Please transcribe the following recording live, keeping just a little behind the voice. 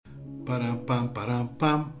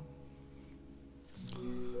Ba-dum-bum-ba-dum-bum.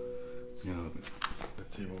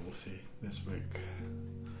 Let's see what we'll see this week.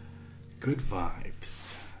 Good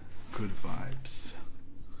vibes. Good vibes.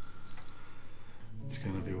 It's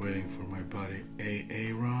gonna be waiting for my buddy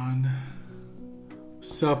Aaron.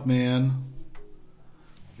 What's up, man?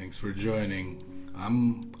 Thanks for joining.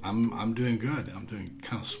 I'm doing good. I'm doing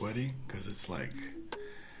kind of sweaty because it's like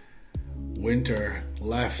winter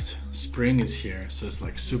left, spring is here, so it's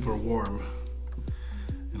like super warm.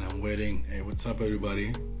 And I'm waiting. Hey, what's up,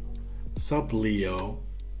 everybody? What's up, Leo?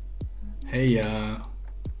 Hey,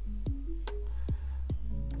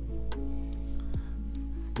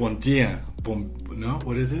 Bom dia. No,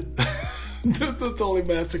 what is it? Totally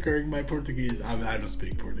massacring my Portuguese. I don't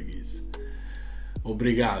speak Portuguese.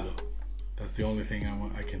 Obrigado. That's the only thing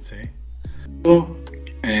I can say.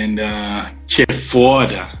 And que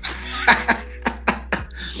foda.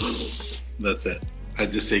 That's it. I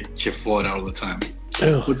just say que foda all the time.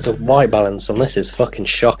 Oh, the white balance on this is fucking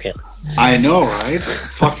shocking. I know, right?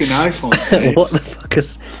 Fucking iPhones. What the fuck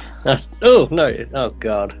is... That's... Oh, no. Oh,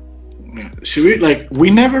 God. Should we, we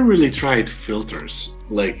never really tried filters.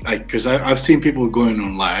 Because I've seen people going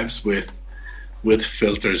on lives with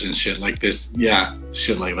filters and shit like this. Yeah,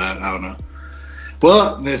 shit like that. I don't know.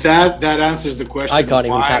 Well, that answers the question. I can't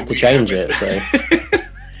even tap to change it, so...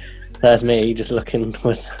 There's me just looking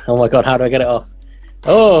with... Oh, my God, how do I get it off?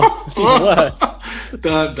 Oh, it's even worse.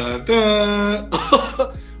 Dun, dun, dun.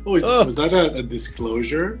 Was that a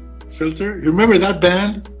Disclosure filter? You remember that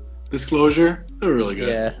band, Disclosure? They're really good.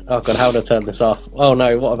 Yeah. Oh, God, how do I turn this off? Oh,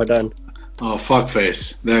 no, what have I done? Oh,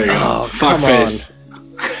 fuckface. There you go. Oh, Fuckface.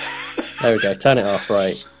 There we go. Turn it off,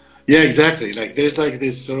 right. Yeah, exactly. There's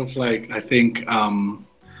this sort of I think,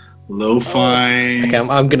 lo-fi. Okay,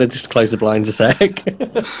 I'm going to just close the blinds a sec.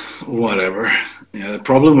 Whatever. Yeah, the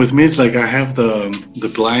problem with me is I have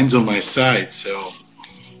the blinds on my side, so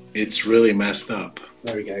it's really messed up.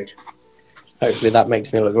 There we go. Hopefully that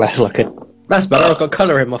makes me look less like a... That's better, I've got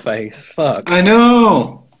colour in my face. Fuck. I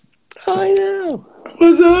know.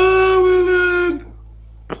 What's up, man?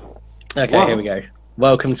 Okay, wow. Here we go.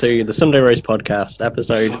 Welcome to the Sunday Roast Podcast,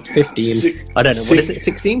 episode 15. I don't know, what is it,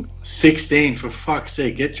 16? 16, for fuck's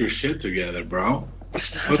sake, get your shit together, bro.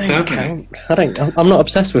 What's happening? I'm not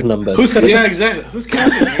obsessed with numbers. Yeah, exactly. Who's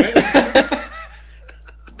counting, right?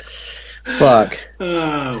 Fuck.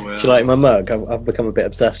 Oh, well. Do you like my mug? I've become a bit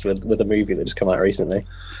obsessed with a movie that just come out recently.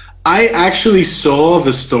 I actually saw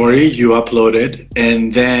the story you uploaded,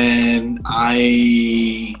 and then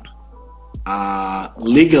I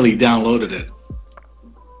legally downloaded it.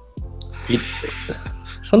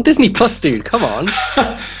 It's on Disney Plus, dude. Come on.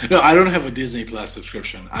 No, I don't have a Disney Plus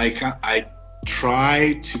subscription. I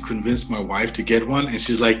try to convince my wife to get one, and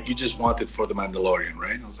she's like, "You just want it for the Mandalorian,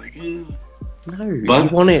 right?" I was like, "No, you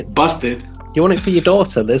want it. Busted. You want it for your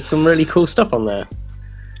daughter. There's some really cool stuff on there."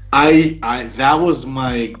 That was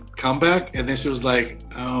my comeback, and then she was like,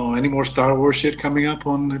 "Oh, any more Star Wars shit coming up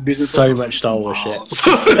on Disney Plus?" So much Star Wars shit.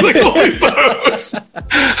 So it's only Star Wars.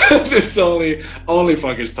 There's only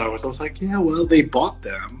fucking Star Wars. I was like, yeah, well, they bought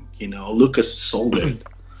them. Lucas sold it.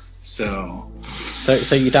 So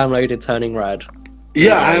you downloaded Turning Red?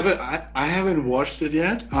 Yeah, I haven't watched it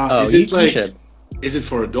yet. You should. Is it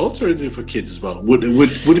for adults or is it for kids as well? Would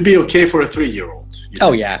it be okay for a 3-year-old?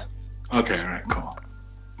 Oh yeah. Okay, all right, cool.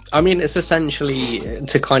 I mean, it's essentially,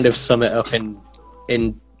 to kind of sum it up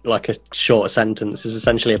in like a short sentence, is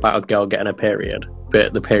essentially about a girl getting a period,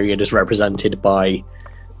 but the period is represented by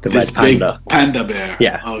the this red panda. Big panda bear.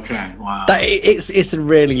 Yeah. Okay. Wow. It's a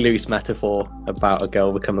really loose metaphor about a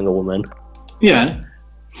girl becoming a woman. Yeah.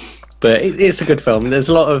 But it's a good film. There's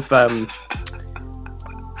a lot of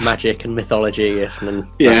magic and mythology.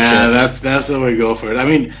 Yeah, that's how we go for it. I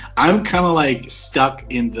mean, I'm kind of stuck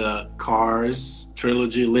in the Cars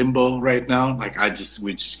trilogy limbo right now.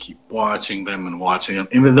 We just keep watching them,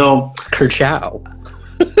 even though Ka-chow.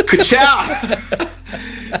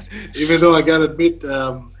 Even though I gotta admit,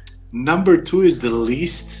 number 2 is the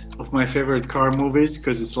least of my favorite car movies,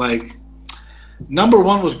 because it's number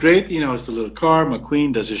 1 was great, it's the little car,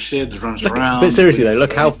 McQueen does his shit, runs around. But seriously though,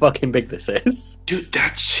 look how fucking big this is. Dude,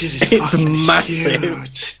 that shit is it's fucking massive.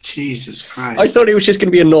 Huge. Jesus Christ. I thought it was just going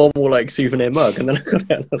to be a normal souvenir mug, and then I got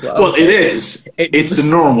it and I was like, well, it is. It's a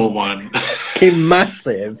normal one. Fucking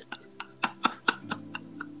massive.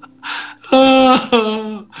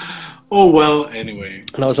 Oh, well, anyway.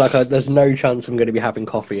 And I was like, there's no chance I'm going to be having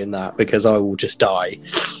coffee in that because I will just die.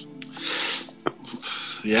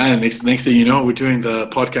 Yeah, next thing you know, we're doing the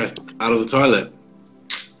podcast out of the toilet.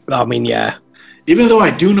 I mean, yeah. Even though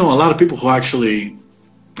I do know a lot of people who actually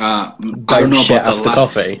I Don't don't know shit about after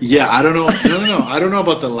coffee. Yeah, I don't know. No. I don't know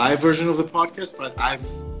about the live version of the podcast, but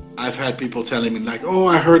I've had people telling me like, "Oh,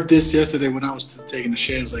 I heard this yesterday when I was taking a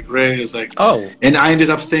shit." It's like great. It's like, Oh, and I ended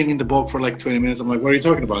up staying in the boat for like 20 minutes. I'm like, "What are you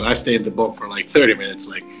talking about?" I stay in the boat for like 30 minutes,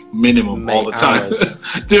 like minimum Mate, all the time, hours.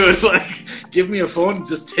 dude. Like, give me a phone, and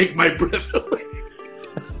just take my breath away.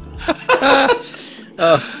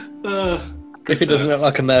 if it doesn't look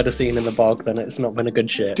like a murder scene in the bog, then it's not been a good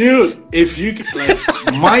shit. Dude, if you like,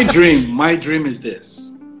 my dream is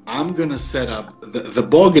this. I'm gonna set up the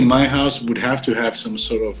bog in my house would have to have some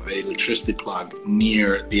sort of a electricity plug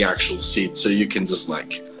near the actual seat, so you can just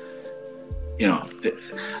like,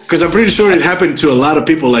 because I'm pretty sure it happened to a lot of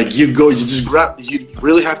people. Like you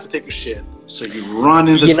really have to take a shit, so you run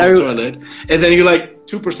in the toilet, and then you're like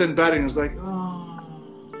 2% battery, and it's like, oh.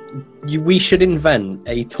 We should invent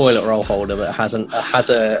a toilet roll holder that has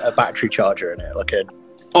a battery charger in it, like a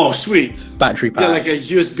sweet battery pack. Yeah, like a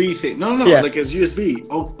USB thing. No, Yeah. like a USB.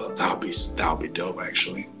 Oh, that'll be dope,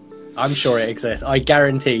 actually. I'm sure it exists. I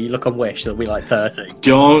guarantee you look on Wish, there'll be like 30.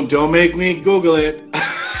 Don't make me Google it.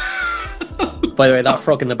 By the way, that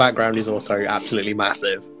frog in the background is also absolutely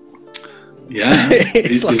massive. Yeah.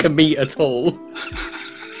 It's like a meter tall.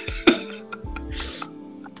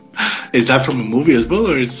 Is that from a movie as well,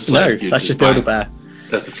 or is it No, like that's just Build-A-Bear.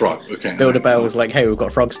 That's the frog. Okay. Build-A-Bear was like, "Hey, we've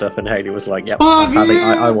got frog stuff," and Haley was like, "Yep, Froggy!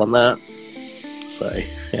 I want that." So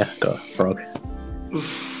yeah, got a frog.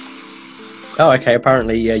 Oh, okay.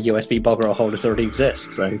 Apparently, USB bog roll holders already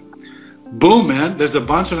exist. So Boom, man! There's a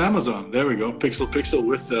bunch on Amazon. There we go. Pixel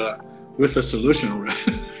with a solution.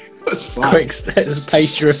 That's fun. quick,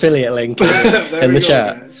 paste your affiliate link in the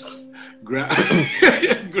chat.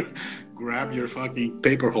 Grab your fucking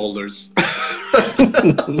paper holders.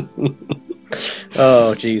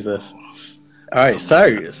 Oh Jesus! All right,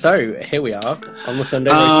 so here we are on the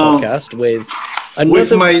Sunday Roast podcast with another.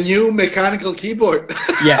 With my new mechanical keyboard.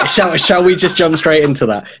 Yeah, shall we just jump straight into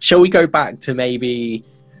that? Shall we go back to maybe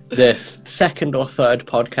the second or third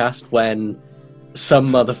podcast when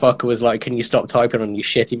some motherfucker was like, "Can you stop typing on your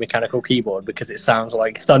shitty mechanical keyboard because it sounds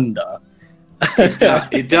like thunder?"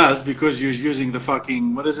 It does, because you're using the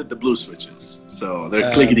fucking, what is it, the blue switches. So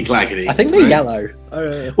they're clickety clackety. I think they're right? yellow.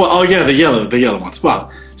 Well, the yellow ones.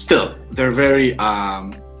 Well, still, they're very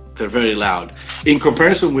loud in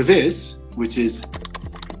comparison with this, which is.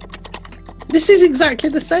 This is exactly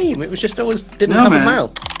the same. It was just always didn't have a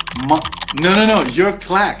mouth. No. Your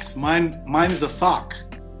clacks. Mine is a thock.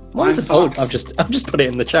 Mine's a thought. I've just put it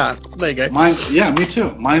in the chat. There you go. Mine, yeah, me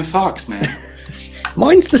too. Mine thocks, man.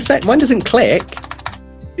 Mine's the set. Mine doesn't click.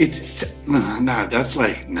 It's that's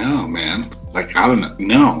like, no, man. Like, I don't know.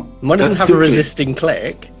 No. Mine doesn't have a resisting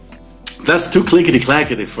click. That's too clickety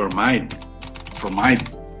clackety for my.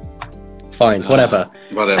 Fine, whatever.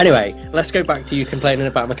 Whatever. Anyway, let's go back to you complaining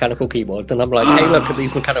about mechanical keyboards, and I'm like, "Hey, look at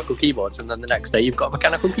these mechanical keyboards," and then the next day you've got a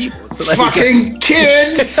mechanical keyboard. So fucking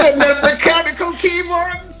kids and their mechanical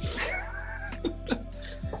keyboards.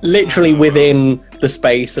 Literally within the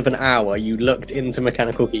space of an hour, you looked into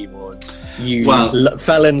mechanical keyboards. You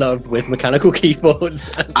fell in love with mechanical keyboards.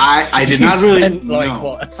 I did not really spent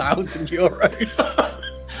what, €1,000.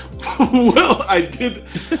 Well, I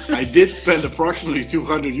did spend approximately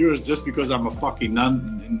 200 euros just because I'm a fucking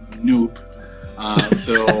noob.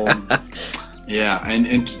 So yeah,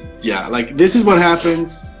 and yeah, like, this is what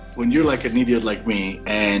happens when you're like an idiot like me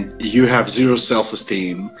and you have zero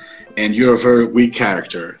self-esteem and you're a very weak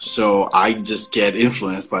character. So I just get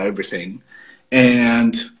influenced by everything,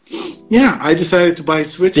 and yeah, I decided to buy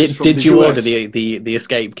switches. Did you order the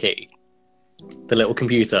escape key, the little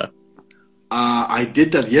computer? I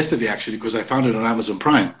did that yesterday, actually, because I found it on Amazon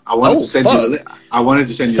Prime. I wanted to send you. I wanted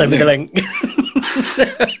to send you the link.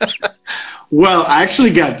 Well, I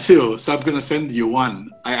actually got two, so I'm gonna send you one.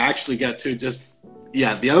 I actually got two.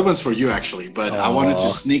 The other one's for you, actually, but I wanted to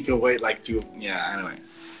sneak away, anyway.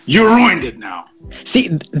 You ruined it now. See,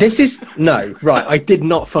 I did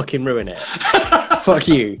not fucking ruin it. Fuck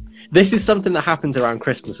you. This is something that happens around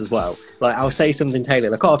Christmas as well. Like, I'll say something to Taylor,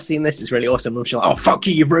 like, "Oh, I've seen this, it's really awesome." And she's like, "Oh, fuck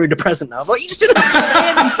you, you've ruined a present now." I'm like, you just didn't have to say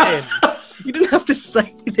anything. You didn't have to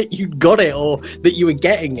say that you got it or that you were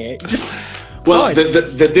getting it. Just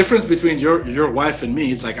the difference between your wife and me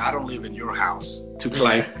is, like, I don't live in your house to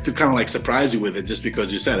kind of like surprise you with it just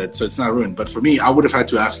because you said it, so it's not ruined. But for me, I would have had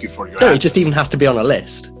to ask you for your address. It just even has to be on a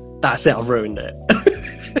list. That's it, I've ruined it.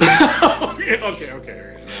 Okay.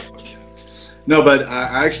 No, but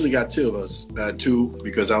I actually got two of those. Two,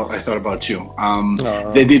 because I thought about you.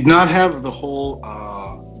 They did not have the whole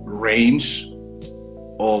range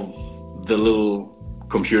of the little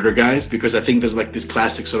computer guys, because I think there's like this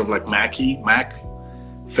classic sort of like Mac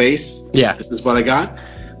face. Yeah. This is what I got.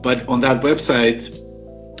 But on that website,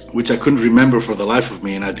 which I couldn't remember for the life of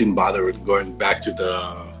me, and I didn't bother with going back to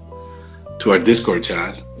our Discord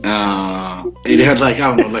chat. It had like,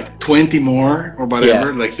 I don't know, like 20 more or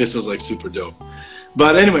whatever. Yeah. Like this was like super dope.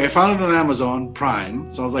 But anyway, I found it on Amazon Prime,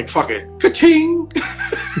 so I was like, fuck it, ka-ching.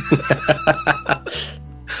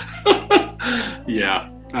 Yeah,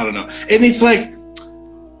 I don't know. And it's like,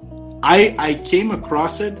 I came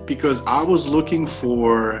across it because I was looking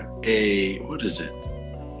for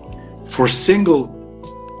for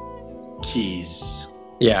single keys.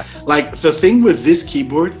 Yeah. Like the thing with this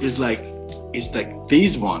keyboard is like, it's like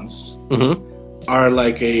these ones are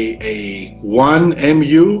like a 1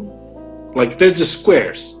 MU, like they're just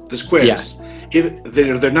squares. The squares. Yeah.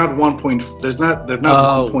 They're not 1. They're not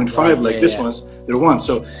 1.5 right, like yeah, this yeah. ones. They're 1.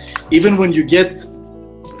 So even when you get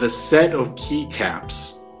the set of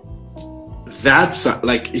keycaps, that's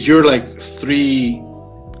like you're like 3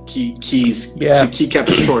 keys, Yeah. 3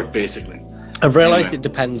 keycaps short basically. I've realised Anyway. it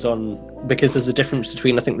depends on, because there's a difference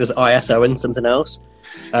between, I think there's ISO and something else.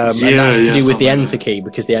 And Yeah, that's to do with something the like enter that. key,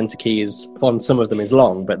 because the enter key is, on some of them is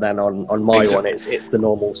long, but then on my Exactly. one it's the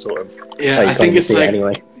normal sort of. Yeah, how you I think kinda it's see it like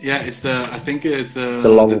anyway. yeah, I think it's the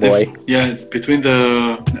long boy. Yeah, it's between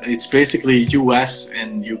it's basically US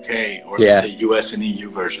and UK, or Yeah. let's say US and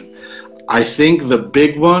EU version. I think the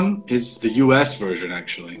big one is the US version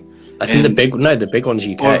actually. I think the big one's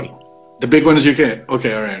UK. Or- The big one is UK.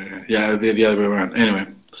 Okay, all right. Yeah, the other way around. Anyway,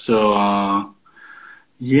 so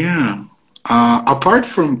yeah. Apart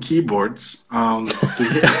from keyboards,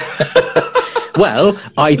 Well,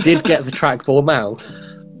 I did get the trackball mouse,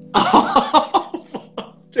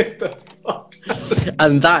 Get the fuck.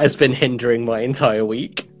 and that has been hindering my entire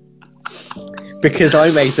week. Because I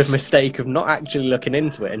made the mistake of not actually looking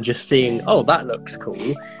into it and just seeing, oh, that looks cool.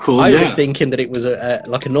 Cool. I yeah. was thinking that it was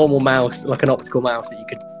like a normal mouse, like an optical mouse that you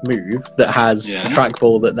could move, that has Yeah. a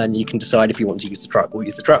trackball that then you can decide if you want to use the trackball,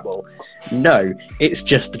 use the trackball. No, it's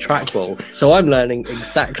just the trackball. So I'm learning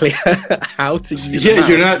exactly how to use the Yeah, mouse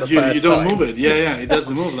you're for not. the You first don't time. move it. Yeah, it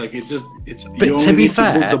doesn't move. Like it's But you to only be need to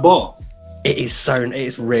move fair- the ball.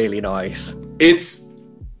 It's really nice. It's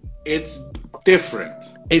different.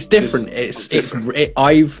 It's different. It's It's different.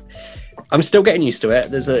 I'm still getting used to it.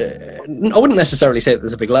 I wouldn't necessarily say that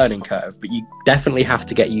there's a big learning curve, but you definitely have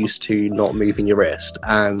to get used to not moving your wrist.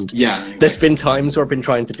 And Yeah. there's been times where I've been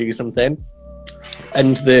trying to do something,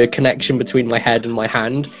 and the connection between my head and my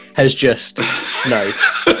hand has just no.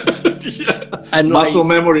 Yeah. And Muscle like,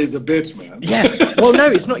 memory is a bitch, man. yeah. Well, no,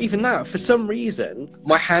 it's not even that. For some reason,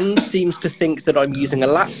 my hand seems to think that I'm using a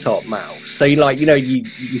laptop mouse. So you've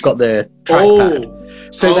got the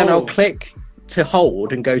trackpad. So then I'll click to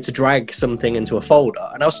hold and go to drag something into a folder,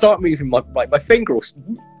 and I'll start moving my finger.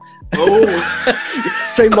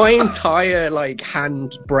 So my entire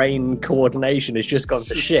hand brain coordination has just gone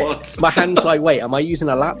to shit. What? My hand's like, wait, am I using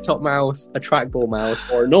a laptop mouse, a trackball mouse,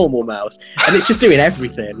 or a normal mouse? And it's just doing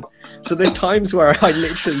everything. So there's times where I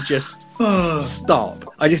literally just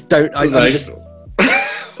stop. I just don't. I'm Like- just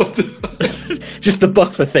just the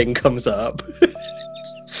buffer thing comes up.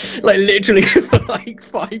 Like literally for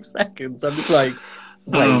 5 seconds, I'm just like,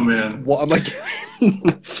 wait, Oh, man. what am I doing?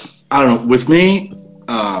 I don't know. With me,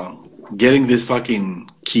 getting this fucking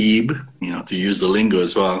keyb, to use the lingo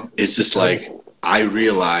as well, it's just like I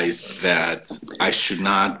realized that I should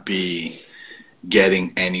not be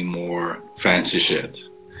getting any more fancy shit.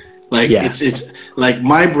 Like Yeah. it's like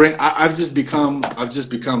my brain. I've just become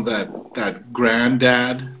that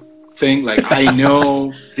granddad thing. Like I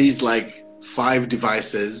know these 5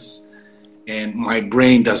 devices, and my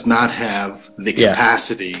brain does not have the Yeah.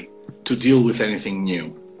 capacity to deal with anything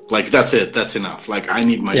new. Like that's it. That's enough. Like I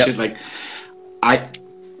need my Yep. shit. Like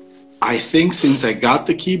I think since I got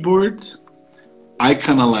the keyboard, I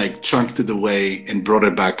kind of chunked it away and brought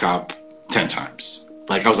it back up 10 times.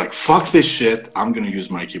 Like I was like, fuck this shit. I'm gonna use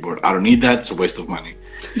my keyboard. I don't need that. It's a waste of money.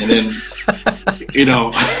 And then,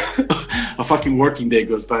 a fucking working day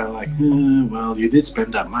goes by. And I'm like, well, you did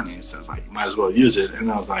spend that money, so it's like, you might as well use it.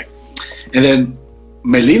 And I was like, and then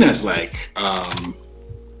Melina's like,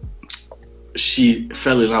 she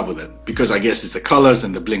fell in love with it because I guess it's the colors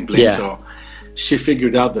and the bling bling. Yeah. So she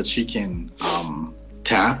figured out that she can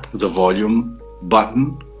tap the volume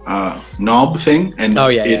button knob thing, and Oh,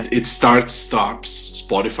 yeah, it starts, stops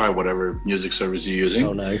Spotify, whatever music service you're using.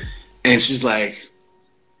 Oh no. And she's like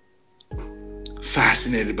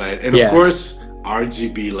fascinated by it. And Yeah. of course,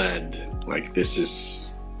 RGB LED. Like this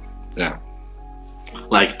is, yeah.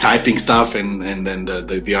 Like typing stuff and then the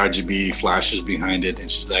RGB flashes behind it. And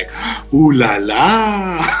she's like, ooh la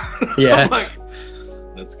la. Yeah. I'm like,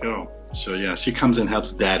 let's go. So yeah, she comes and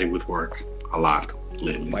helps daddy with work a lot.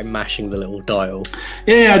 lately. By mashing the little dial.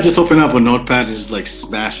 Yeah, I just open up a notepad and just like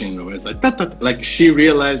smashing over. It's like that. Like she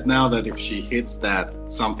realized now that if she hits that,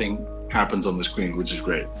 something happens on the screen, which is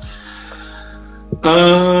great.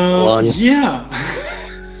 Yeah.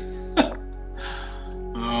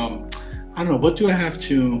 I don't know. What do I have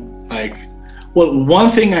to like? Well, one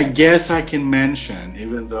thing I guess I can mention,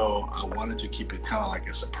 even though I wanted to keep it kind of like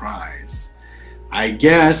a surprise, I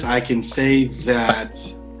guess I can say that.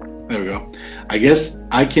 There we go. I guess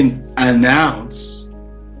I can announce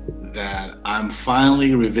that I'm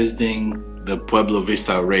finally revisiting the Pueblo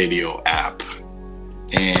Vista Radio app,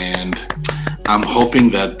 and I'm hoping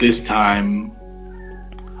that this time,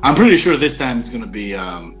 I'm pretty sure this time it's going to be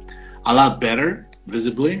a lot better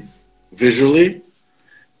visually.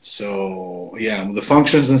 So yeah, the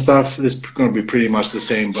functions and stuff is going to be pretty much the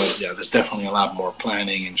same, but yeah, there's definitely a lot more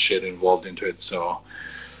planning and shit involved into it. So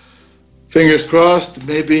fingers crossed,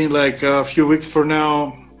 maybe like a few weeks from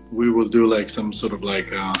now, we will do like some sort of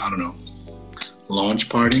like, I don't know, launch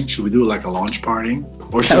party. Should we do like a launch party?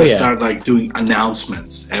 Or should we start like doing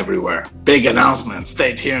announcements everywhere? Big announcements,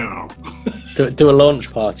 stay tuned. do a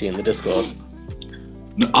launch party in the Discord.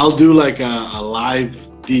 I'll do like a live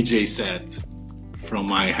DJ set from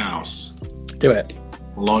my house. Do it.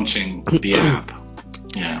 Launching the app.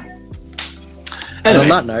 Yeah. And on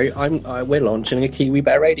that note, we're launching a Kiwi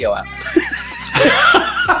Bear Radio app.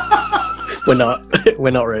 We're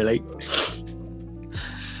not really.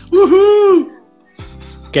 Woohoo!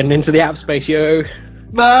 Getting into the app space, yo.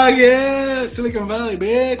 Fuck yeah! Silicon Valley,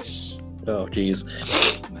 bitch! Oh, jeez.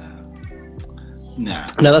 Nah.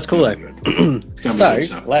 No, that's cool though. So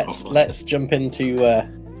good, let's jump into.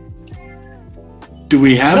 Do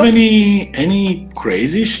we have any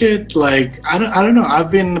crazy shit? Like I don't know. I've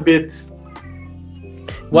been a bit.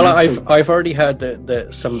 Well, I've already heard that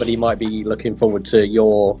somebody might be looking forward to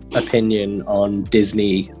your opinion on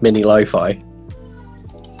Disney Mini Lo-Fi.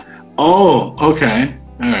 Oh, okay,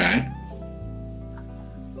 all right.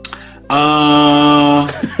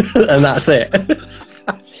 And that's it.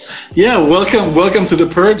 Yeah, welcome to the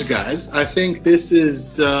purge, guys. I think this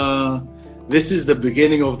is the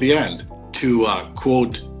beginning of the end. To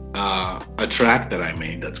quote a track that I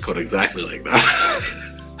made that's called exactly like that.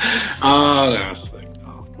 That's like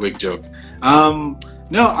quick joke.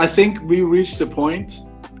 No, I think we reached the point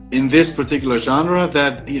in this particular genre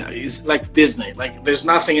that it's like Disney. Like there's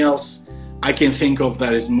nothing else I can think of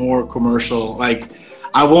that is more commercial. Like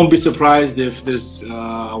I won't be surprised if there's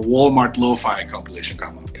a Walmart Lo-Fi compilation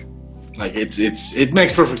come up. Like it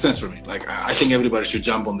makes perfect sense for me. Like I think everybody should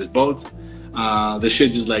jump on this boat. The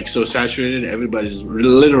shit is like so saturated. Everybody's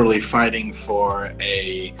literally fighting for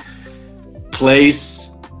a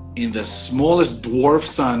place in the smallest dwarf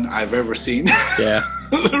sun I've ever seen. Yeah.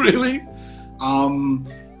 Really.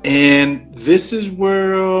 And this is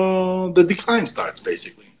where the decline starts,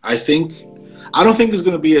 basically. I don't think it's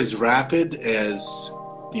going to be as rapid as,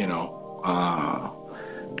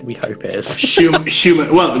 we hope it is.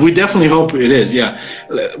 human. Well, we definitely hope it is. Yeah.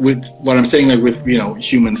 With what I'm saying, like with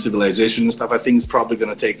human civilization and stuff, I think it's probably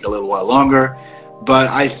going to take a little while longer. But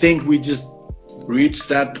I think we just reached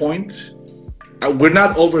that point. We're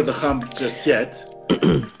not over the hump just yet,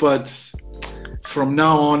 but from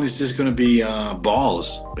now on, it's just going to be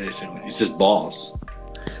balls. Basically, it's just balls.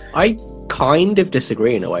 I kind of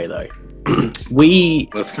disagree in a way, though.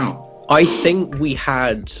 Let's go. I think we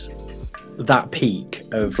had that peak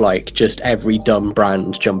of like just every dumb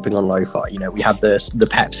brand jumping on lo-fi. We had the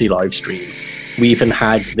Pepsi live stream. We even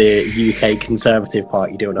had the UK Conservative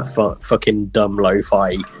Party doing a fucking dumb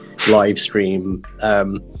lo-fi live stream.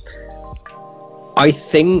 I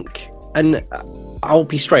think, and I'll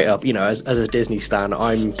be straight up, as a Disney stan,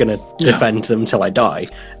 I'm gonna defend them till I die.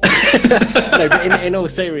 No, but in all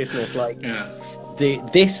seriousness, like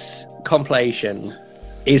this compilation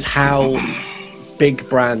is how big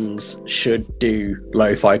brands should do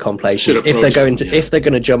lo-fi compilations if they're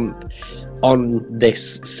going to jump on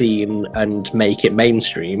this scene and make it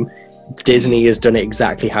mainstream. Disney has done it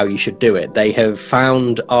exactly how you should do it. They have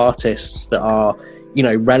found artists that are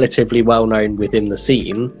relatively well known within the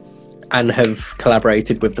scene and have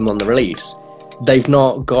collaborated with them on the release. They've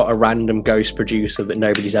not got a random ghost producer that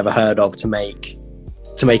nobody's ever heard of to make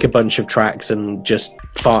a bunch of tracks and just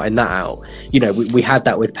farting that out. We had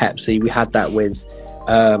that with Pepsi. We had that with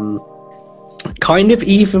kind of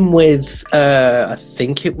even with I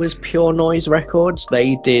think it was Pure Noise Records.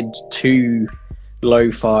 They did 2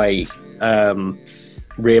 lo-fi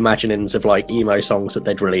reimaginings of like emo songs that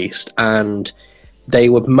they'd released, and they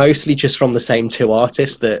were mostly just from the same 2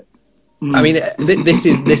 artists that I mean, this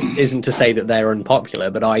isn't to say that they're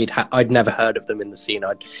unpopular, but I'd never heard of them in the scene.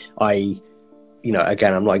 I you know,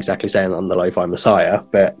 again, I'm not exactly saying I'm the lo-fi messiah,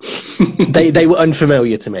 but they were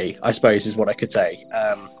unfamiliar to me, I suppose, is what I could say.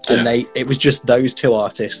 And it was just those two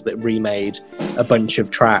artists that remade a bunch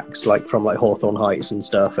of tracks, like from like Hawthorne Heights and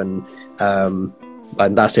stuff, and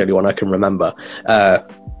that's the only one I can remember.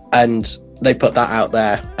 And they put that out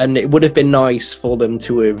there, and it would have been nice for them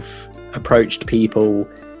to have approached people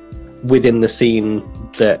within the scene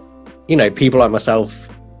that, you know, people like myself,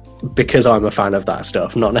 because I'm a fan of that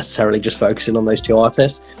stuff, not necessarily just focusing on those two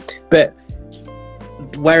artists. But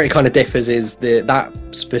where it kind of differs is that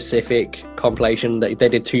specific compilation, they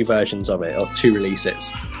did two versions of it, or two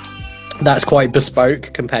releases. That's quite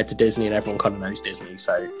bespoke compared to Disney, and everyone kind of knows Disney,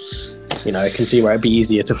 so, you know, I can see where it'd be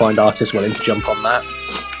easier to find artists willing to jump on that.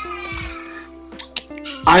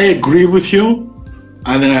 I agree with you,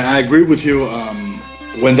 and then I agree with you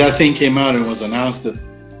when that thing came out and was announced, that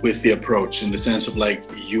with the approach, in the sense of like,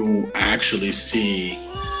 you actually see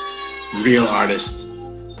real artists.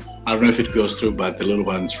 I don't know if it goes through, but the little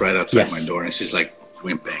one's right outside my door, and she's like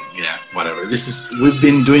whimpering, whatever. We've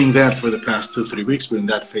been doing that for the past 2-3 weeks. We're in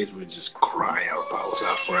that phase where we just cry our bowels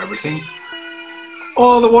out for everything.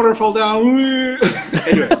 Oh, the water fall down.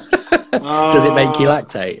 Anyway, does it make you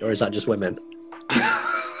lactate, or is that just women?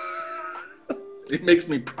 It makes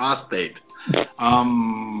me prostate.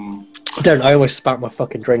 I almost spat my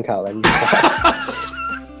fucking drink out then.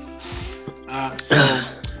 So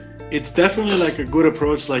it's definitely like a good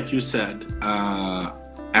approach, like you said,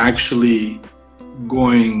 actually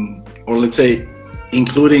going, or let's say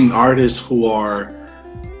including artists who are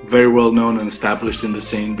very well known and established in the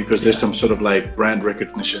scene, because there's some sort of like brand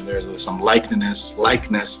recognition, there's some likeness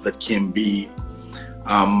that can be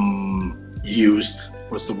used.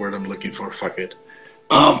 What's the word I'm looking for? Fuck it.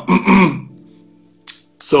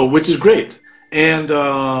 So, which is great, and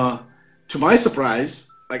to my surprise,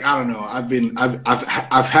 like, I don't know,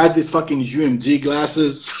 I've had these fucking UMG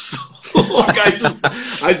glasses, so like, I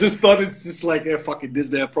just thought it's just like a fucking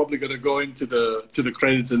Disney. I'm probably gonna go into the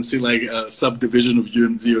credits and see like a subdivision of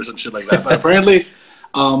UMG or some shit like that. But apparently,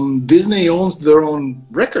 Disney owns their own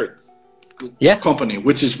record company,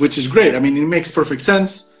 which is great. I mean, it makes perfect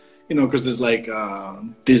sense, you know, because there's like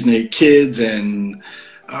Disney Kids and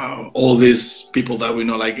all these people that we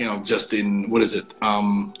know, like, you know, Justin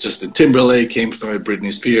Timberlake came from it,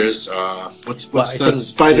 Britney Spears. What's that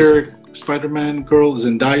Spider-Man girl,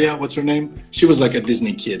 Zendaya? What's her name? She was like a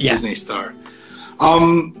Disney kid, Disney star.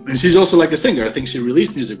 And she's also like a singer. I think she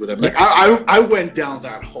released music with them. Like, I went down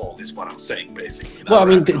that hole, is what I'm saying, basically. Well, I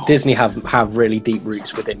mean, Disney have really deep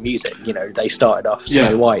roots within music. You know, they started off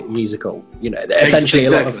Snow White musical. You know, essentially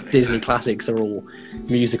a lot of Disney classics are all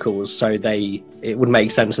musicals, so it would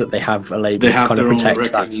make sense that they have a label to kind of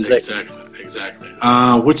protect that music. Exactly.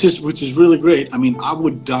 Which is really great. I mean, I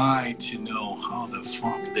would die to know how the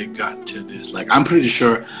fuck they got to this. Like, I'm pretty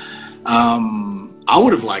sure I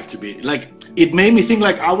would have liked to be, like, it made me think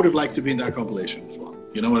like I would have liked to be in that compilation as well.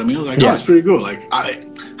 You know what I mean? Like, oh, it's pretty cool. Like,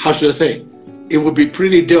 how should I say? It would be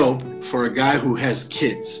pretty dope for a guy who has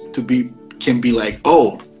kids can be like,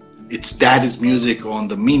 oh, it's Daddy's music on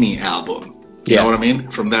the mini album. You know what I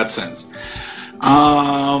mean? From that sense.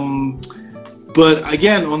 But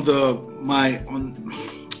again, on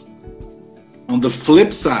the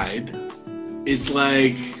flip side, it's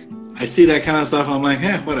like I see that kind of stuff and I'm like,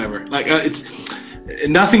 whatever. Like,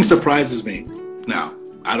 nothing surprises me now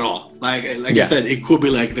at all. Like I said, there could be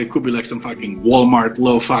like some fucking Walmart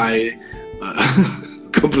lo-fi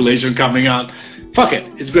compilation coming out. Fuck it,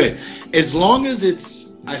 it's great. As long as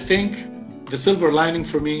I think the silver lining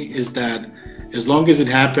for me is that as long as it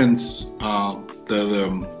happens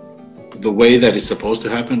the way that it's supposed to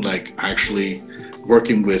happen, like actually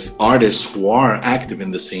working with artists who are active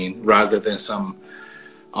in the scene rather than some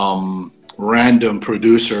random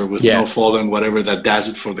producer with no following, whatever, that does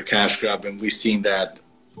it for the cash grab. And we've seen that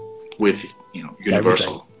with, you know,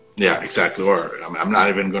 Universal. Everything. Yeah, exactly. Or I'm not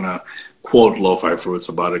even gonna quote Lo-Fi Fruits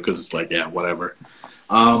about it because it's like, whatever.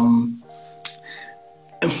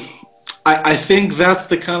 I think that's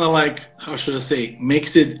the kind of, like, how should I say,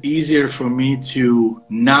 makes it easier for me to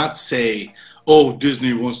not say, oh,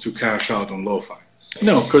 Disney wants to cash out on Lo-Fi.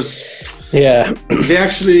 No, because they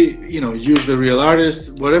actually, you know, use the real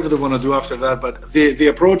artist, whatever they want to do after that. But the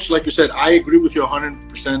approach, like you said, I agree with you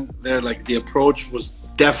 100% there. Like, the approach was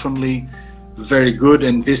definitely very good,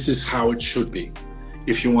 and this is how it should be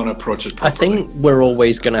if you want to approach it properly. I think we're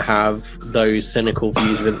always going to have those cynical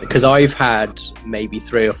views with it, because I've had maybe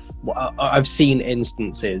I've seen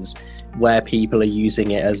instances where people are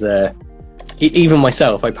using it as even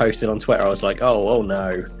myself, I posted on Twitter, I was like, oh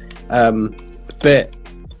no. But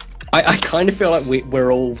I kind of feel like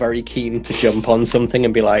we're all very keen to jump on something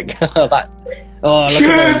and be like, Oh, look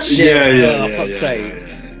at them. Shit. Yeah, Fuck's sake.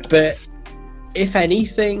 But if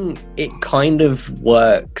anything, it kind of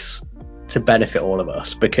works to benefit all of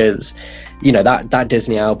us, because that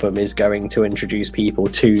Disney album is going to introduce people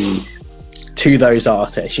to those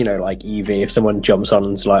artists. Like Evie, if someone jumps on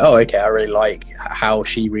and's like, oh, okay, I really like how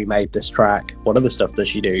she remade this track, what other stuff does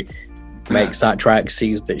she do? Makes that track,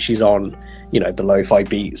 sees that she's on the Lo-Fi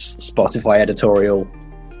Beats Spotify editorial,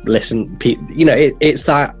 listen, it's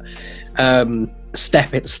that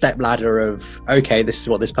step ladder of, okay, this is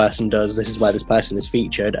what this person does, this is where this person is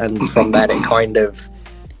featured, and from then it kind of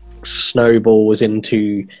snowballs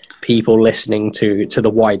into people listening to the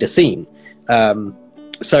wider scene.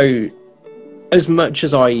 So as much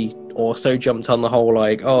as I also jumped on the whole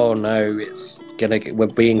like, oh no, we're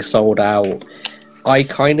being sold out, I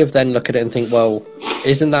kind of then look at it and think, well,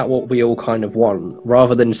 isn't that what we all kind of want?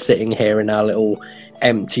 Rather than sitting here in our little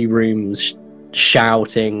empty rooms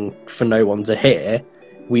shouting for no one to hear,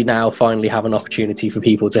 we now finally have an opportunity for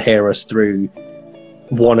people to hear us through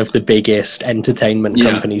one of the biggest entertainment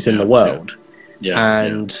companies in the world.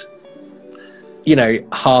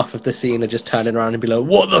 Half of the scene are just turning around and be like,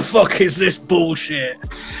 what the fuck is this bullshit?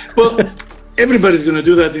 Well, everybody's going to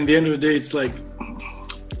do that. In the end of the day, it's like,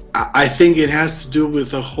 I think it has to do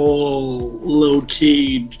with a whole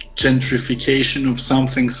low-key gentrification of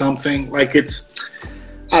something. Like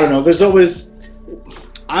I don't know, there's always...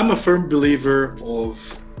 I'm a firm believer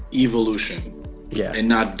of evolution and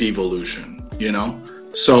not devolution,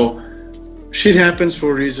 So shit happens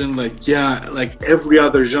for a reason. Like every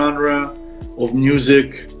other genre of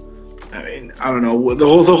music. I mean, I don't know. The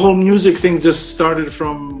whole music thing just started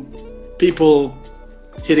from people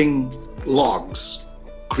hitting logs,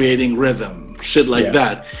 creating rhythm, shit like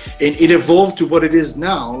that. And it evolved to what it is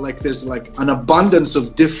now. Like there's like an abundance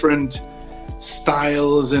of different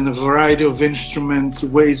styles and a variety of instruments,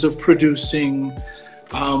 ways of producing.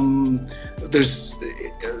 There's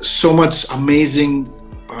so much amazing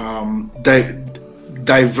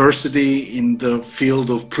diversity in the field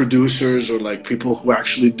of producers, or like people who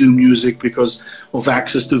actually do music because of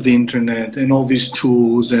access to the internet and all these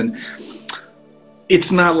tools. And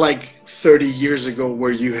it's not like 30 years ago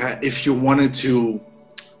where you had, if you wanted to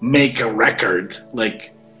make a record,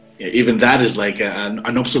 like even that is like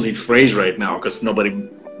an obsolete phrase right now, because nobody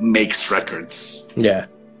makes records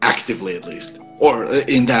actively, at least, or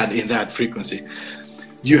in that frequency.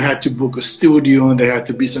 You had to book a studio, and there had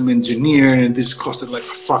to be some engineer, and this costed like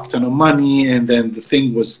a fuck ton of money. And then the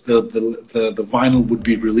thing was, the vinyl would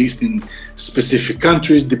be released in specific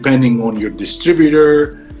countries depending on your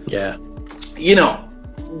distributor.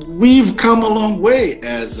 We've come a long way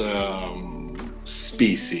as a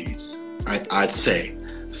species, I'd say.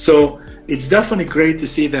 So it's definitely great to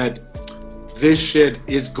see that this shit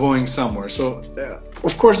is going somewhere. So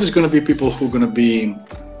of course there's going to be people who are going to be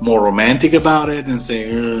more romantic about it and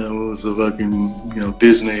saying, it's a fucking,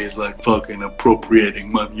 Disney is like fucking appropriating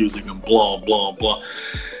my music and blah, blah, blah,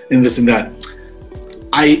 and this and that.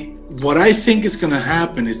 What I think is going to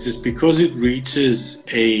happen is just because it reaches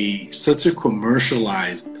such a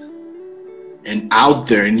commercialized and out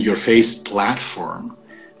there in your face platform,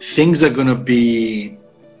 things are going to be,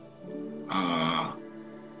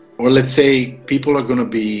 or let's say people are going to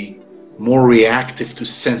be more reactive to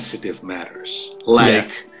sensitive matters.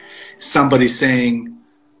 Like somebody saying,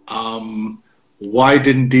 why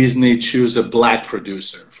didn't Disney choose a black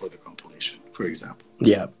producer for the compilation, for example?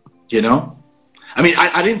 I mean,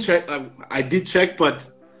 I didn't check. I did check, but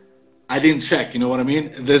I didn't check. You know what I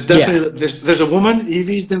mean? There's definitely there's a woman,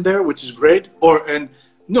 Evie's in there, which is great.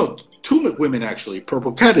 Two women actually.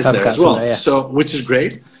 Purple Cat is there as well, so which is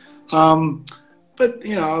great. But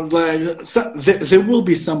I was like, there will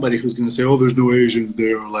be somebody who's going to say, "Oh, there's no Asians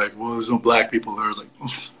there," or like, "Well, there's no black people there." I was like,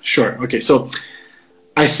 sure, okay. So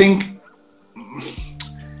I think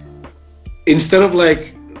instead of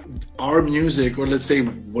like our music, or let's say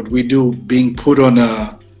what we do, being put on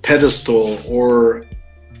a pedestal or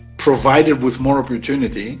provided with more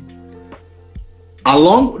opportunity,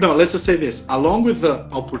 let's just say this, along with the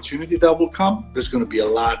opportunity that will come, there's going to be a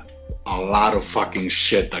lot of fucking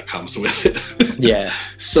shit that comes with it.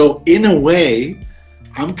 So in a way,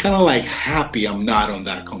 I'm kind of like happy I'm not on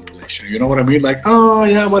that compilation. You know what I mean? Like, oh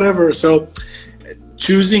yeah, whatever. So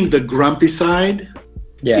choosing the grumpy side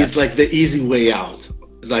is like the easy way out.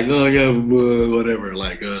 It's like, oh yeah, whatever.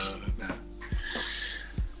 Like,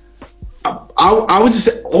 I would just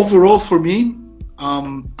say overall for me,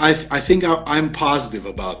 I think I'm positive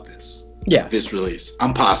about this. This release,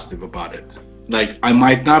 I'm positive about it. Like, I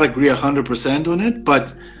might not agree 100% on it,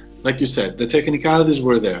 but like you said, the technicalities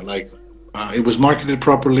were there. Like, it was marketed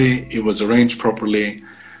properly, it was arranged properly.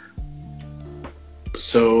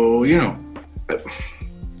 So,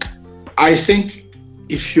 I think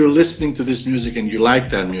if you're listening to this music and you like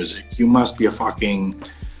that music, you must be a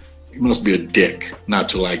dick not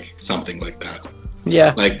to like something like that.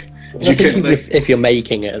 Yeah. Like, you can, if you're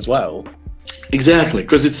making it as well. Exactly,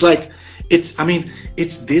 because it's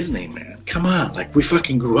Disney, man. Come on, like, we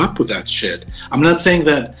fucking grew up with that shit. I'm not saying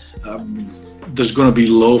that there's gonna be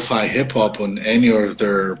lo-fi hip-hop on any of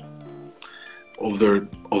their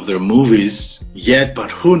movies yet, but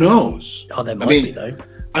who knows? Oh, there might be, though.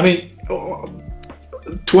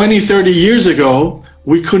 20, 30 years ago,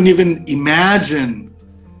 we couldn't even imagine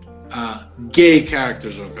gay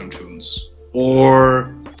characters on cartoons,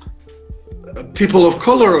 or people of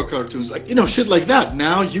color on cartoons, like, shit like that.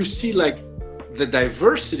 Now you see, like, the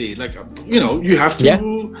diversity, like, you have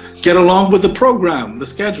to get along with the program, the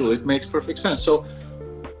schedule. It makes perfect sense. So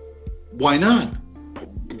why not?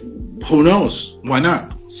 Who knows? Why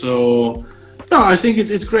not? So, no, I think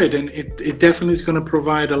it's great, and it definitely is going to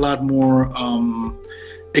provide a lot more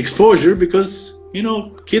exposure, because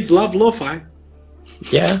kids love lo-fi.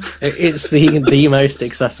 Yeah, it's the most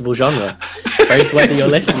accessible genre, both whether you're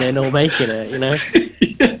listening or making it.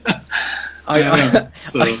 Yeah. I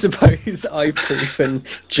suppose I've proven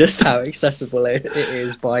just how accessible it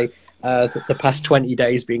is by the past 20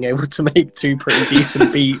 days being able to make 20 pretty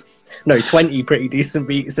decent beats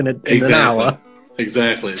in an hour.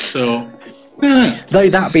 Exactly. So, though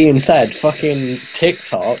that being said, fucking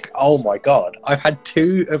TikTok, oh my god, I've had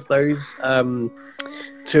two of those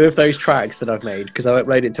tracks that I've made, because I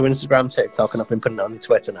uploaded it to Instagram, TikTok, and I've been putting it on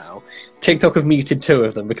Twitter now. TikTok have muted 2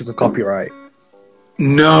 of them because of copyright.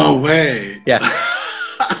 No way. Yeah.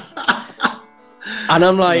 And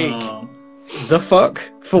I'm like, the fuck,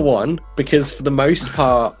 for one, because for the most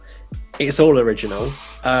part, it's all original.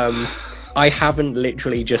 I haven't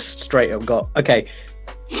literally just straight up got... Okay,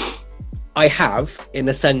 I have, in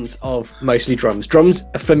a sense of mostly drums. Drums,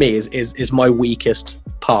 for me, is my weakest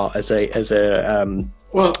part as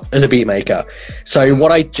a beat maker. So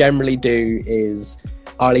what I generally do is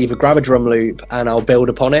I'll either grab a drum loop and I'll build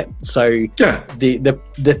upon it. So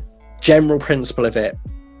the general principle of it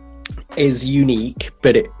is unique,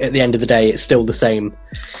 but at the end of the day, it's still the same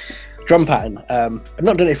drum pattern. I've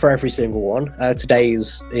not done it for every single one.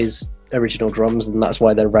 Today's is original drums, and that's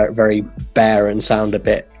why they're very bare and sound a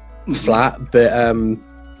bit flat. But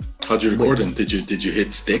how'd you record them? Did you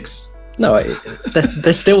hit sticks? No,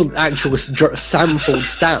 they're still actual sampled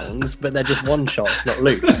sounds, but they're just one shots, not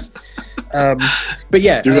loops. But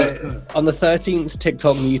yeah, on the 13th,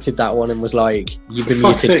 TikTok muted that one and was like, "You've been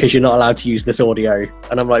muted because you're not allowed to use this audio."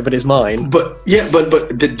 And I'm like, "But it's mine." But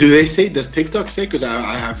do they say? Does TikTok say? Because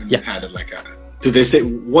I haven't had it like. Do they say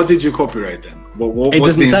what did you copyright then? What it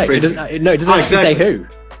doesn't say. It doesn't actually say who.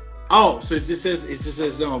 Oh, so it just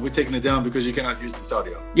says no, we're taking it down because you cannot use this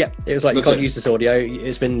audio. Yeah, it was like, you can't use this audio.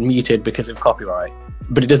 It's been muted because of copyright,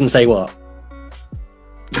 but it doesn't say what.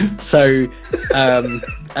 So, and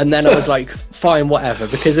then I was like, fine, whatever,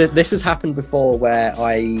 because this has happened before where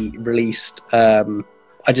I released, I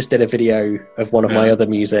just did a video of one of my other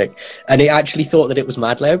music, and it actually thought that it was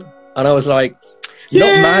Madlib, and I was like,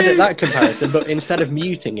 not mad at that comparison, but instead of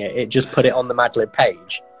muting it, it just put it on the Madlib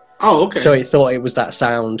page. Oh, okay. So it thought it was that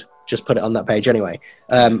sound, just put it on that page anyway.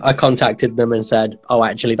 I contacted them and said, "Oh,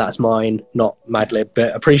 actually, that's mine, not Madlib."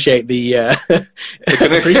 But appreciate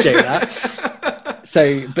appreciate that.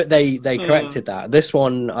 So, but they corrected that. This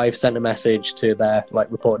one, I've sent a message to their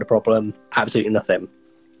reported a problem. Absolutely nothing.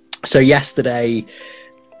 So yesterday,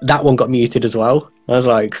 that one got muted as well. I was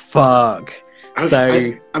like, "Fuck."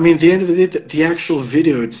 So I mean, at the end of the day, the actual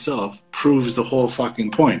video itself proves the whole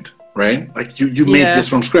fucking point, right? Like you made this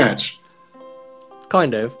from scratch.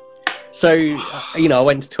 Kind of. So, I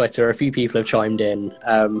went to Twitter, a few people have chimed in,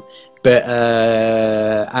 but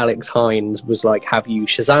Alex Hines was like, "Have you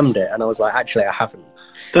Shazammed it?" And I was like, "Actually, I haven't."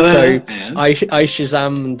 So I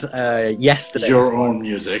Shazammed yesterday. Your own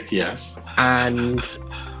music, yes. And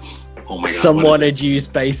oh my God, someone had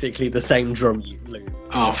used basically the same drum loop.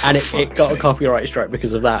 Oh, and it got a copyright strike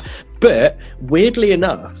because of that. But weirdly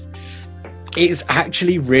enough, it's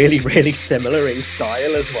actually really, really similar in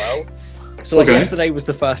style as well. So yesterday was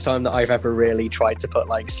the first time that I've ever really tried to put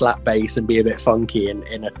slap bass and be a bit funky in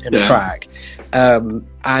a track.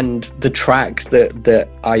 And the track that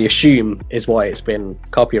I assume is why it's been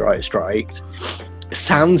copyright striked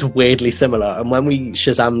sounds weirdly similar. And when we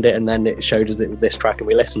Shazammed it and then it showed us this track and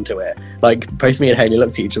we listened to it, both me and Haley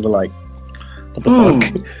looked at each other like, what the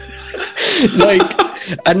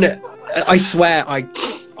fuck? And I swear I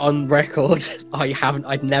on record,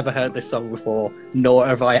 I'd never heard this song before, nor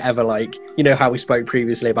have I ever, like, you know how we spoke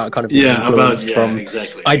previously about kind of influenced from.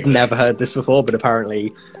 Exactly. I'd never heard this before, but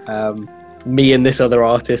apparently, me and this other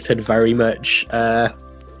artist had very much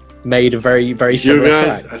made a very, very similar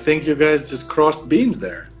track. I think you guys just crossed beams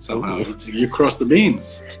there somehow. You crossed the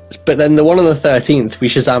beams. But then the one on the 13th, we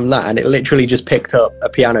Shazammed that, and it literally just picked up a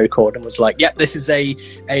piano chord and was like, "Yep, this is a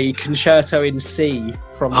concerto in C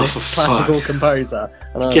from this classical composer."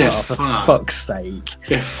 And I was like, "Oh, for fuck's sake!"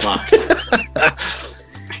 Get fucked.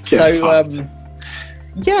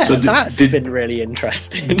 Yeah, so that's been really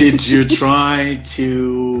interesting. Did you try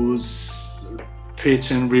to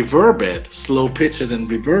pitch and reverb it, slow pitch it and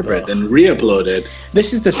reverb it, and re-upload it?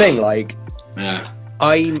 This is the thing, like, yeah.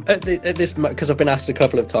 I'm at this because I've been asked a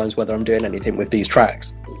couple of times whether I'm doing anything with these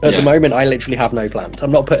tracks. At the moment, I literally have no plans.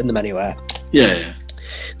 I'm not putting them anywhere. Yeah.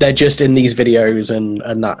 They're just in these videos,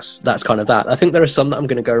 and that's kind of that. I think there are some that I'm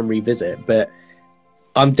going to go and revisit, but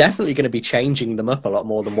I'm definitely going to be changing them up a lot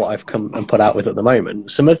more than what I've come and put out with at the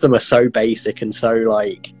moment. Some of them are so basic and so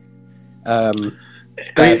like. I mean,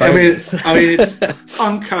 it's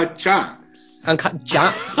uncut jams. Uncut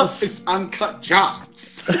jams. It's uncut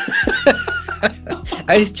jams.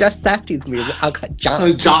 It's just Safty's music. Uncut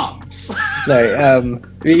jams. Jams. No,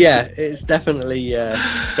 yeah, it's definitely.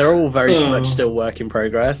 They're all very much still work in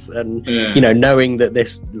progress, and you know, knowing that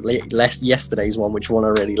this yesterday's one, which one I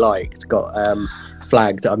really liked, got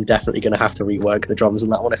flagged. I'm definitely going to have to rework the drums on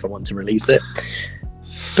that one if I want to release it.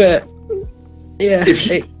 But yeah,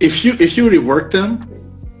 if you rework them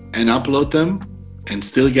and upload them and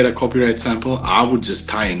still get a copyright sample, I would just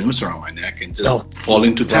tie a noose around my neck and just fall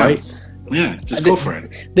into tabs. Right. Yeah, just go for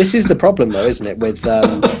it. This is the problem, though, isn't it, with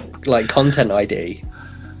like Content ID?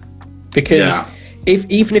 Because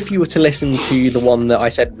even if you were to listen to the one that I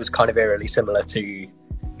said was kind of eerily similar to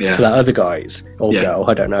that other guy's or girl,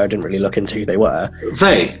 I don't know, I didn't really look into who they were.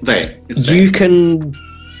 You can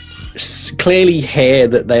clearly hear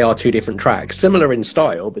that they are two different tracks, similar in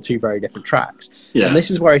style, but two very different tracks. Yeah. And this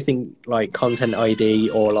is where I think like Content ID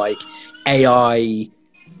or like AI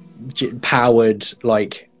powered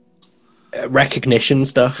like recognition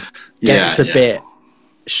stuff gets a bit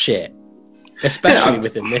shit, especially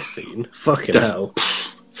within this scene. Fucking hell.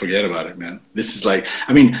 Forget about it, man. This is like,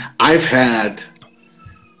 I mean, I've had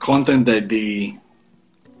Content ID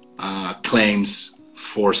claims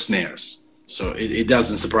for snares. So it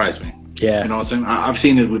doesn't surprise me. Yeah. You know what I'm saying? I've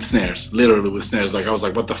seen it with snares, literally with snares. Like, I was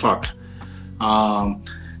like, what the fuck? And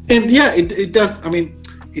yeah, it does. I mean,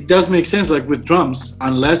 it does make sense, like with drums,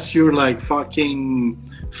 unless you're like fucking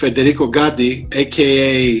Federico Gaddi,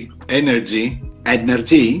 aka Energy,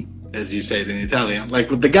 as you say it in Italian. Like,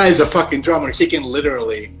 the guy is a fucking drummer. He can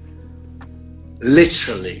literally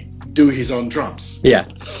do his own drums. Yeah.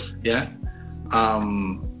 Yeah.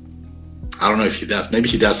 I don't know if he does. Maybe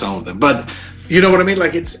he does some of them. But you know what I mean?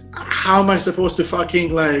 Like, it's, how am I supposed to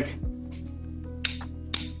fucking like...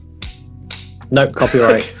 Nope,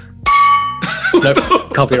 copyright.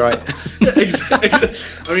 Nope, copyright. Yeah, exactly.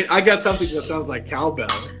 I mean, I got something that sounds like cowbell.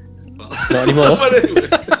 Not anymore. But anyway.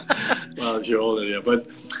 Well, if you're older, yeah. But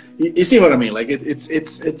you see what I mean? Like, it's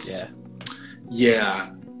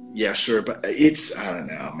yeah, sure. But it's, I don't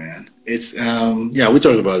know, man. It's, we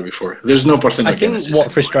talked about it before. There's no Parthenogenesis. I think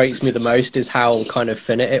what frustrates me the most is how kind of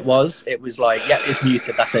finite it was. It was like, yeah, it's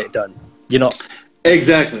muted, that's it, done. You're not...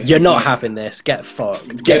 Exactly. You're not having this. Get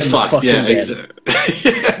fucked. Get fucked. Yeah, exactly.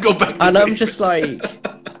 Go back. And I'm just like,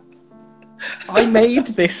 I made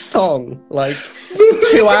this song like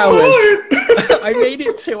 2 hours. I made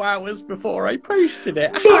it 2 hours before I posted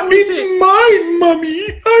it. But it's mine,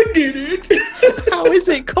 mummy. I did it. How is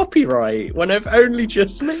it copyright when I've only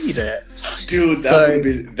just made it? Dude,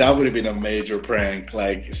 that would have been a major prank.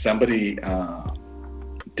 Like somebody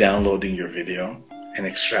downloading your video and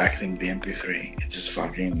extracting the MP3 and just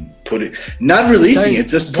fucking put it, not releasing it,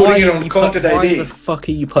 just putting it on Content ID. Why the fuck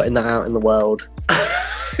are you putting that out in the world?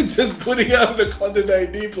 Just putting it on the Content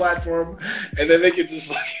ID platform, and then they can just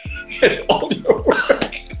fucking get all your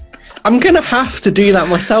work. I'm gonna have to do that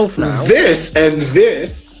myself now. This,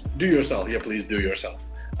 do yourself. Yeah, please do yourself.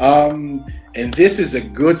 And this is a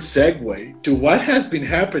good segue to what has been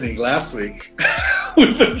happening last week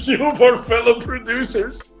with a few of our fellow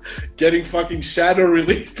producers getting fucking shadow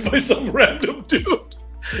released by some random dude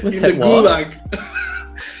in the gulag.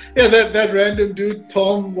 Yeah, that random dude,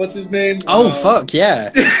 Tom, what's his name? Oh, fuck, yeah.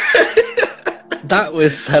 That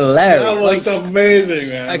was hilarious. That was amazing,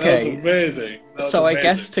 man. Okay. That was amazing. So I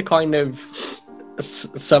guess to kind of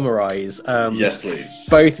summarize, yes, please.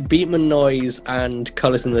 Both Beatman Noise and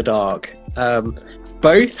Colors in the Dark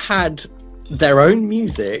both had their own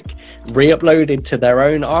music re-uploaded to their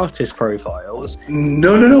own artist profiles.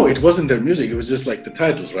 No. It wasn't their music. It was just like the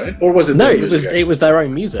titles, right? Or was it? No, their it music, was their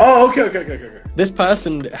own music. Oh, okay. This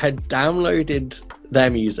person had downloaded their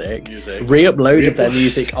music. Re-uploaded their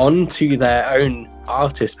music onto their own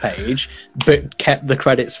artist page, but kept the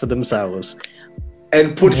credits for themselves.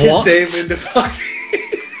 And put his name in the fucking...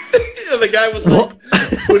 And the guy was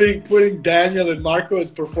like putting Daniel and Marco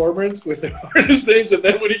as performers with their artist names, and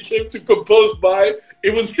then when he came to compose by,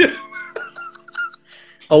 it was him.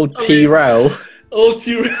 Old T-Rail.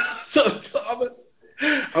 So Thomas.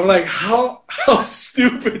 I'm like, how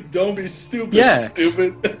stupid? Don't be stupid,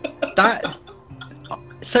 stupid.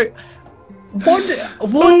 So, what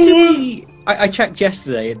do we... I checked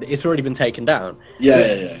yesterday, it's already been taken down.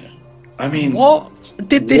 Yeah. I mean... What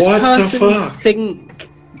did this person think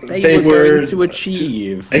they were going to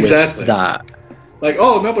achieve exactly with that? Like,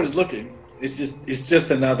 oh, nobody's looking. It's just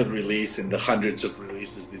another release in the hundreds of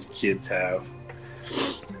releases these kids have.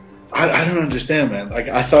 I don't understand, man. Like,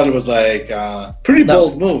 I thought it was like pretty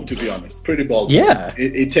bold move, to be honest. Pretty bold. Yeah.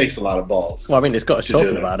 Move. It takes a lot of balls. Well, I mean, it's got us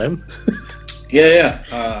talking about him. Yeah.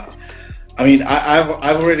 I mean,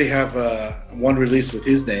 I've already have one release with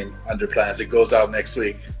his name under plans. It goes out next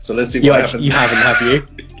week. So let's see what happens. You haven't, have you?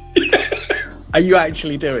 Yes. Are you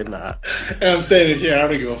actually doing that? And I'm saying it here. I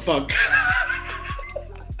don't give a fuck.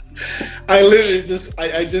 I literally just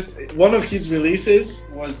one of his releases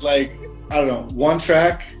was like, I don't know, one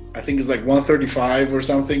track. I think it's like 135 or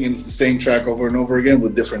something, and it's the same track over and over again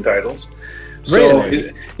with different titles. Really?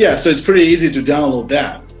 So so it's pretty easy to download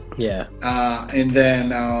that. Yeah. And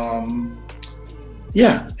then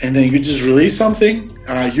you just release something.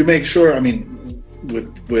 You make sure. I mean,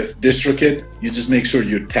 with DistroKid, you just make sure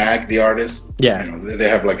you tag the artist. Yeah. You know, they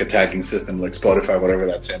have like a tagging system like Spotify, whatever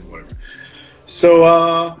that's in, whatever.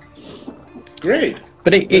 So great.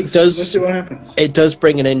 But let's see what happens. It does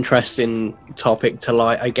bring an interesting topic to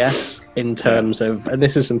light, I guess, in terms of, and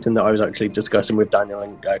this is something that I was actually discussing with Daniel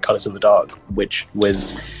in Colours in the Dark, which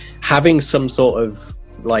was having some sort of,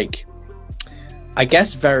 like, I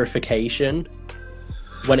guess, verification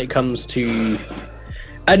when it comes to,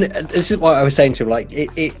 and this is what I was saying to him, like,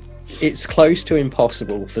 it's close to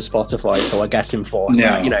impossible for Spotify to, I guess, enforce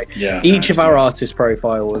that. You know, each of our artist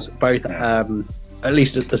profiles, both, at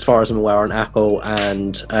least as far as I'm aware, on Apple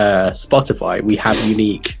and Spotify, we have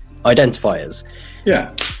unique identifiers.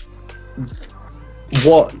 Yeah.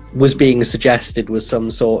 What was being suggested was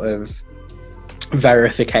some sort of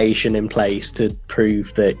verification in place to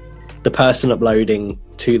prove that the person uploading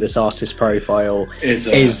to this artist profile is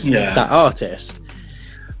that artist.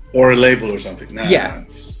 Or a label or something.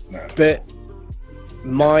 But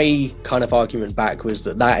my kind of argument back was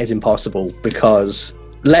that is impossible, because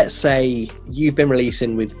let's say you've been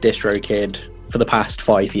releasing with DistroKid for the past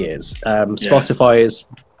 5 years. Spotify is,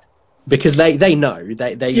 because they know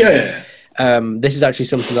this is actually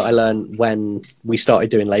something that I learned when we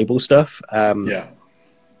started doing label stuff.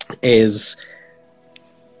 Is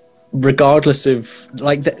regardless of,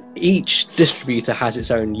 like, each distributor has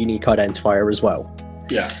its own unique identifier as well.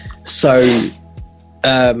 Yeah. So,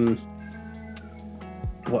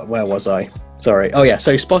 where was I? Sorry. Oh yeah.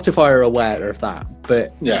 So Spotify are aware of that,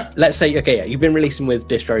 but let's say you've been releasing with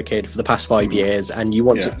DistroKid for the past 5 years, and you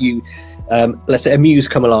want to let's say Amuse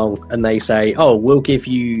come along and they say, oh, we'll give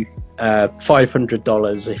you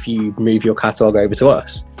 $500 if you move your catalog over to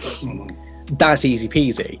us. That's easy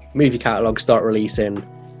peasy. Move your catalog, start releasing.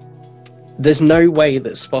 There's no way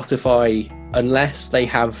that Spotify, unless they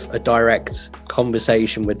have a direct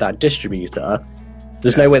conversation with that distributor,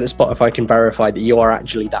 there's no way that Spotify can verify that you are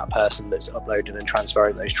actually that person that's uploading and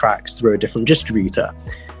transferring those tracks through a different distributor.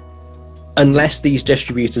 Unless these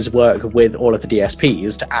distributors work with all of the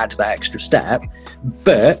DSPs to add that extra step.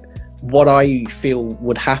 But what I feel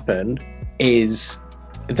would happen is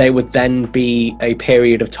there would then be a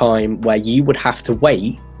period of time where you would have to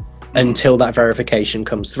wait until that verification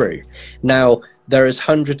comes through. Now, there is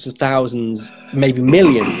hundreds of thousands, maybe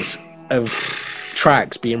millions of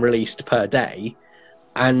tracks being released per day,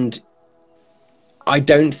 and I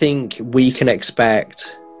don't think we can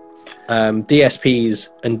expect DSPs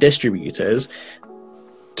and distributors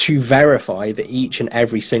to verify that each and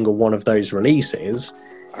every single one of those releases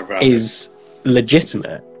is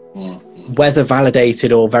legitimate, whether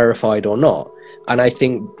validated or verified or not. And I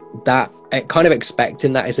think that kind of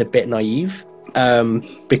expecting that is a bit naive,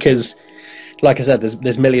 because, like I said,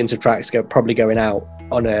 there's millions of tracks probably going out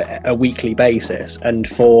on a weekly basis, and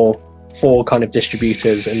for kind of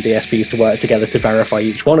distributors and DSPs to work together to verify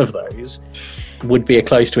each one of those would be a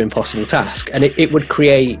close to impossible task, and it would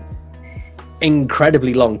create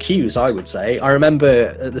incredibly long queues, I would say. I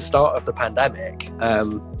remember at the start of the pandemic,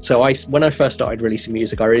 when I first started releasing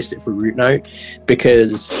music, I released it for Root Note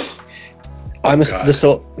because I'm the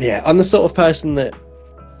sort of person that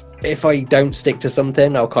if I don't stick to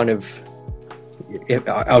something, I'll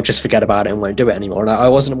just forget about it and won't do it anymore. And I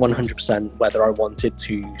wasn't 100% whether I wanted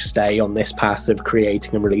to stay on this path of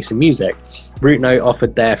creating and releasing music. Root Note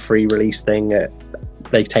offered their free release thing at,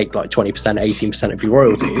 they take like 20%, 18% of your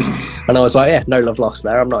royalties. And I was like, yeah, no love lost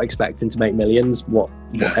there. I'm not expecting to make millions. What's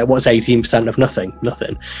 18% of nothing?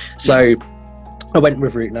 Nothing. So I went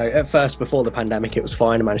with Root Note. At first, before the pandemic, it was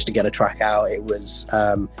fine. I managed to get a track out. It was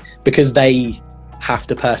because they have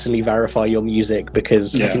to personally verify your music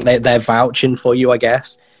because I think they're vouching for you, I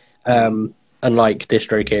guess. Unlike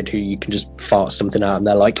DistroKid, who you can just fart something out and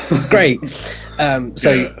they're like, great.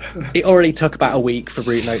 It already took about a week for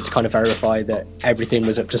Root Note to kind of verify that everything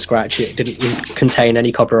was up to scratch. It didn't contain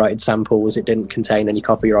any copyrighted samples. It didn't contain any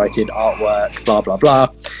copyrighted artwork, blah, blah, blah.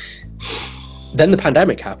 Then the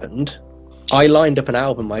pandemic happened. I lined up an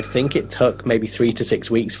album. I think it took maybe 3 to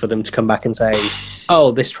 6 weeks for them to come back and say,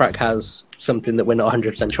 oh, this track has something that we're not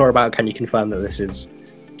 100% sure about. Can you confirm that this is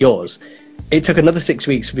yours? It took another 6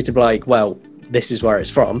 weeks for me to be like, well, this is where it's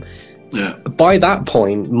from. Yeah. By that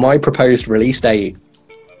point, my proposed release date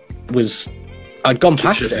I'd gone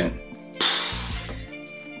past it.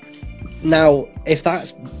 Now, if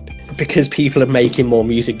that's because people are making more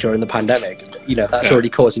music during the pandemic, that's already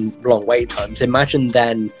causing long wait times. Imagine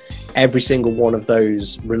then every single one of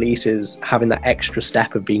those releases having that extra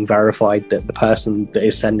step of being verified that the person that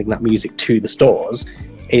is sending that music to the stores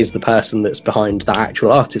is the person that's behind the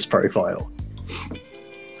actual artist profile.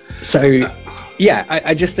 So, yeah,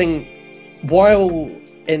 I just think while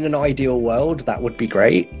in an ideal world that would be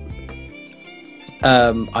great,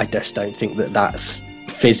 I just don't think that that's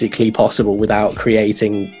physically possible without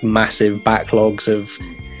creating massive backlogs of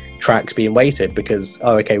tracks being weighted because,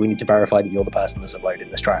 we need to verify that you're the person that's uploading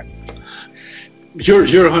this track. You're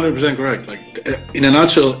 100% correct. Like, in a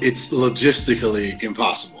nutshell, it's logistically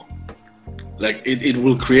impossible. Like, it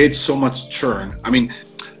will create so much churn. I mean,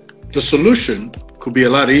 the solution could be a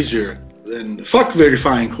lot easier than fuck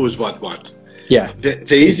verifying who's what. Yeah.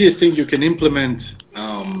 The easiest thing you can implement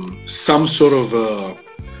some sort of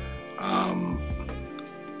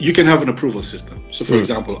you can have an approval system. So, for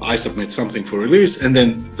example, I submit something for release, and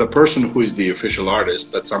then the person who is the official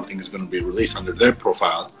artist that something is going to be released under their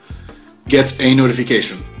profile gets a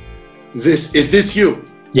notification. Is this you?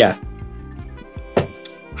 Yeah.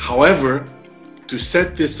 However, to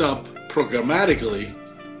set this up programmatically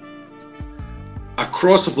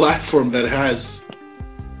across a platform that has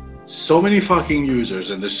so many fucking users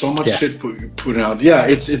and there's so much shit put out. Yeah,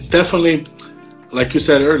 it's definitely, like you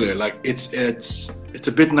said earlier, like it's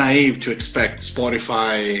a bit naive to expect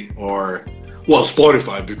Spotify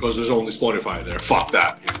Spotify because there's only Spotify there. Fuck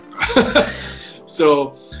that.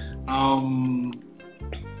 So,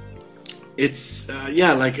 it's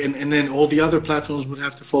and then all the other platforms would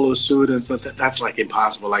have to follow suit, and stuff. That's like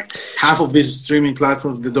impossible. Like half of these streaming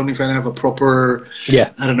platforms, they don't even have a proper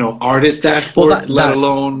artist dashboard, let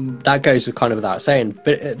alone that goes kind of without saying.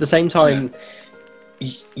 But at the same time,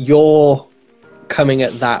 you're coming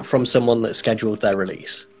at that from someone that scheduled their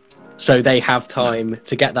release, so they have time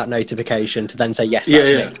to get that notification to then say yes,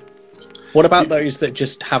 that's me. What about those that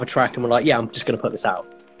just have a track and were like, I'm just going to put this out?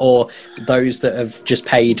 Or those that have just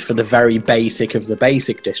paid for the very basic of the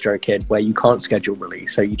basic DistroKid where you can't schedule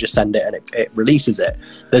release, so you just send it and it releases it.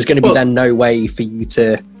 There's going to be then no way for you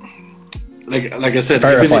to like I said,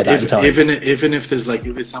 verify that in time. Even if there's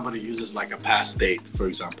if somebody uses like a past date, for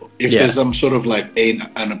example, if there's some sort of like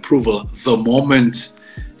an approval, the moment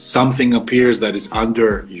something appears that is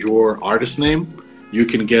under your artist name, you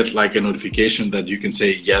can get like a notification that you can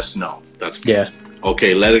say yes, no, that's me.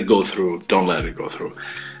 Okay, let it go through, don't let it go through.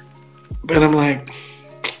 But I'm like,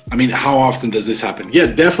 I mean, how often does this happen? Yeah,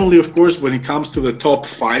 definitely, of course, when it comes to the top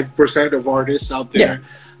 5% of artists out there,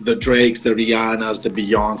 the Drakes, the Rihannas, the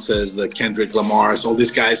Beyoncés, the Kendrick Lamars, all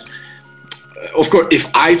these guys. Of course,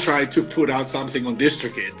 if I try to put out something on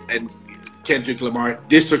DistroKid and Kendrick Lamar,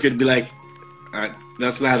 DistroKid be like,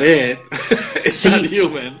 that's not it. It's not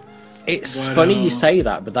human. It's funny you say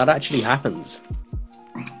that, but that actually happens.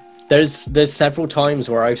 There's several times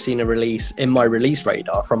where I've seen a release in my release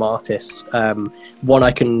radar from artists. One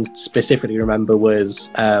I can specifically remember was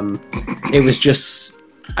it was just,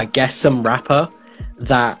 I guess, some rapper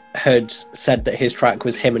that had said that his track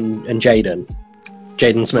was him and Jaden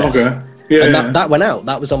Smith. Okay. And that went out.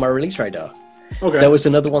 That was on my release radar. Okay. There was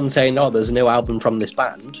another one saying, there's a new album from this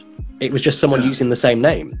band. It was just someone using the same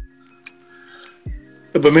name.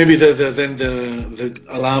 But maybe the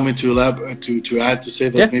allow me to elaborate to add to say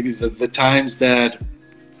that Yeah. maybe the times that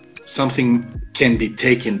something can be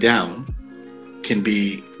taken down can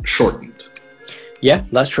be shortened. Yeah,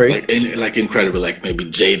 that's true. Like incredible. Like maybe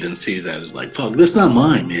Jaden sees that as like, fuck, that's not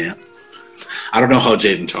mine, man. I don't know how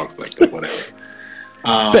Jaden talks like that. Whatever.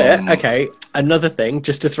 But okay, another thing,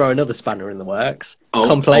 just to throw another spanner in the works: Oh,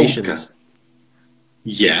 compilations. okay.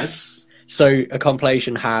 Yes. So a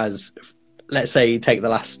compilation has, let's say, you take the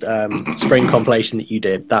last spring compilation that you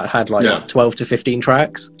did that had like Yeah. what, 12 to 15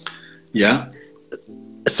 tracks. Yeah.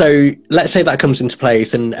 So let's say that comes into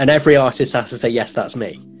place, and every artist has to say, yes, that's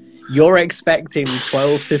me. You're expecting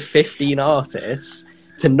 12 to 15 artists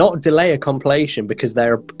to not delay a compilation because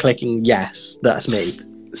they're clicking, yes, that's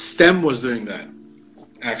me. STEM was doing that,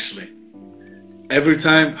 actually. Every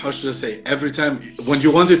time, how should I say? Every time when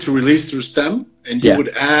you wanted to release through STEM, and you Yeah. would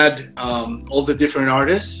add all the different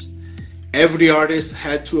artists, every artist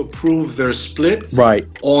had to approve their split Right.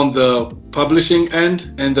 on the publishing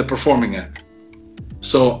end and the performing end.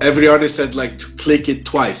 So every artist had like to click it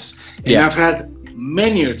twice. And Yeah. I've had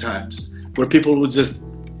many times where people would just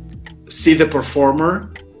see the performer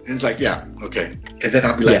and it's like, yeah, okay. And then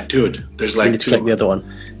I'll be like, Yeah. dude, there's You like need to click the other one.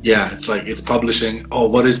 yeah, it's like it's publishing. Oh,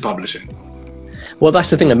 what is publishing? Well,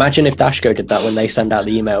 that's the thing. Imagine if Dashco did that when they send out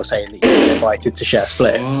the email saying that you're invited to share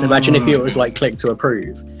splits. Imagine if it was like click to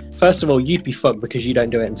approve. First of all, you'd be fucked because you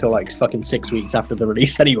don't do it until like fucking 6 weeks after the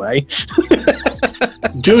release anyway.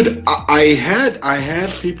 Dude, I had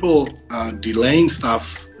people delaying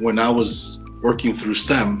stuff when I was working through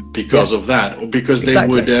STEM because of that, or because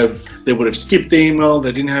Exactly. they would have skipped the email.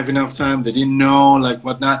 They didn't have enough time. They didn't know like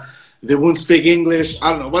whatnot. They wouldn't speak English.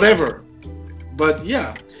 I don't know, whatever. But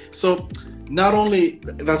yeah, so not only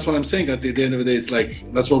that's what I'm saying. At the end of the day, it's like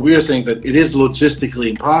that's what we are saying, that it is logistically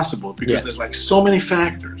impossible because Yeah. there's like so many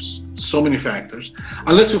factors.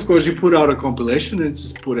 Unless of course you put out a compilation and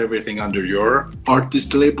just put everything under your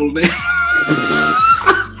artist label name.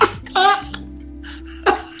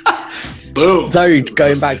 Boom. Though,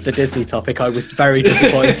 going back to the Disney topic, I was very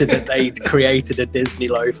disappointed that they created a Disney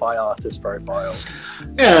lo-fi artist profile.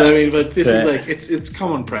 Yeah, I mean, but this Yeah. is like it's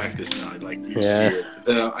common practice now. Like you Yeah. see it.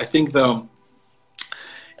 I think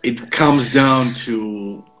it comes down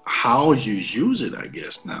to how you use it. I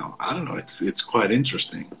guess now I don't know. It's quite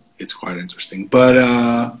interesting. But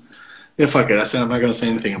yeah, fuck it. I said I'm not gonna say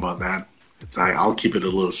anything about that. I'll keep it a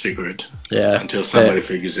little secret Yeah, until somebody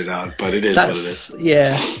figures it out. But it is what it is.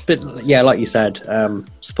 Yeah, but yeah, like you said,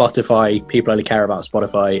 Spotify, people only care about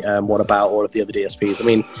Spotify. What about all of the other DSPs? I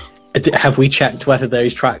mean, have we checked whether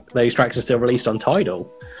those tracks are still released on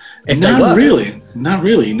Tidal? If they Not were, really.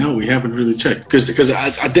 No, we haven't really checked because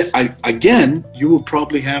I again, you will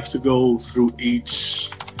probably have to go through each.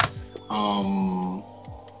 I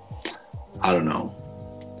don't know,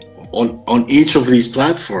 on each of these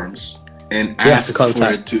platforms and ask for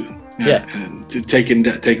it to and to take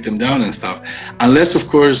them down and stuff. Unless, of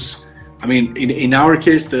course, I mean, in our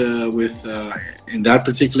case, in that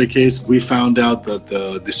particular case, we found out that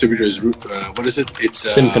the distributor is what is it? It's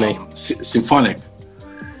Symphony. Symphonic.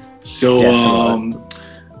 So Yeah,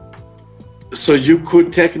 so you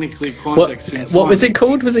could technically contact Symphonic. what was it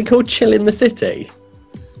called? Was it called Chill in the City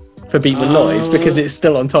for Beat with Noise? Because it's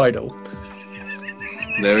still on Tidal.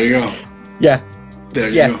 There you go. Yeah, There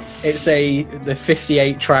you yeah. go. It's the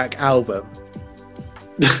 58-track album.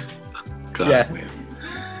 God, Yeah. man.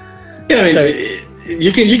 Yeah, I mean, So-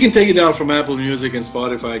 you can take it down from Apple Music and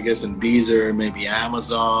Spotify, I guess, and Deezer, maybe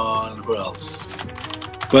Amazon. Who else?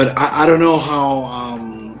 But I don't know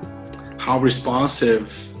how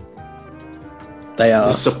responsive They are.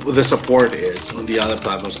 the support is on the other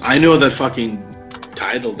platforms. I know that fucking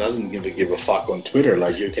Tidal doesn't give a fuck on Twitter.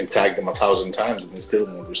 Like, you can tag them 1,000 times and they still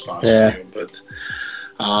won't respond Yeah. to you.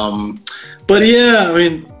 But yeah, I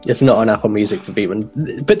mean, It's not on Apple Music for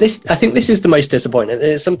Beatman. But I think this is the most disappointing. And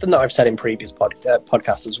it's something that I've said in previous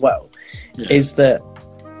podcasts as well, is that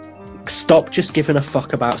stop just giving a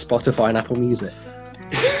fuck about Spotify and Apple Music.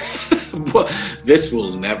 well, this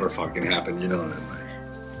will never fucking happen. You know that,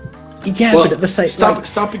 right? Yeah, Well, but at the same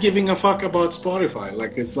stop giving a fuck about Spotify.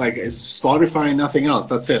 It's Spotify and nothing else.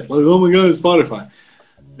 That's it. Like, oh my god, it's Spotify.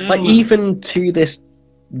 like even to this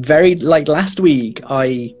very last week,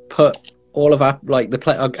 I put all of our I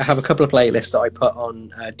have a couple of playlists that I put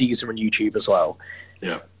on Deezer and YouTube as well.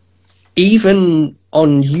 Yeah. Even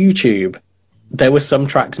on YouTube, there were some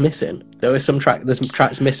tracks missing. There's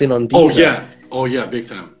tracks missing on Deezer. Oh yeah, big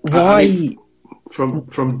time. Why? I mean,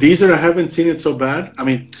 from Deezer, I haven't seen it so bad. I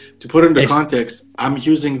mean, to put it into context, I'm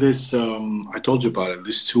using this. I told you about it.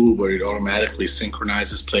 This tool where it automatically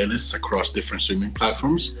synchronizes playlists across different streaming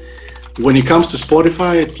platforms. When it comes to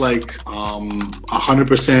Spotify, it's like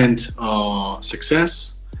 100%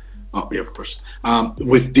 success. Oh, yeah, of course.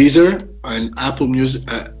 With Deezer and Apple Music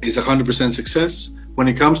is 100% success. When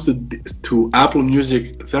it comes to Apple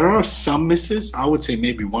Music, there are some misses. I would say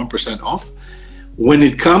maybe 1% off. When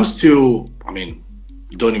it comes to, I mean,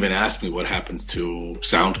 don't even ask me what happens to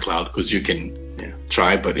SoundCloud, because you can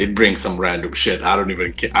try, but it brings some random shit. I don't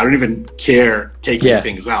even care taking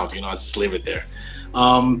things out. I just leave it there.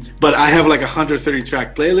 But I have like a 130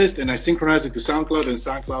 track playlist, and I synchronize it to SoundCloud, and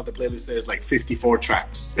SoundCloud, the playlist there is like 54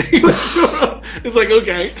 tracks. It's like,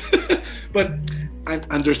 okay. But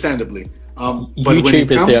understandably. But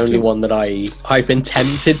YouTube is the only one that I've been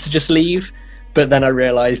tempted to just leave, but then I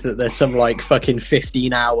realized that there's some like fucking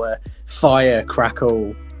 15-hour fire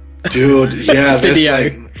crackle. Dude, yeah, video.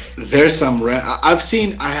 There's some. I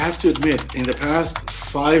have to admit, in the past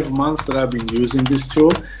 5 months that I've been using this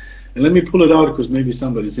tool, and let me pull it out because maybe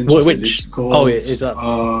somebody's interested. Which? Is that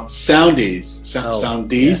Soundees?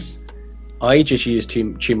 Soundees. Yeah. I just use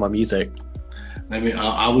Tune My Music.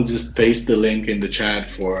 I will just paste the link in the chat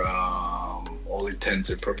for all intents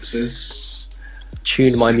and purposes.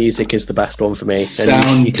 Tune My Music is the best one for me.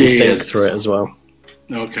 And you can sync through it as well.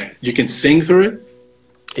 Okay, you can sing through it.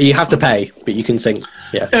 You have to pay, but you can sync.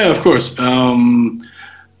 Yeah, of course. The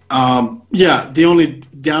only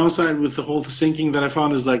downside with the whole syncing that I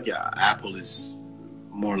found is like, Apple is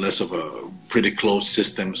more or less of a pretty closed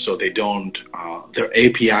system, so they don't. Their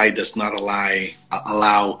API does not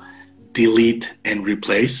allow delete and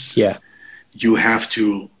replace. Yeah, you have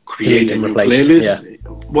to create a new playlist. Yeah.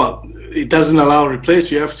 Well, it doesn't allow replace.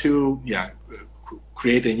 You have to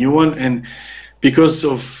create a new one, and because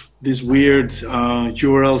of this weird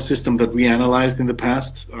URL system that we analyzed in the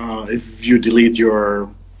past, if you delete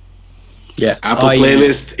your Apple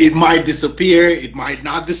playlist, it might disappear, it might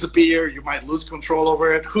not disappear, you might lose control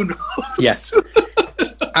over it, who knows? Yeah.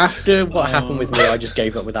 After what happened with me, I just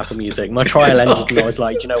gave up with Apple Music. My trial ended and I was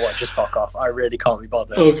like, do you know what, just fuck off. I really can't be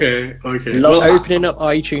bothered. Okay. Opening up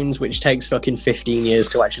iTunes, which takes fucking 15 years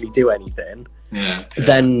to actually do anything.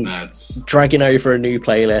 Then dragging over a new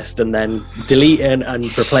playlist and then deleting and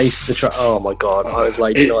replace the track. Oh my god! I was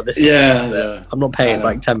like, this is I'm not paying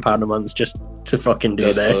like £10 a month just to fucking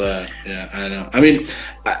do this. Yeah, I know. I mean,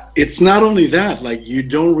 it's not only that. Like, you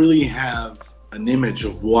don't really have an image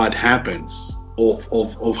of what happens,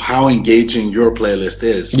 of how engaging your playlist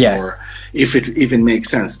is, or if it even makes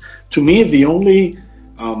sense. To me, the only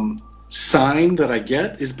sign that I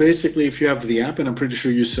get is basically if you have the app, and I'm pretty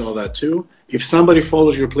sure you saw that too. If somebody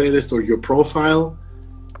follows your playlist or your profile,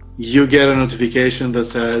 you get a notification that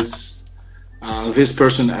says this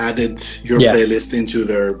person added your playlist into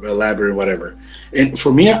their library, whatever. And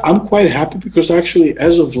for me, I'm quite happy because actually,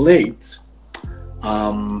 as of late,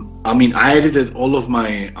 I edited all of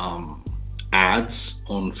my ads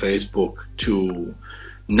on Facebook to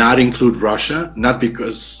not include Russia, not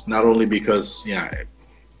only because,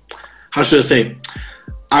 how should I say?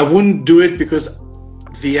 I wouldn't do it because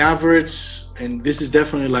the average, and this is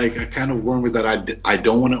definitely like a kind of worm that I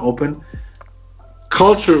don't want to open.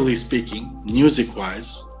 Culturally speaking,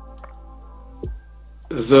 music-wise,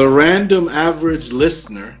 the random average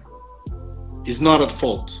listener is not at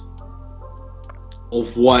fault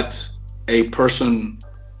of what a person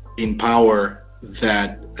in power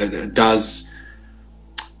does,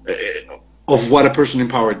 of what a person in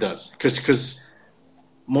power does, because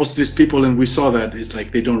most of these people, and we saw that, is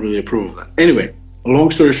like they don't really approve of that. Anyway,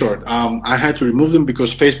 long story short, I had to remove them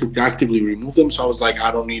because Facebook actively removed them. So I was like,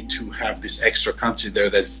 I don't need to have this extra content there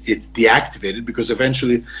it's deactivated, because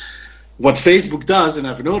eventually what Facebook does, and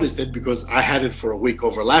I've noticed it because I had it for a week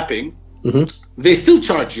overlapping, they still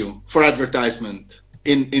charge you for advertisement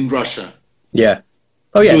in Russia. Yeah.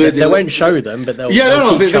 Oh yeah, they won't show them, but they'll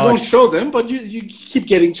they won't show them, but you keep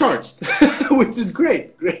getting charged, which is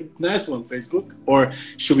great, nice one, Facebook, or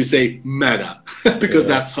should we say Meta, because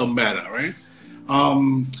that's some Meta, right?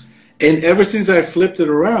 And ever since I flipped it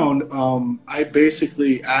around, I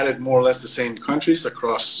basically added more or less the same countries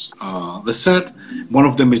across the set. One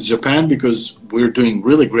of them is Japan, because we're doing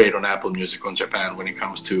really great on Apple Music on Japan when it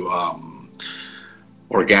comes to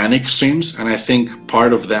organic streams, and I think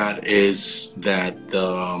part of that is that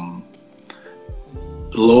the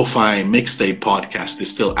Lo-Fi Mixtape podcast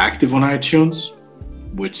is still active on iTunes,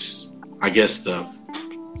 which I guess the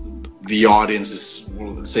audience is,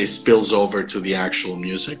 we'll say, spills over to the actual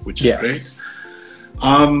music, which is great.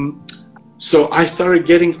 So I started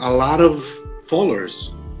getting a lot of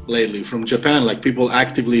followers lately from Japan, like people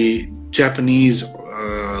actively, Japanese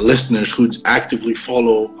listeners who actively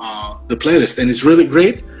follow the playlist, and it's really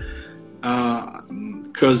great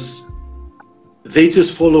because they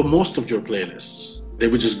just follow most of your playlists. They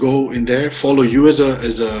would just go in there, follow you as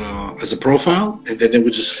a profile, and then they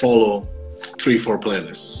would just follow 3-4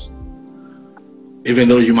 playlists. Even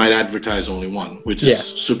though you might advertise only one, which is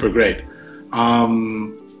super great.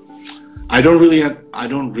 I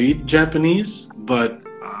don't read Japanese, but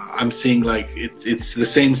I'm seeing like it's the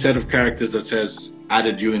same set of characters that says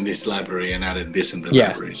added you in this library and added this in the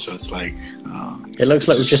library. So it's like it looks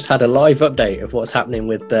like we've just had a live update of what's happening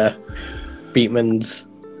with Beatman's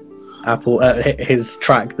Apple his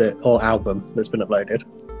track or album that's been uploaded.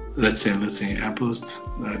 Let's see. Apple's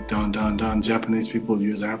don't Japanese people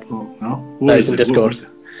use Apple? No, it's in Discord.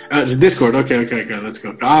 It's Discord. Okay. Let's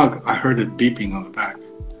go. I heard it beeping on the back.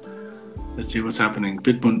 Let's see what's happening.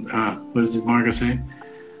 Bitmoon, what does this Marga say?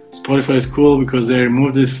 Spotify is cool because they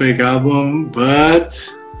removed this fake album, but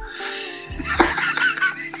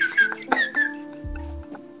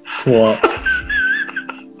what?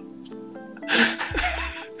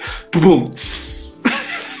 Boom.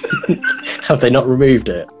 Have they not removed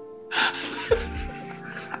it?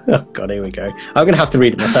 Oh god, here we go. I'm gonna have to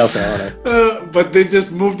read it myself now, aren't I? But they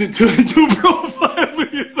just moved it to a new profile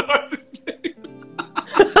with its artist name.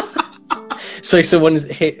 So someone's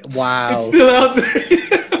hit. Wow. It's still out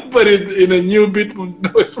there, but in a new Bitmoon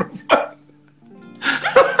Noise profile.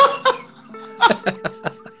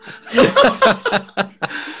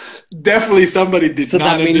 Definitely somebody did so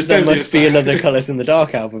not that means there understand must be another Colours in the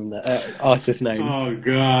Dark album, artist name. Oh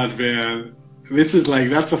god, man. This is like,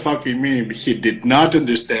 that's a fucking meme. He did not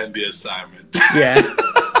understand the assignment. Yeah.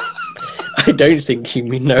 I don't think you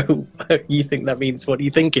know. You think that means what you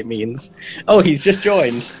think it means. Oh, he's just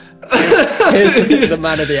joined. Here's the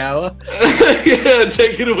man of the hour. Yeah,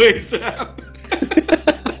 take it away, Sam.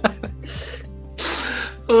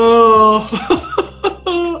 Oh.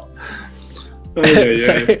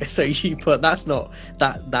 So you put that's not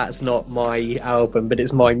my album, but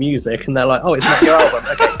it's my music, and they're like, oh, it's not your album.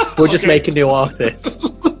 Okay, we'll just make a new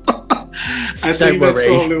artist. I think that's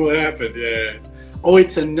probably what happened. Yeah. Oh,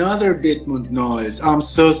 it's another Bitmoon Noise. I'm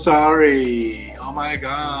so sorry. Oh my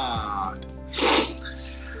god.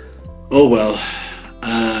 Oh well.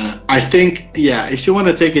 I think if you want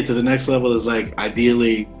to take it to the next level, is like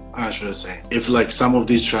ideally, how should I say? If like some of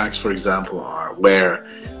these tracks, for example, were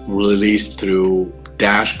released through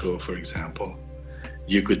Dashko, for example,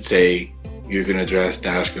 you could say, you can address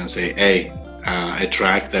Dashko and say, hey, a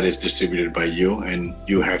track that is distributed by you and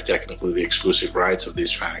you have technically the exclusive rights of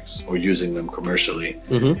these tracks or using them commercially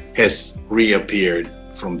has reappeared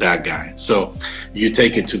from that guy. So you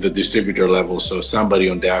take it to the distributor level, so somebody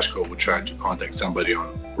on Dashko would try to contact somebody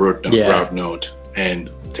on Route Note and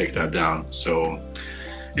take that down. So,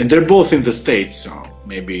 and they're both in the States, so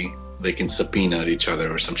maybe they can subpoena each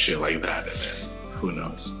other or some shit like that, and then who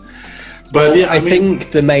knows. But yeah, I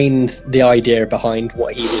think the idea behind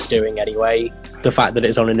what he was doing anyway, the fact that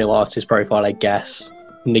it's on a new artist profile, I guess,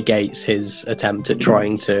 negates his attempt at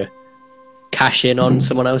trying to cash in on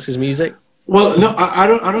someone else's music. Well, no, I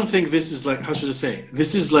don't think this is like, how should I say?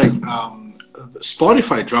 This is like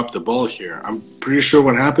Spotify dropped the ball here. I'm pretty sure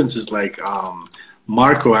what happens is like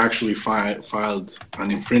Marco actually filed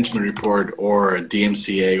an infringement report or a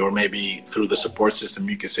DMCA, or maybe through the support system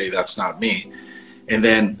you can say that's not me. And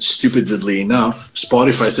then, stupidly enough,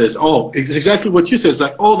 Spotify says, oh, it's exactly what you said. It's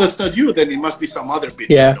like, oh, that's not you. Then it must be some other bit.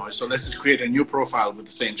 Yeah. So let's just create a new profile with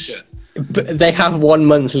the same shit. But they have one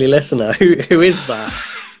monthly listener. Who is that?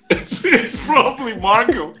 It's probably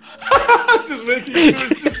Marco. Just making sure it's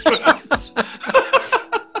his friends.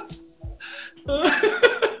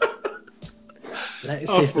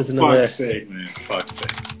 Let's see if there's another. Fuck's sake, man. Fuck's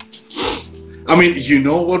sake. I mean, you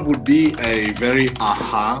know what would be a very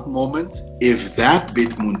aha moment? If that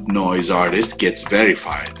Bitmoon Noise artist gets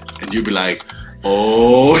verified and you'd be like,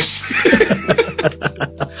 oh shit.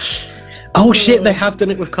 Oh shit, they have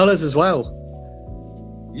done it with Colours as well.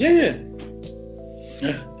 Yeah.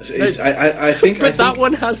 I think that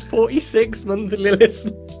one has 46 monthly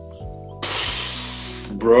listeners.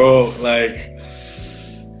 Bro, like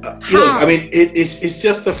look, I mean, it's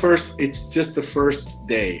just the first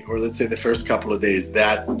day, or let's say the first couple of days,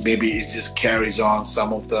 that maybe it just carries on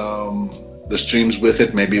some of the streams with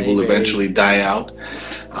it. Maybe it will eventually die out.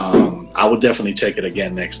 I would definitely check it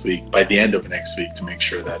again next week, by the end of next week, to make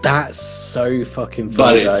sure that. That's so fucking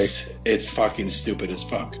funny. But it's fucking stupid as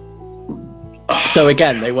fuck. So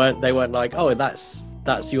again, they weren't like, oh, that's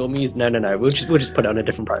your music. No. We'll just put it on a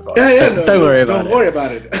different profile. Don't worry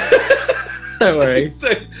about it. Don't worry.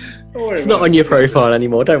 It's not on your profile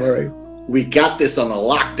anymore. Don't worry. We got this on a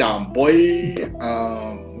lockdown, boy.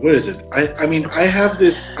 What is it? I mean, I have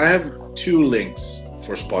 2 links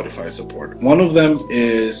for Spotify support. One of them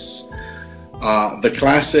is the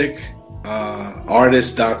classic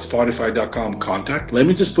artist.spotify.com contact. Let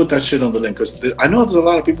me just put that shit on the link, because I know there's a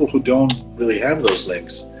lot of people who don't really have those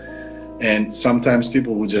links, and sometimes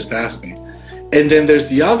people will just ask me. And then there's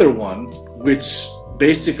the other one, which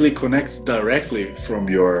basically connects directly from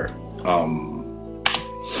your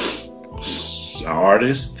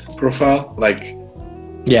artist profile, like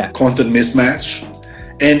content mismatch.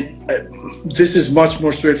 And this is much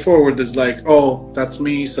more straightforward. It's like, oh, that's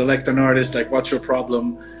me, select an artist, like, what's your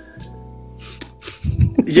problem?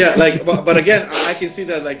 Yeah, like, but again, I can see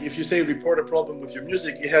that, like, if you say report a problem with your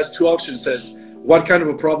music, it has two options. It says, what kind of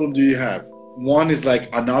a problem do you have? One is like,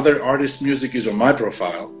 another artist's music is on my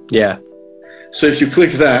profile. Yeah. So if you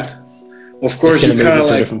click that, of course, you kind of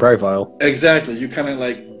like, a different profile. Exactly. You kind of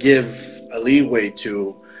like give a leeway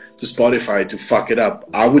to Spotify to fuck it up.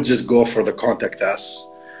 I would just go for the contact us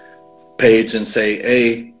page and say,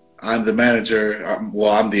 hey, I'm the manager.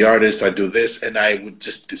 I'm the artist. I do this. And I would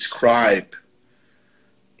just describe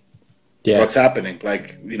what's happening.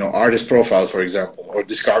 Like, you know, artist profile, for example, or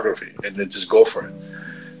discography, and then just go for it.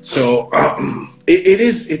 So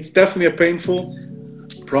it's definitely a painful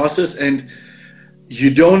process, and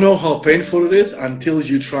you don't know how painful it is until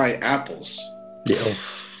you try apples. Yeah.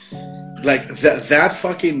 Like that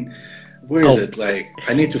fucking, where is it? Like,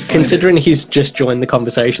 I need to find Considering he's just joined the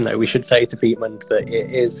conversation, though, we should say to Peatman that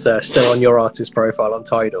it is still on your artist profile on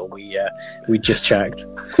Tidal. We just checked.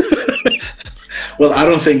 Well, I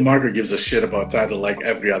don't think Margaret gives a shit about Tidal like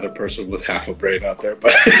every other person with half a brain out there,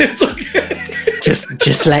 but it's okay.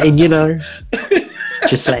 Just letting you know.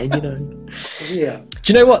 Just letting you know. Yeah.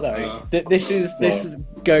 Do you know what though? This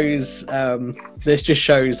just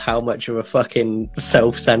shows how much of a fucking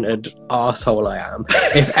self-centered asshole I am.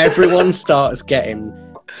 If everyone starts getting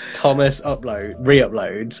Thomas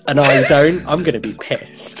re-uploads and I don't, I'm gonna be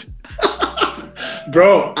pissed.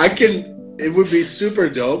 Bro, it would be super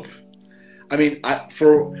dope. I mean,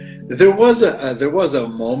 there was a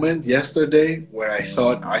moment yesterday where I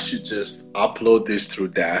thought I should just upload this through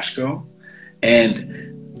Dashko, and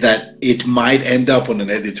that it might end up on an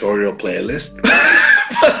editorial playlist. But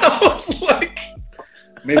I was like,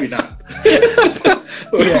 maybe not.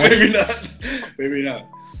 Maybe not.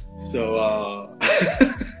 So,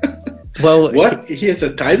 well, what? He has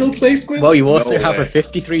a title placement? Well, you also have a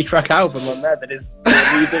 53-track album on there that is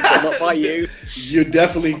music, but not by you. You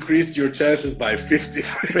definitely increased your chances by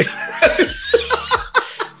 53 times.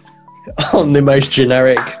 On the most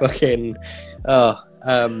generic fucking... Oh,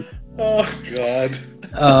 God.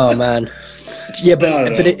 Oh, man. Yeah,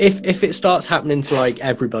 but if it starts happening to, like,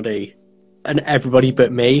 everybody, and everybody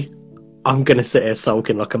but me, I'm going to sit here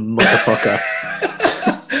sulking like a motherfucker.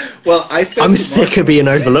 Well, I'm sick of being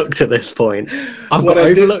overlooked at this point. I've got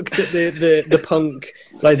overlooked at the punk,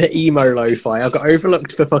 like the emo lo-fi. I've got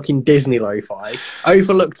overlooked for fucking Disney lo-fi.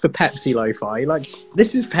 Overlooked for Pepsi lo-fi. Like,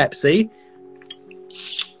 this is Pepsi.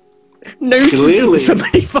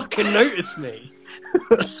 Somebody fucking notice me.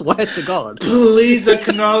 I swear to God. Please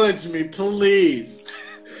acknowledge me, please.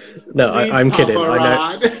 No, please, I'm kidding. I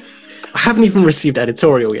know. I haven't even received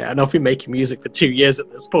editorial yet, and I've been making music for 2 years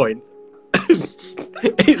at this point.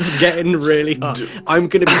 It's getting really hard. I'm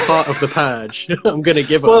going to be part of the purge. I'm going to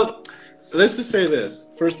give up. Well, let's just say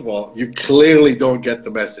this. First of all, you clearly don't get the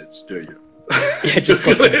message, do you? Yeah, just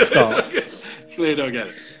fucking stop. Clearly don't get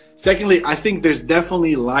it. Secondly, I think there's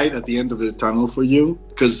definitely light at the end of the tunnel for you,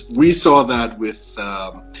 because we saw that with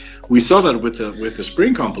the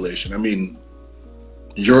spring compilation. I mean,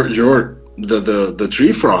 the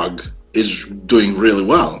Tree Frog is doing really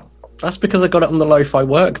well. That's because I got it on the Lo-Fi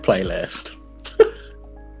Work playlist.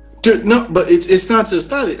 Dude, no, but it's not just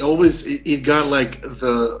that.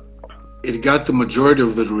 It got the majority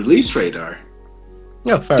of the release radar.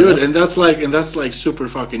 Oh, fair dude, enough. and that's like super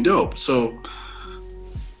fucking dope. So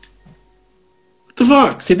what the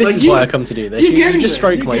fuck? See, this is why I come to do this. You just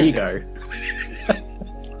stroke my ego.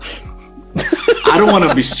 I don't want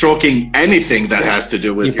to be stroking anything that has to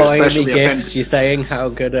do with you, especially me appendices. Gifts, you're saying how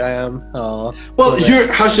good I am. Oh, well,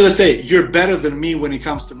 how should I say? You're better than me when it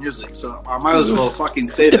comes to music, so I might as well fucking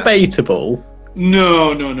say that. Debatable.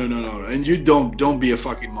 No. And you don't be a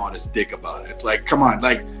fucking modest dick about it. Like, come on.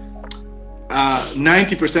 Like,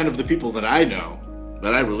 90% of the people that I know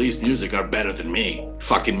that I release music are better than me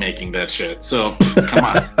fucking making that shit. So, come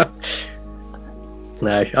on.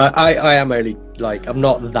 No, I am only, like, I'm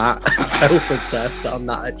not that self-obsessed that I'm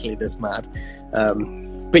not actually this mad.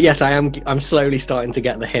 But yes, I'm slowly starting to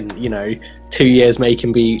get the hint, 2 years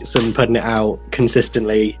making beats and putting it out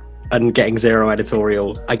consistently and getting zero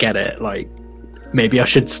editorial. I get it, like, maybe I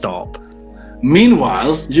should stop.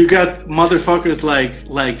 Meanwhile, you got motherfuckers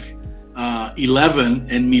like 11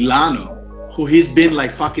 and Milano who he's been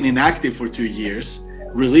like fucking inactive for 2 years,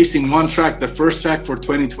 releasing one track, the first track for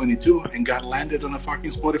 2022, and got landed on a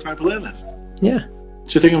fucking Spotify playlist. Yeah.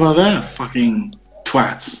 What you think about that? Fucking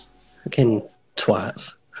twats. Fucking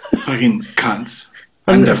twats. Fucking cunts.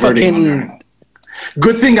 I'm I'm diverting fucking- on their-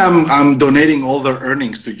 Good thing I'm donating all their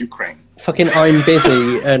earnings to Ukraine. Fucking I'm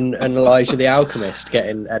Busy and Elijah the Alchemist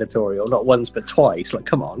getting editorial, not once but twice. Like,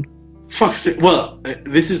 come on. Fuck. Well,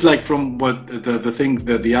 this is like from what the thing,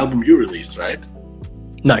 the album you released, right?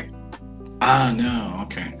 No. Ah, no.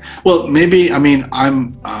 Okay. Well, maybe. I mean,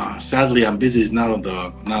 I'm sadly I'm busy. Is not on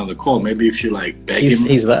the call. Maybe if you like beg him,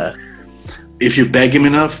 He's there. if you beg him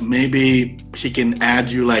enough, maybe he can add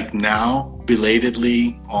you like now,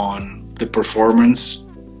 belatedly on the performers,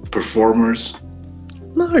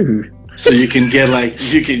 No. so you can get like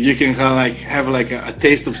you can kind of like have like a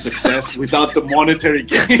taste of success without the monetary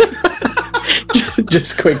gain.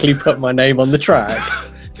 Just quickly put my name on the track.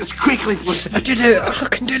 Just quickly put. I did it. I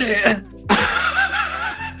fucking did it.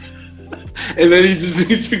 And then you just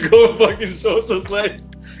need to go and fucking show us like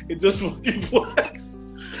and just fucking flex.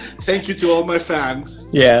 Thank you to all my fans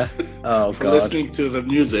Yeah. Oh for god. listening to the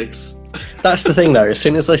musics. That's the thing, though. As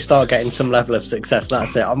soon as I start getting some level of success,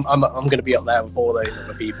 that's it. I'm going to be up there with all those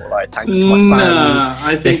other people. Like, thanks to my fans.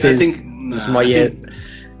 I think this is my year.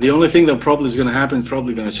 The only thing that probably is going to happen is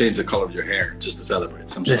probably going to change the color of your hair just to celebrate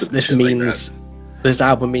some stupid This shit like means that. this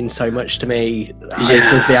album means so much to me.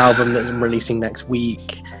 This was the album that I'm releasing next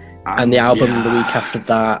week, and the album the week after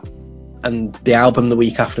that, and the album the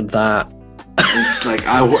week after that. It's like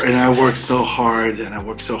I worked so hard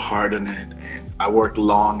on it, and I worked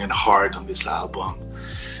long and hard on this album,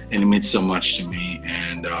 and it meant so much to me.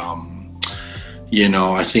 And you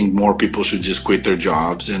know, I think more people should just quit their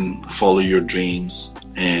jobs and follow your dreams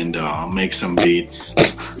and make some beats,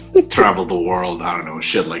 travel the world. I don't know,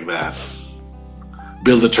 shit like that.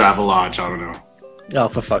 Build a travel lodge. I don't know. Oh,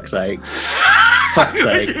 for fuck's sake! Fuck's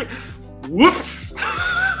sake! Whoops.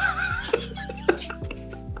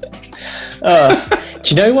 Do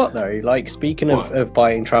you know what though? Like, speaking What? of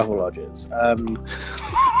buying travel lodges,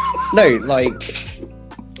 no, like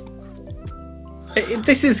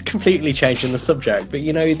this is completely changing the subject. But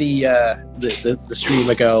you know the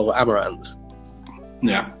streamer girl Amaranth.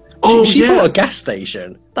 Yeah. Oh she yeah, bought a gas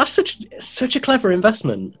station. That's such a clever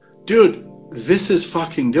investment. dude. This is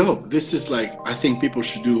fucking dope. This is like, I think people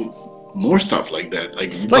should do more stuff like that.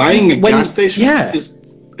 Like buying a when- gas station. yeah. Is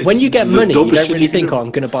When you get the money, you dopest don't shit really can think, do. "Oh,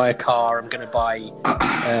 I'm going to buy a car. I'm going to buy,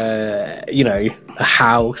 you know, a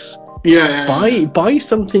house." Yeah. Buy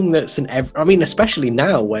something that's I mean, especially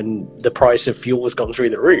now when the price of fuel has gone through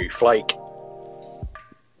the roof. Like,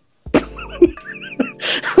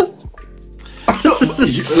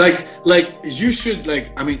 like you should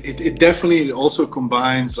like. I mean, it definitely also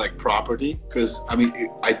combines like property, because I mean,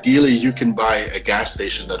 ideally you can buy a gas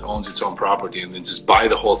station that owns its own property and then just buy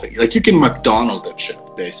the whole thing. Like you can McDonald that shit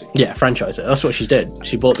basically. yeah, franchise it. That's what she did.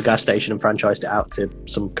 She bought the gas station and franchised it out to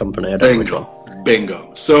some company. I don't know which one.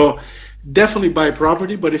 Bingo. So definitely buy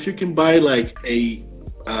property, but if you can buy like a,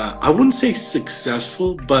 I wouldn't say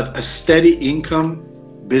successful, but a steady income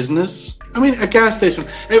business. I mean, a gas station.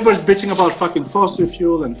 Everybody's bitching about fucking fossil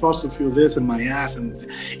fuel and fossil fuel this and my ass, and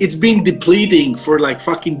it's been depleting for like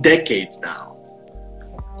fucking decades now.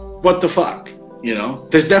 What the fuck? You know,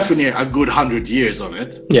 there's definitely a good 100 years on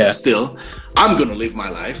it. Yeah. Still, I'm gonna live my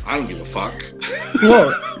life. I don't give a fuck. Well,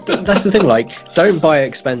 that's the thing. Like, don't buy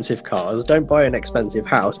expensive cars. Don't buy an expensive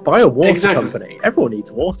house. Buy a water Exactly. company. Everyone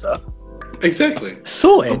needs water. Exactly.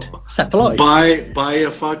 Sorted. Set for life. Buy a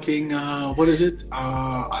fucking what is it?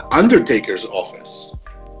 Undertaker's office.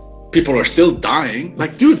 People are still dying.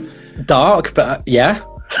 Like, dude, Dark, but yeah.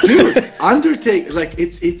 Undertaker. Like,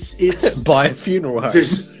 it's. Buy a funeral home.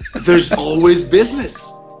 There's always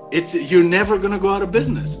business. You're never gonna go out of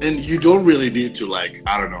business, and you don't really need to, like,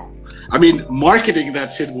 I don't know. I mean, marketing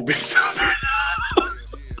that shit will be stupid.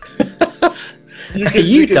 Are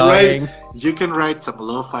you dying? You can write some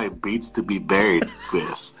lo-fi beats to be buried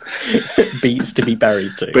with. Beats to be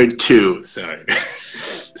buried to. But two, sorry.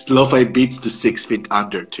 Lo-fi beats to 6 feet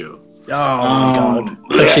under two. Oh my god.